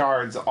unknown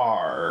shards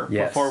are.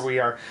 Yes. Before we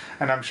are...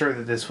 And I'm sure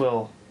that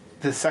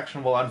this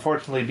section will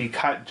unfortunately be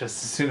cut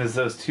just as soon as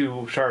those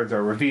two shards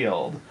are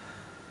revealed.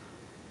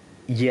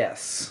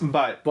 Yes.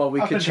 But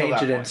we could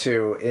change it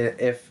into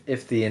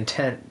if the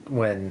intent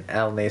when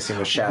Adolnasium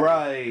was shattered.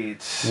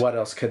 Right. What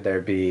else could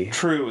there be?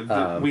 True.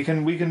 We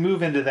can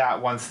move into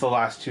that once the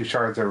last two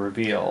shards are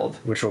revealed.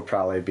 Which will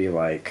probably be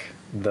like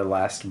the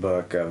last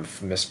book of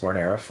Mistborn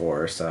Era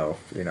 4, so,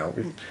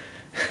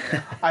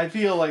 I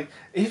feel like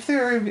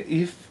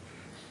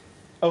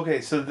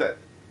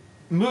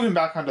moving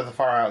back onto the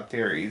far out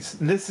theories,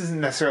 this isn't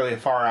necessarily a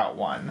far out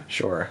one.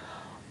 Sure.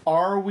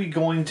 Are we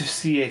going to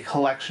see a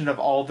collection of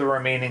all the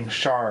remaining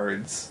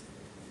shards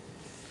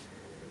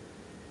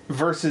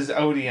versus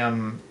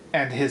Odium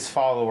and his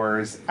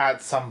followers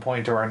at some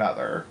point or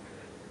another?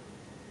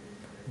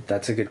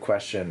 That's a good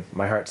question.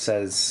 My heart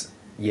says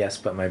yes,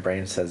 but my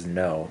brain says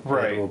no.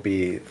 Right. It will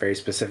be very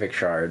specific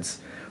shards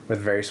with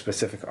very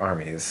specific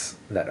armies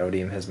that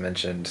Odium has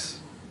mentioned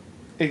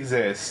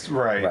exist.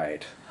 Right.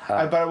 Right.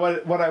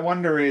 But what I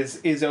wonder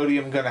is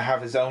Odium going to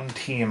have his own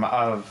team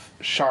of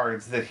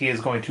shards that he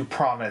is going to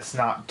promise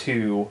not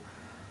to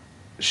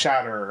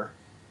shatter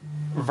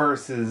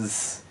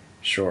versus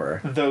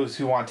those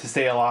who want to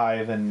stay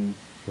alive, and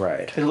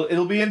right.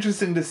 It'll be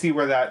interesting to see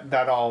where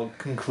that all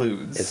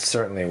concludes. It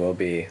certainly will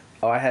be.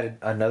 Oh, I had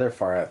another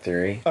far out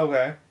theory.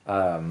 Okay.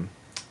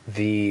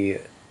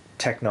 The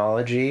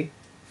technology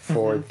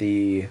for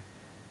the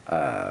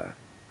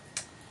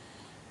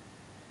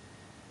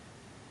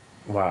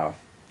wow.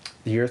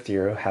 The Earth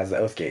Hero has the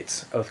Oath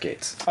Gates. Oath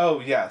Gates. Oh,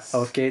 yes.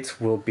 Oath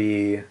Gates will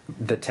be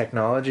the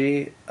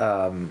technology,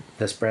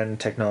 this brand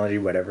technology,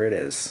 whatever it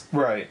is.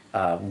 Right.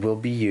 Will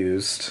be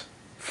used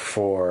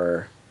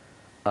for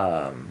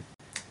the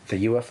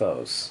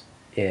UFOs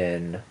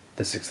in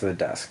the Six of the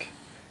Dusk.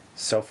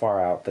 So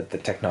far out that the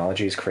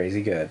technology is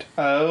crazy good.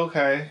 Oh,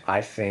 okay.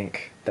 I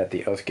think that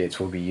the Oath Gates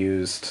will be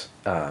used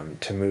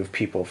to move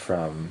people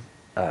from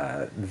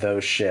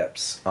those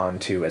ships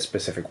onto a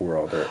specific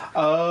world.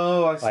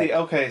 Oh, I see.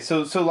 Okay,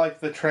 so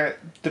like the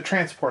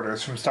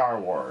transporters from Star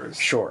Wars.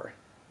 Sure.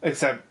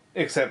 Except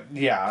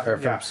yeah. Or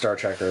from Star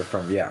Trek or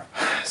from, yeah.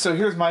 So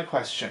here's my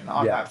question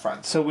on that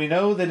front. So we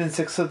know that in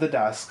Six of the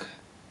Dusk,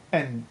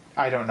 and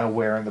I don't know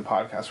where in the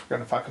podcast we're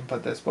going to fucking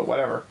put this, but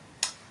whatever.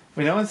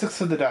 We know in Six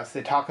of the Dusk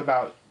they talk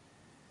about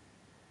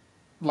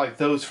like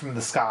those from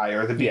the sky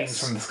or the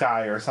beings from the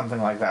sky or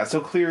something like that. So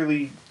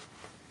clearly,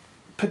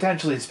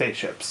 potentially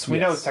spaceships. We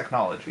know it's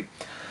technology.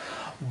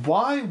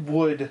 Why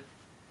would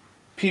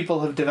people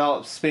have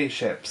developed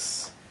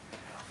spaceships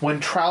when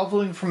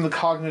traveling from the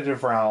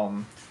cognitive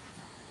realm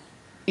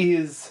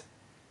is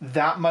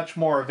that much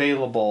more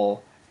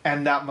available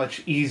and that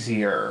much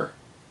easier?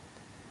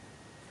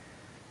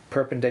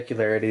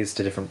 Perpendicularities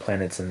to different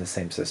planets in the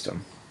same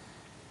system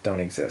don't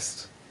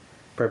exist.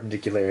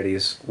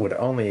 Perpendicularities would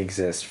only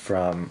exist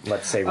from,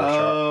 let's say,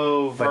 Rochard.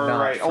 Oh, but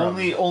right. From...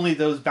 Only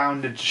those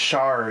bounded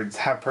shards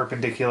have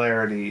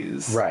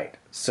perpendicularities. Right.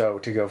 So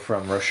to go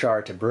from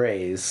Rochard to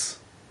Braze,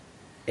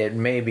 it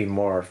may be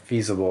more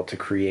feasible to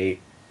create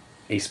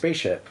a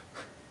spaceship.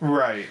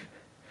 Right.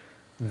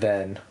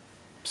 Than...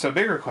 So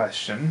bigger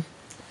question.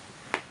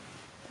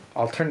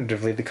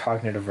 Alternatively, the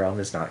cognitive realm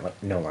is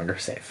no longer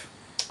safe.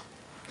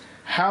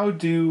 How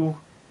do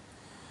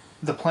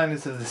the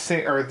planets of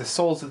the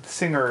souls of the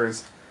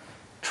singers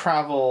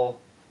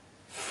travel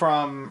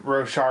from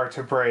Rochard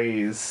to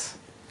Braze?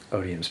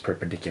 Odium's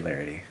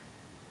perpendicularity.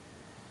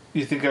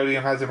 You think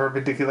Odium has a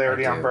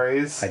perpendicularity on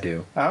Braze? I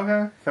do.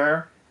 Okay,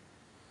 fair.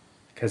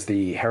 Because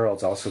the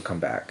Heralds also come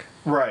back.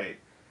 Right.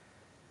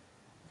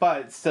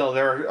 But still,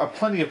 there are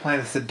plenty of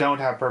planets that don't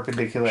have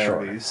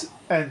perpendicularities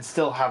and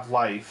still have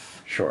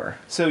life. Sure.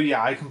 So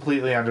yeah, I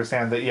completely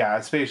understand that, yeah,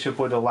 a spaceship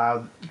would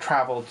allow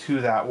travel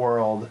to that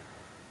world.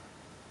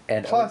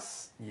 And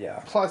plus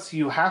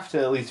you have to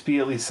at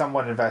least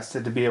somewhat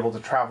invested to be able to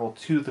travel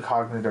to the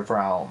cognitive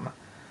realm.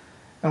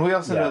 And we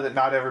also know that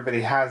not everybody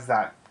has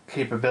that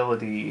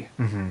capability.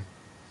 Mm-hmm.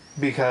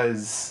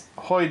 Because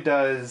Hoyd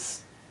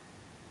does.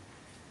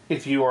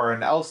 If you are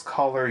an else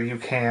caller, you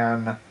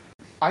can.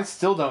 I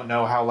still don't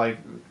know how, like,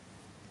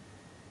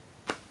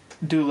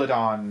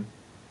 Duladon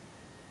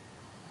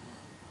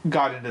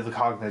got into the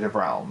cognitive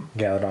realm.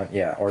 Galadon,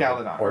 yeah. Or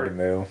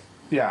Demu.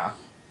 Yeah.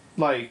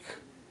 Like...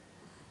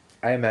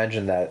 I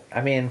imagine that... I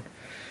mean,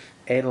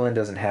 Adolin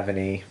doesn't have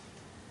any,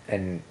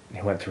 and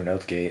he went through an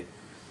Oath Gate.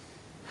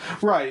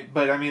 Right,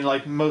 but I mean,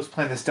 like, most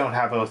planets don't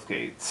have Oath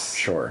Gates.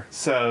 Sure.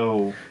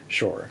 So...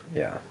 Sure,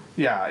 yeah.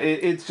 Yeah,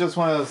 it's just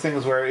one of those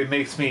things where it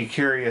makes me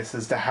curious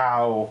as to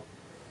how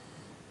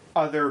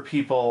other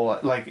people...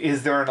 Like,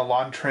 is there an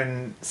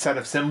Elantran set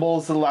of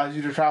symbols that allows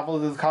you to travel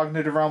to the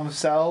cognitive realm of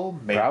Cell?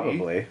 Maybe.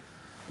 Probably.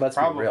 Let's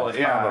be real.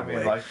 Yeah, probably. I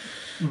mean, like...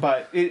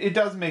 But it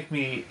does make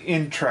me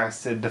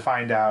interested to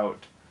find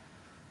out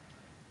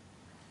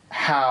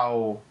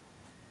how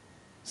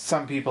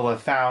some people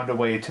have found a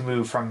way to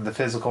move from the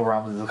physical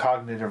realm to the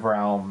cognitive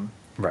realm.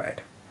 Right.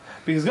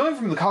 Because going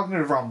from the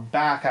cognitive realm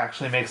back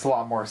actually makes a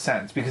lot more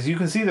sense, because you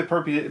can see the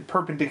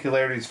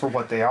perpendicularities for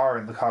what they are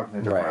in the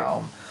cognitive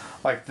realm.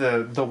 Like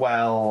the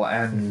well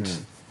and...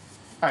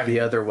 the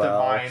other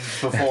well. The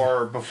mines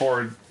before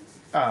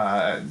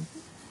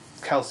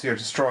Kelsier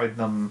destroyed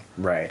them.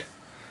 Right.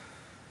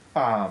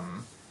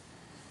 And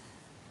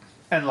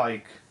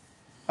like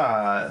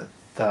I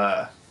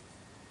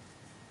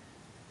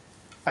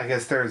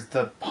guess there's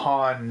the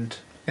pond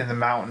in the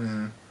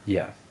mountain.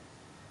 Yeah.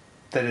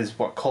 That is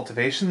what,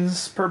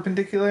 cultivation's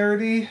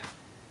perpendicularity?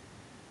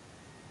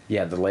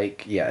 Yeah, the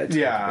lake. Yeah, it's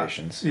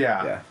cultivations.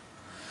 Yeah.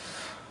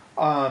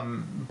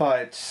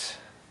 But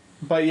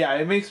yeah,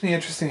 it makes me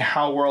interesting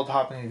how world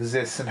hopping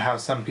exists and how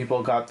some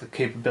people got the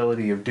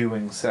capability of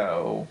doing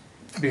so.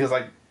 Because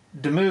like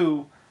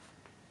Demu,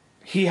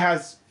 he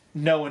has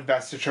no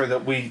investiture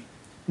that we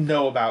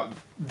know about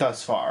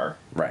thus far.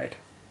 Right.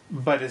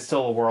 But is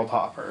still a world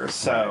hopper.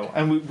 So,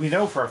 and we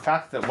know for a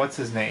fact that what's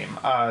his name,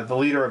 the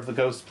leader of the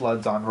Ghost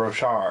Bloods on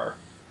Rochard.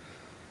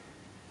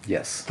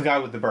 Yes. The guy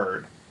with the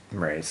bird.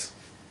 Mraze.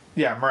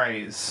 Yeah,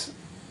 Mraze.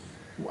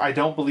 I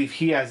don't believe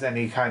he has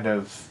any kind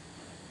of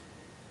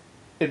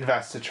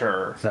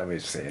investiture that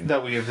we've seen.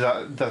 That we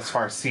have thus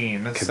far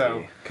seen.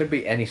 Could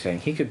be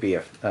anything. He could be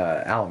a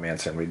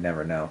Alamancer, and we'd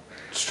never know.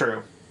 It's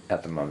true.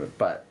 At the moment,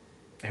 but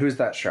who's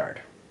that shard?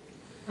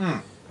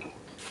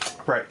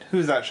 Right.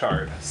 Who's that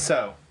shard?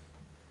 So,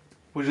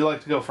 would you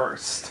like to go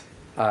first?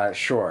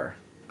 Sure.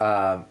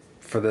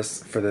 for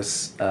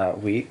this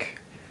week,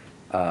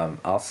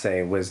 I'll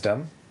say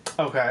wisdom.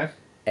 Okay.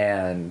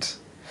 And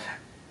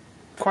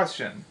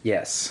question.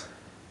 Yes.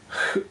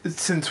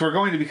 Since we're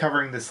going to be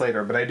covering this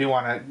later, but I do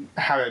want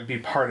to have it be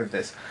part of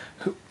this.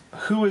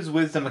 Who is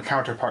wisdom a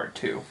counterpart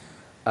to?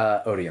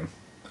 Odium.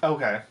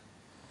 Okay.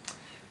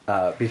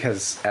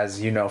 Because,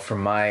 as you know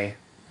from my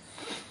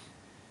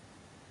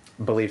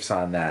beliefs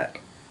on that,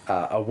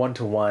 a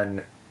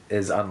 1-to-1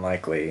 is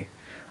unlikely.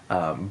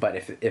 But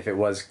if it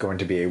was going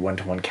to be a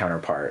 1-to-1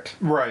 counterpart,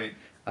 right?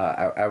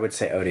 I would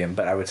say Odium,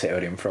 but I would say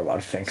Odium for a lot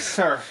of things.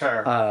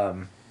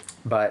 Fair.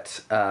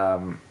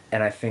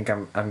 And I think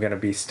I'm going to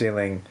be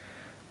stealing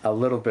a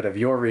little bit of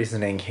your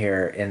reasoning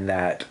here in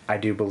that I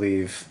do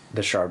believe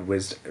the shard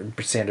wisdom.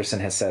 Sanderson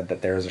has said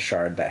that there is a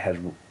shard that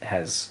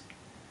has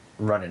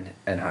ran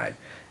and hide.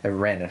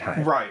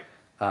 Right.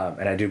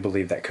 And I do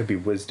believe that could be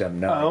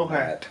wisdom, knowing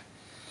that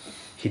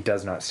he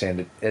does not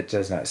stand. It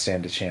does not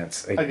stand a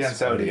chance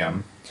against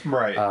Odium.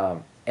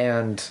 Right.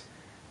 And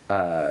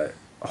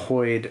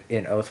Hoyd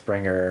in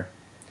Oathbringer,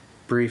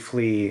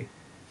 briefly,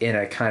 in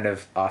a kind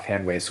of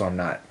offhand way, so I'm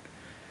not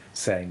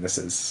saying this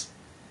is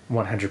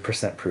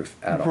 100% proof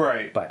at all.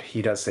 Right. But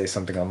he does say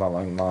something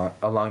along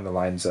the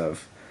lines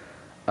of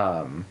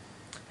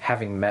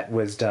having met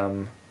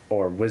wisdom,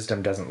 or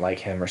wisdom doesn't like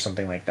him, or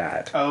something like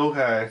that.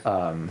 Okay.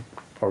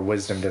 Or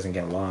wisdom doesn't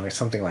get along, or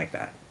something like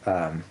that.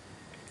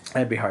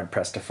 I'd be hard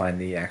pressed to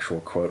find the actual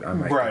quote. I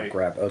might go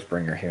grab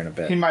Oathbringer here in a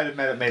bit. He might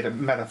have made it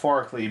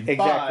metaphorically.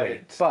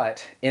 Exactly.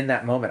 But in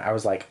that moment, I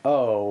was like,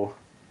 oh.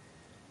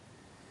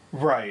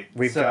 Right.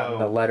 We've gotten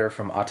the letter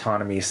from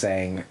Autonomy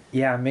saying,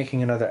 yeah, I'm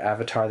making another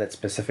avatar that's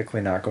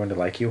specifically not going to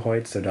like you,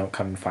 Hoyd, so don't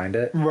come and find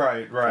it.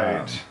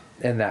 Right.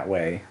 In that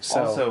way.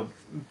 So, also,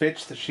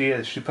 bitch that she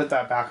is, she put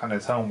that back on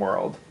his home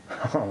world.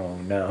 Oh,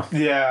 no.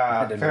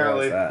 Yeah, I didn't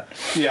realize that.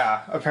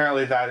 Yeah,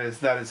 apparently that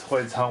is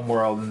Hoyd's home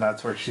world, and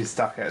that's where she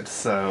stuck it,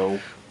 so...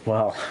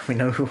 Well, we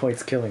know who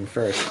Hoyd's killing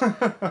first.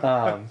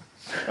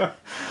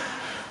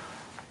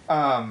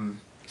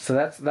 So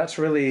that's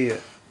really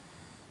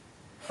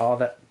all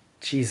that...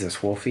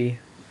 Jesus, Wolfie.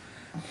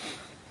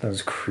 That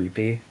was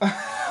creepy.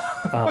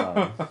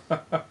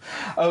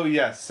 Oh,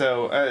 yes.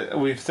 So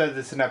we've said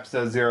this in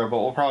episode 0, but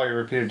we'll probably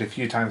repeat it a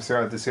few times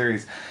throughout the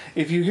series.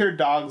 If you hear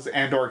dogs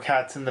and or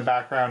cats in the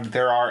background,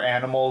 there are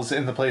animals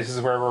in the places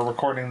where we're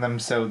recording them,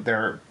 so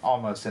they're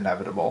almost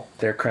inevitable.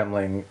 They're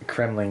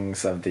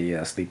cremlings of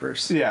the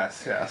sleepers.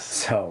 Yes.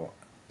 So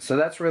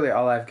that's really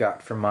all I've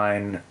got for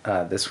mine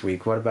this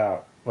week. What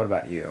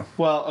about you?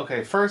 Well,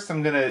 okay. First,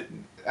 I'm gonna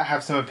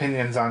have some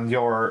opinions on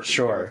your...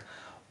 Sure.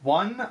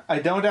 One, I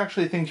don't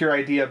actually think your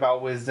idea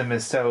about wisdom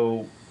is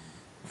so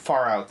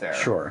far out there.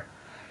 Sure.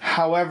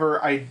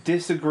 However, I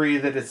disagree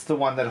that it's the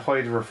one that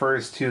Hoyd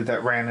refers to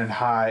that ran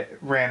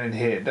and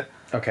hid.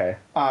 Okay.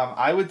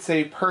 I would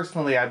say,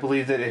 personally, I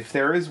believe that if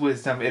there is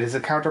wisdom, it is a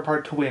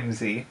counterpart to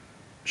whimsy.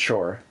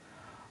 Sure.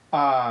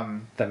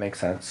 That makes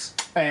sense.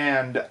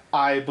 And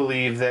I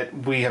believe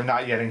that we have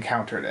not yet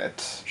encountered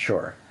it.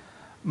 Sure.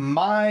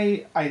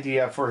 My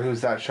idea for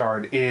Who's That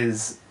Shard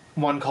is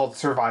one called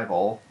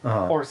Survival,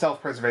 or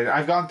Self-Preservation.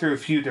 I've gone through a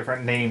few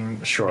different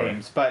names,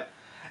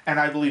 and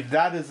I believe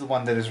that is the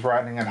one that is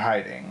running and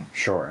hiding.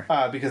 Sure.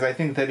 Because I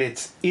think that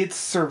its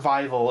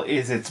survival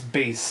is its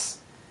base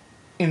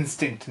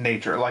instinct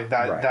nature. Like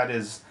that, right.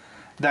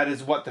 that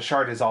is what the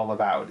shard is all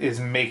about,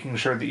 is making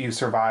sure that you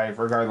survive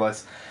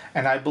regardless.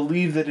 And I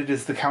believe that it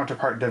is the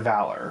counterpart to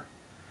Valor.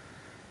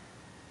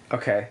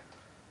 Okay.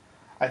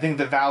 I think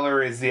the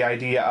Valor is the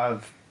idea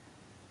of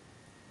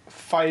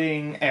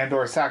fighting and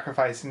or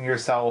sacrificing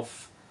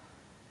yourself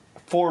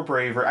for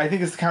bravery. I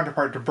think it's the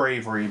counterpart to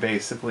bravery,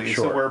 basically.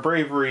 Sure. So where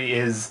bravery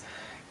is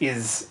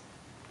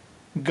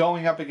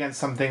going up against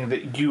something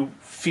that you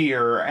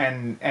fear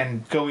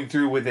and going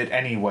through with it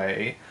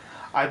anyway.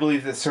 I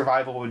believe that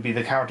survival would be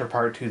the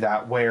counterpart to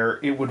that, where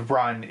it would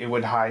run, it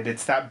would hide.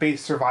 It's that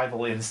base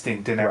survival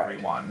instinct in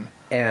everyone.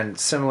 And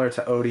similar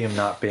to Odium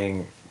not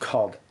being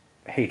called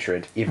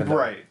hatred, even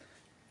though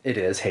it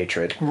is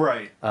hatred.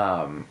 Right.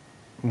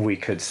 We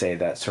could say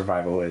that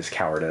survival is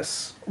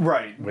cowardice.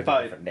 Right. With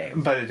a different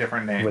name. But a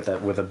different name.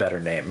 With a better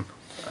name.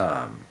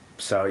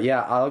 So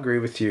yeah, I'll agree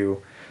with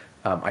you.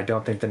 I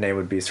don't think the name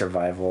would be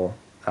survival,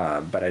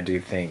 but I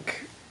do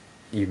think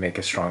you make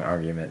a strong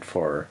argument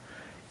for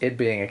it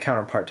being a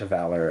counterpart to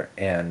Valor,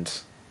 and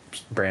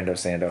Brando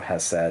Sando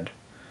has said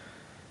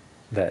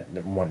that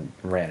one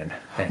ran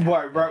and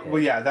well,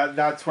 yeah,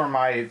 that's where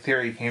my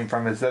theory came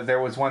from, is that there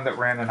was one that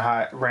ran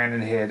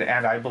and hid,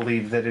 and I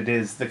believe that it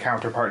is the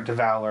counterpart to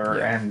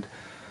Valor, and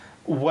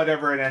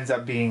whatever it ends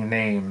up being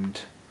named.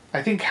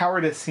 I think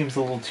cowardice seems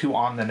a little too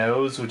on the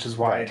nose, which is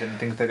why I didn't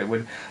think that it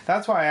would...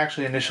 That's why I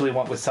actually initially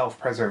went with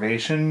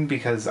self-preservation,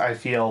 because I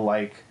feel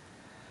like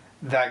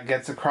that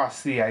gets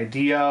across the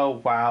idea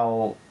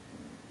while...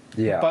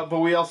 Yeah. But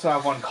we also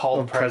have one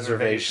called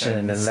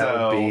preservation, and that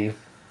would be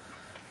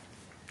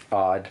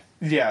odd.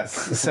 Yes.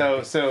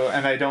 So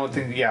and I don't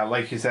think,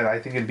 like you said, I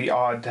think it'd be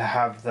odd to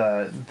have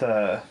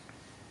the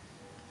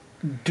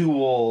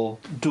dual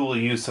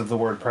use of the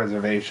word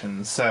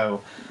preservation.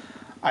 So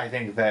I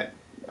think that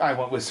I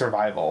went with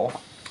survival.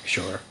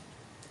 Sure.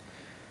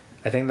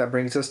 I think that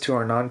brings us to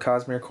our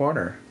non-Cosmere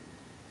corner.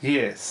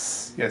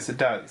 Yes, it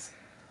does.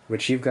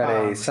 Which you've got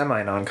a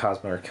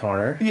semi-non-Cosmere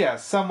corner. Yeah,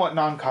 somewhat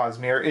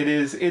non-Cosmere. It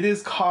is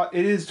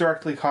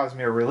directly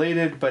Cosmere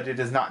related, but it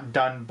is not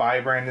done by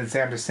Brandon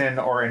Sanderson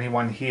or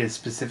anyone he has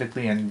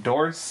specifically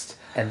endorsed.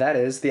 And that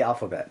is the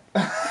alphabet.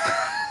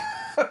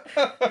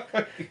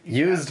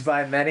 Used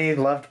by many,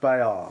 loved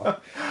by all.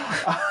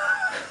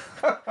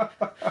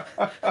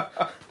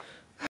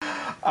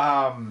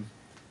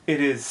 It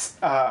is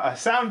a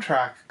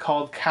soundtrack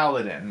called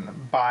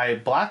Kaladin by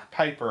Black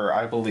Piper,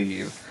 I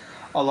believe,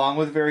 along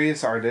with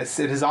various artists.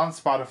 It is on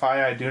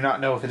Spotify. I do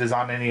not know if it is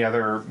on any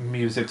other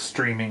music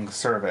streaming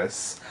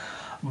service.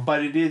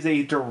 But it is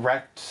a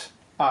direct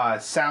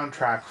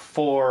soundtrack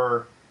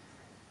for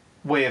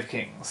Way of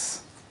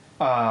Kings.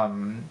 I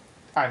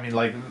mean,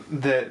 like,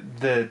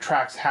 the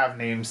tracks have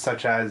names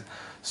such as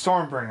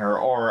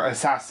Stormbringer or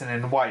Assassin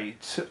in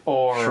White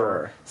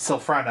or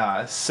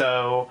Sylphrena.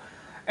 So...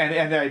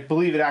 And I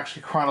believe it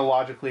actually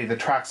chronologically, the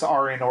tracks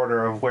are in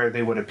order of where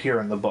they would appear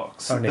in the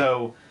books.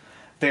 Though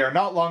they are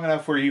not long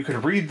enough where you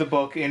could read the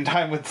book in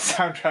time with the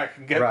soundtrack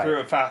and get through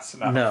it fast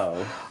enough.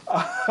 No.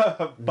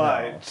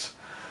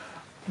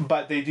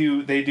 But they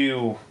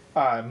do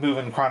move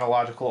in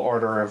chronological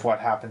order of what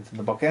happens in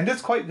the book. And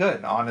it's quite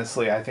good,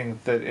 honestly. I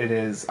think that it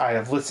is... I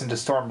have listened to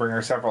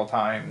Stormbringer several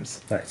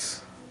times.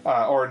 Nice.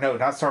 Or no,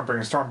 not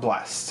Stormbringer,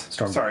 Stormblessed.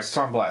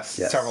 Stormblessed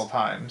yes. Several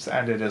times.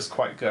 And it is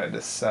quite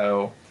good,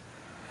 so...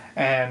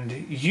 And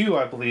you,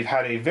 I believe,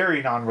 had a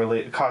very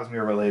non-related,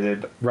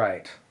 Cosmere-related...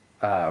 Right.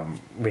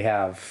 We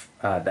have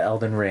the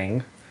Elden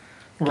Ring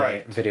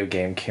video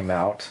game came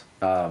out.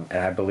 And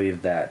I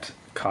believe that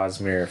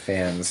Cosmere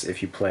fans,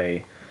 if you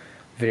play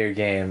video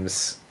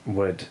games,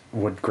 would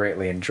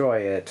greatly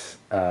enjoy it.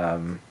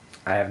 I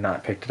have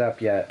not picked it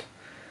up yet.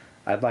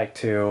 I'd like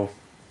to.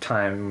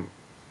 Time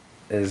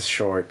is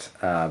short.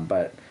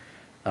 But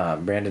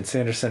Brandon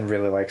Sanderson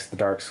really likes the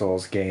Dark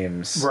Souls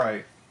games.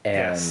 Right.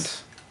 And...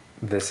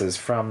 This is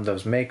from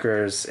those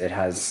makers. It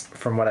has,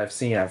 from what I've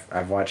seen,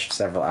 I've watched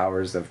several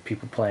hours of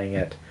people playing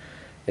it.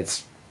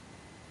 It's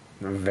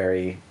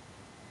very.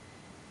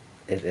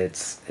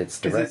 It's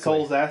directly. Is it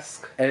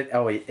Souls-esque?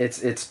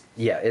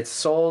 It's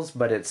Souls,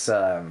 but it's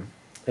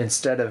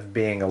instead of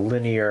being a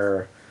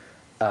linear,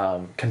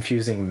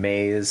 confusing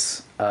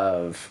maze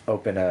of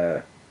open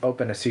a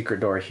secret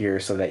door here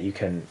so that you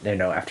can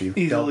after you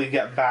easily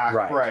get back.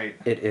 Right.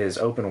 It is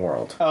open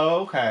world.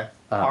 Oh, okay.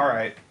 All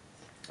right.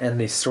 And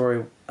the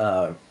story,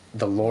 the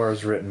lore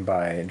is written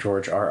by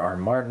George R.R.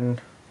 Martin,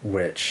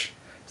 which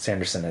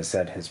Sanderson has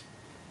said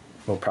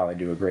will probably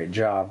do a great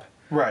job.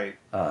 Right.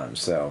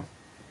 So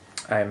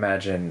I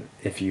imagine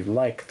if you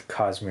like the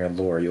Cosmere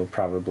lore, you'll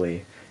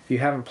probably... If you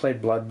haven't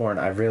played Bloodborne,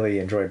 I really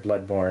enjoyed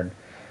Bloodborne.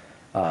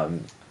 I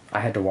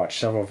had to watch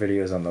several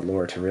videos on the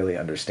lore to really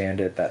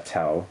understand it. That's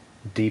how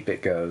deep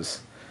it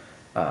goes.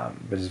 But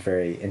it's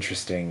very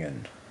interesting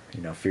and,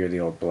 fear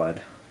the old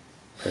blood.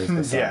 There's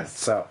the sun. Yes.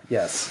 So,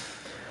 yes.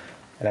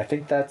 And I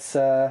think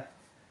that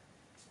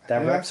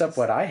wraps up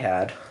what I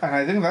had. And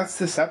I think that's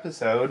this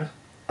episode.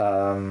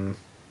 And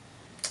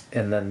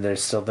then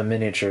there's still the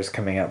miniatures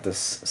coming out this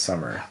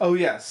summer. Oh,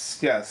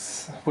 yes.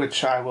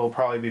 Which I will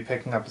probably be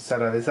picking up a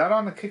set of. Is that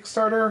on the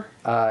Kickstarter?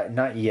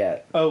 Not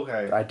yet.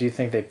 Okay. I do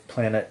think they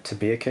plan it to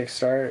be a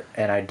Kickstarter,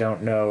 and I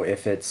don't know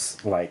if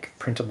it's like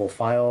printable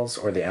files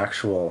or the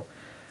actual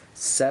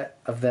set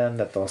of them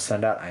that they'll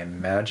send out. I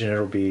imagine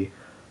it'll be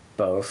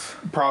both.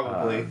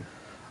 Probably.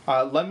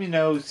 Let me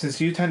know,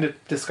 since you tend to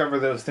discover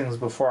those things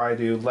before I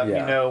do, let me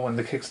know when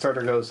the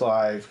Kickstarter goes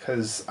live,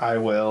 because I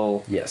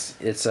will... Yes,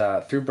 it's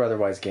through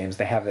Brotherwise Games.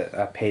 They have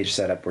a page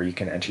set up where you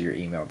can enter your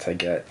email to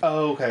get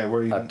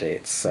where you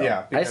updates. So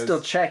yeah, I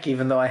still check,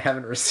 even though I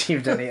haven't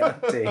received any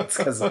updates,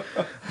 because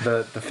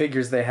the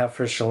figures they have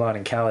for Shallan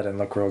and Kaladin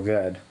look real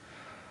good.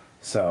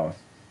 So...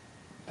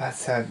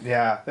 That's it,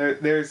 yeah.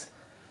 There's...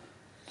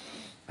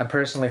 I'm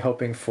personally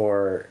hoping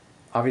for...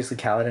 Obviously,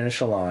 Kaladin and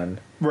Shallan.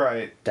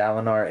 Right.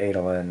 Dalinar,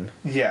 Adolin.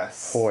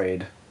 Yes.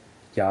 Hoyd.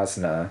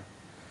 Yasna.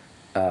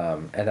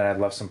 And then I'd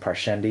love some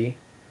Parshendi.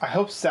 I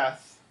hope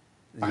Seth.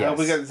 Yes. I hope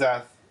we get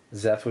Zeth.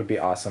 Zeth would be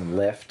awesome.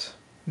 Lift.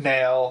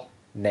 Nail,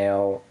 the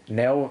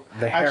Herald.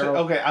 Actually,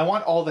 okay, I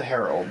want all the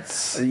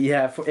heralds.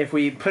 Yeah, if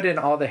we put in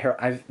all the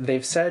heralds...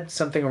 They've said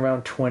something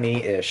around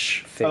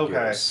 20-ish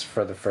figures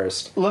for the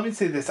first... Let me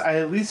say this. I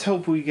at least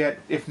hope we get,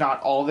 if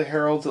not all the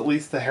heralds, at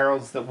least the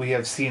heralds that we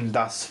have seen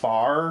thus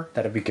far.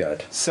 That'd be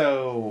good.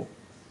 So,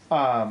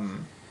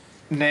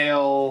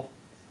 Nail...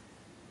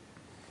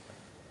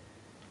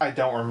 I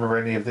don't remember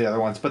any of the other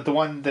ones, but the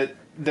one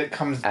that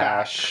comes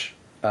Ash,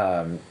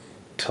 back...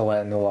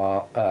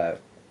 Talenlaw...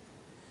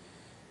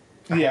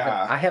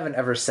 I haven't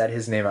ever said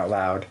his name out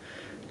loud.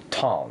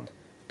 Taln.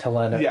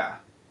 Yeah.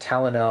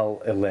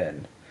 Talenel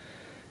Elin.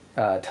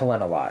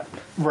 Talenalot.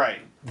 Right.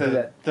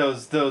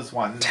 Those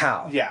ones.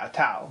 Tal. Yeah,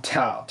 Tal.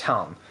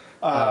 Talm.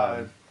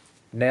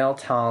 Nail,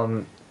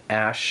 Talm,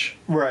 Ash.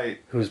 Right.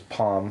 Who's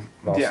Palm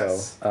also.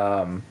 Yes.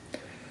 And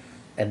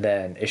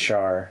then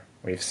Ishar.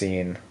 we've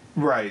seen.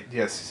 Right,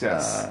 yes.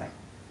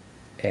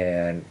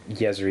 And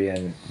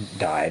Yezrian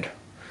died.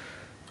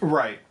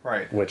 Right.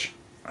 Which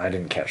I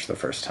didn't catch the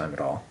first time at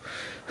all.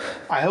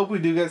 I hope we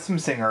do get some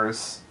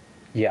singers.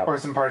 Yeah. Or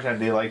some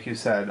Parshendi, like you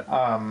said.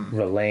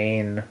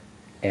 Relaine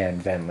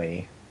and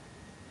Venli,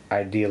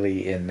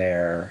 ideally in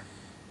their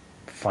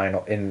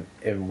final in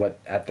what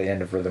at the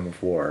end of Rhythm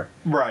of War.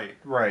 Right.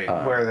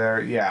 Where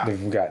they're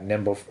We've got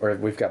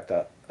we've got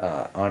the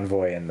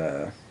envoy in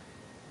the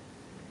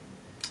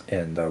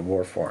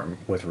war form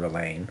with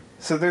Relaine.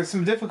 So there's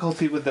some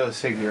difficulty with those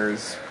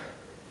figures,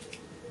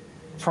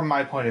 from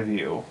my point of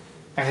view,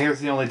 and here's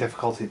the only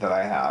difficulty that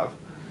I have,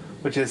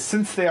 which is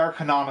since they are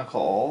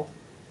canonical.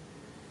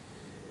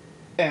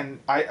 And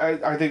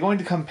are they going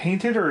to come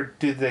painted, or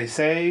did they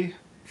say?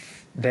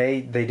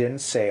 They didn't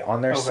say.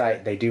 On their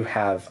site, they do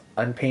have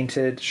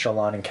unpainted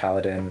Shallan and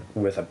Kaladin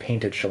with a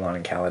painted Shallan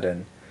and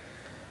Kaladin.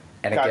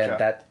 And Gotcha.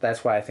 again,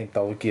 that's why I think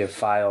they'll give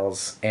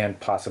files and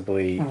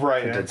possibly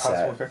printed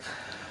set.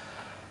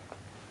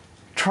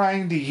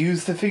 Trying to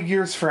use the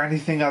figures for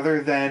anything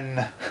other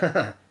than,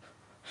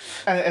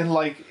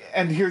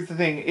 and here's the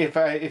thing: if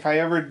I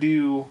ever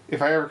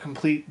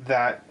complete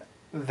that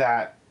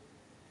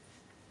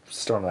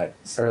Stormlight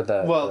or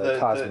the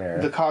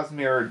Cosmere. The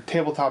Cosmere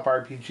tabletop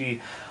RPG,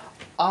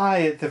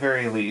 I at the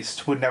very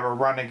least would never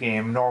run a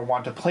game nor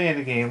want to play in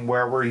a game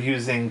where we're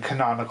using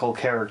canonical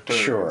characters.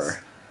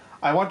 Sure.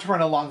 I want to run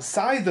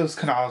alongside those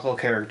canonical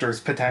characters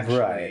potentially.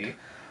 Right.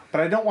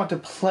 But I don't want to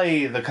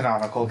play the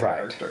canonical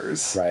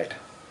characters. Right.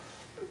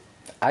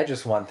 I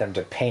just want them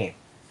to paint.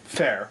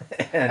 Fair.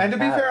 And to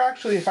be fair,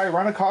 actually, if I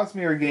run a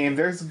Cosmere game,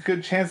 there's a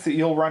good chance that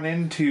you'll run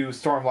into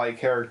Stormlight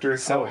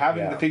characters, so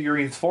having the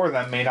figurines for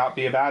them may not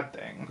be a bad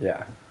thing.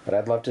 Yeah, but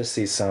I'd love to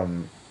see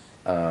some,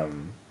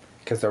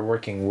 because they're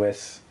working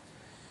with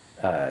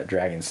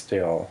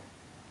Dragonsteel,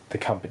 the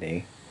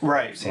company.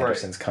 Right,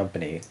 Sanderson's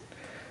company.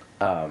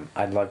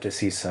 I'd love to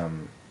see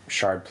some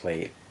shard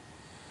plate.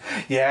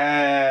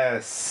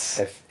 Yes!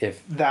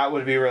 If that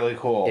would be really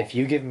cool. If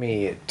you give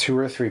me 2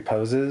 or 3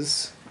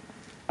 poses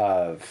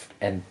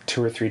and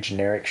 2 or 3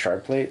 generic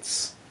shard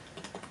plates,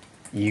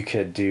 you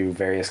could do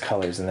various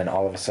colors, and then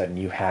all of a sudden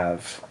you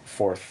have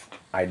 4th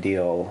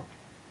ideal.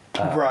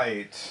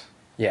 Right.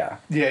 Yeah.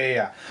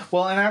 Yeah.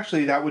 Well, and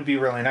actually that would be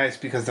really nice,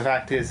 because the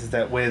fact is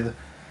that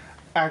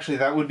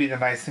that would be the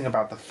nice thing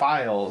about the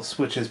files,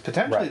 which is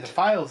potentially the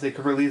files, they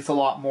could release a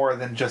lot more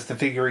than just the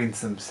figurines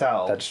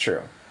themselves. That's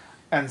true.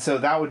 And so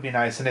that would be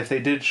nice. And if they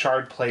did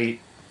shard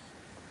plate,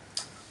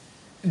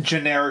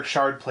 generic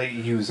shard plate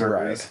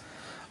users,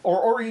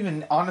 or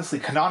even honestly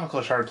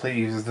canonical shard plate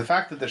users, the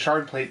fact that the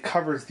shard plate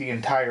covers the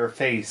entire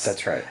face,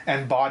 that's right,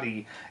 and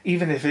body,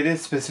 even if it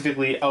is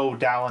specifically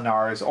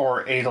Dalinar's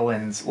or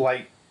Adolin's,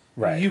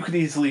 you could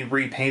easily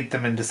repaint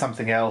them into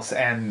something else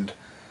and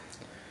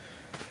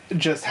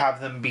just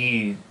have them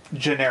be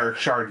generic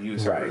shard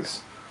users.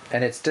 Right.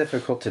 And it's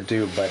difficult to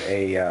do, but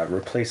a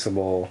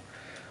replaceable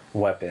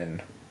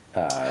weapon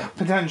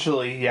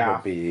potentially, yeah.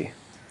 Would be.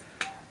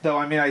 Though,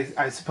 I mean,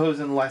 I suppose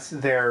unless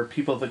they're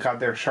people that got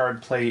their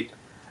shard plate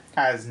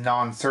as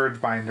non-surge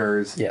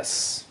binders.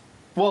 Yes.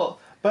 Well,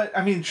 but,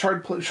 I mean,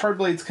 shard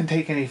blades can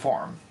take any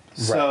form.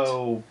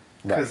 So,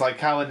 because,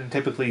 Kaladin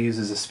typically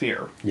uses a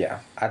spear.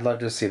 Yeah. I'd love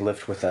to see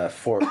Lift with a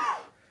fork,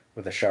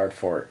 with a shard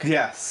fork.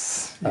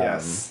 Yes.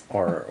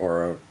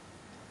 Or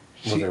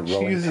she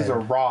uses a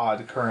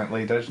rod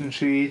currently, doesn't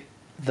she?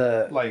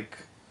 It's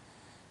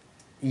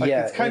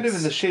kind of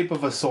in the shape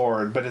of a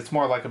sword, but it's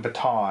more like a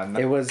baton.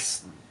 It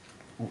was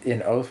in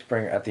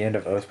Oathbringer, at the end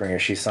of Oathbringer,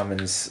 she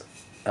summons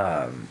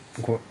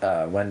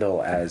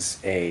Wendell as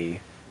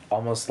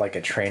almost like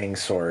a training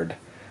sword,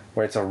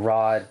 where it's a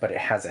rod, but it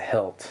has a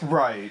hilt.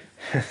 Right.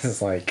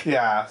 It's like...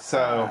 Yeah,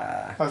 so...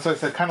 that's what I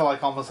said, kind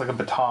of almost like a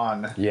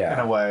baton, in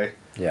a way.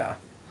 Yeah.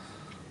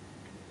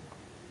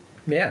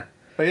 Yeah.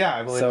 But yeah,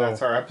 I believe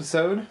that's our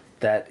episode.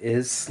 That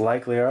is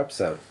likely our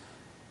episode.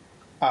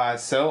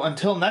 So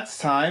until next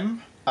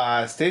time,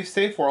 stay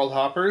safe, World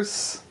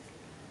Hoppers,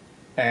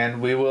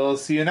 and we will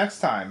see you next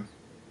time.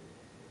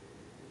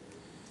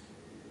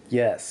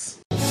 Yes.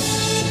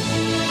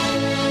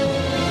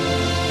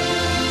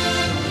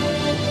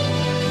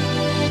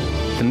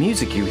 The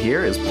music you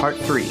hear is Part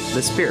 3,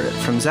 The Spirit,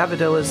 from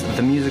Zavadilla's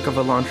The Music of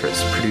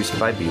Elantris, produced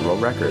by B-Roll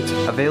Records.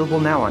 Available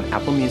now on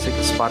Apple Music,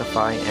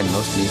 Spotify, and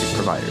most music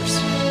providers.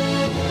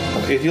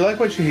 If you like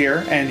what you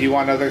hear, and you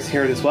want others to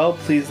hear it as well,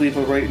 please leave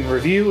a rate and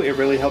review. It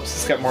really helps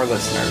us get more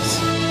listeners.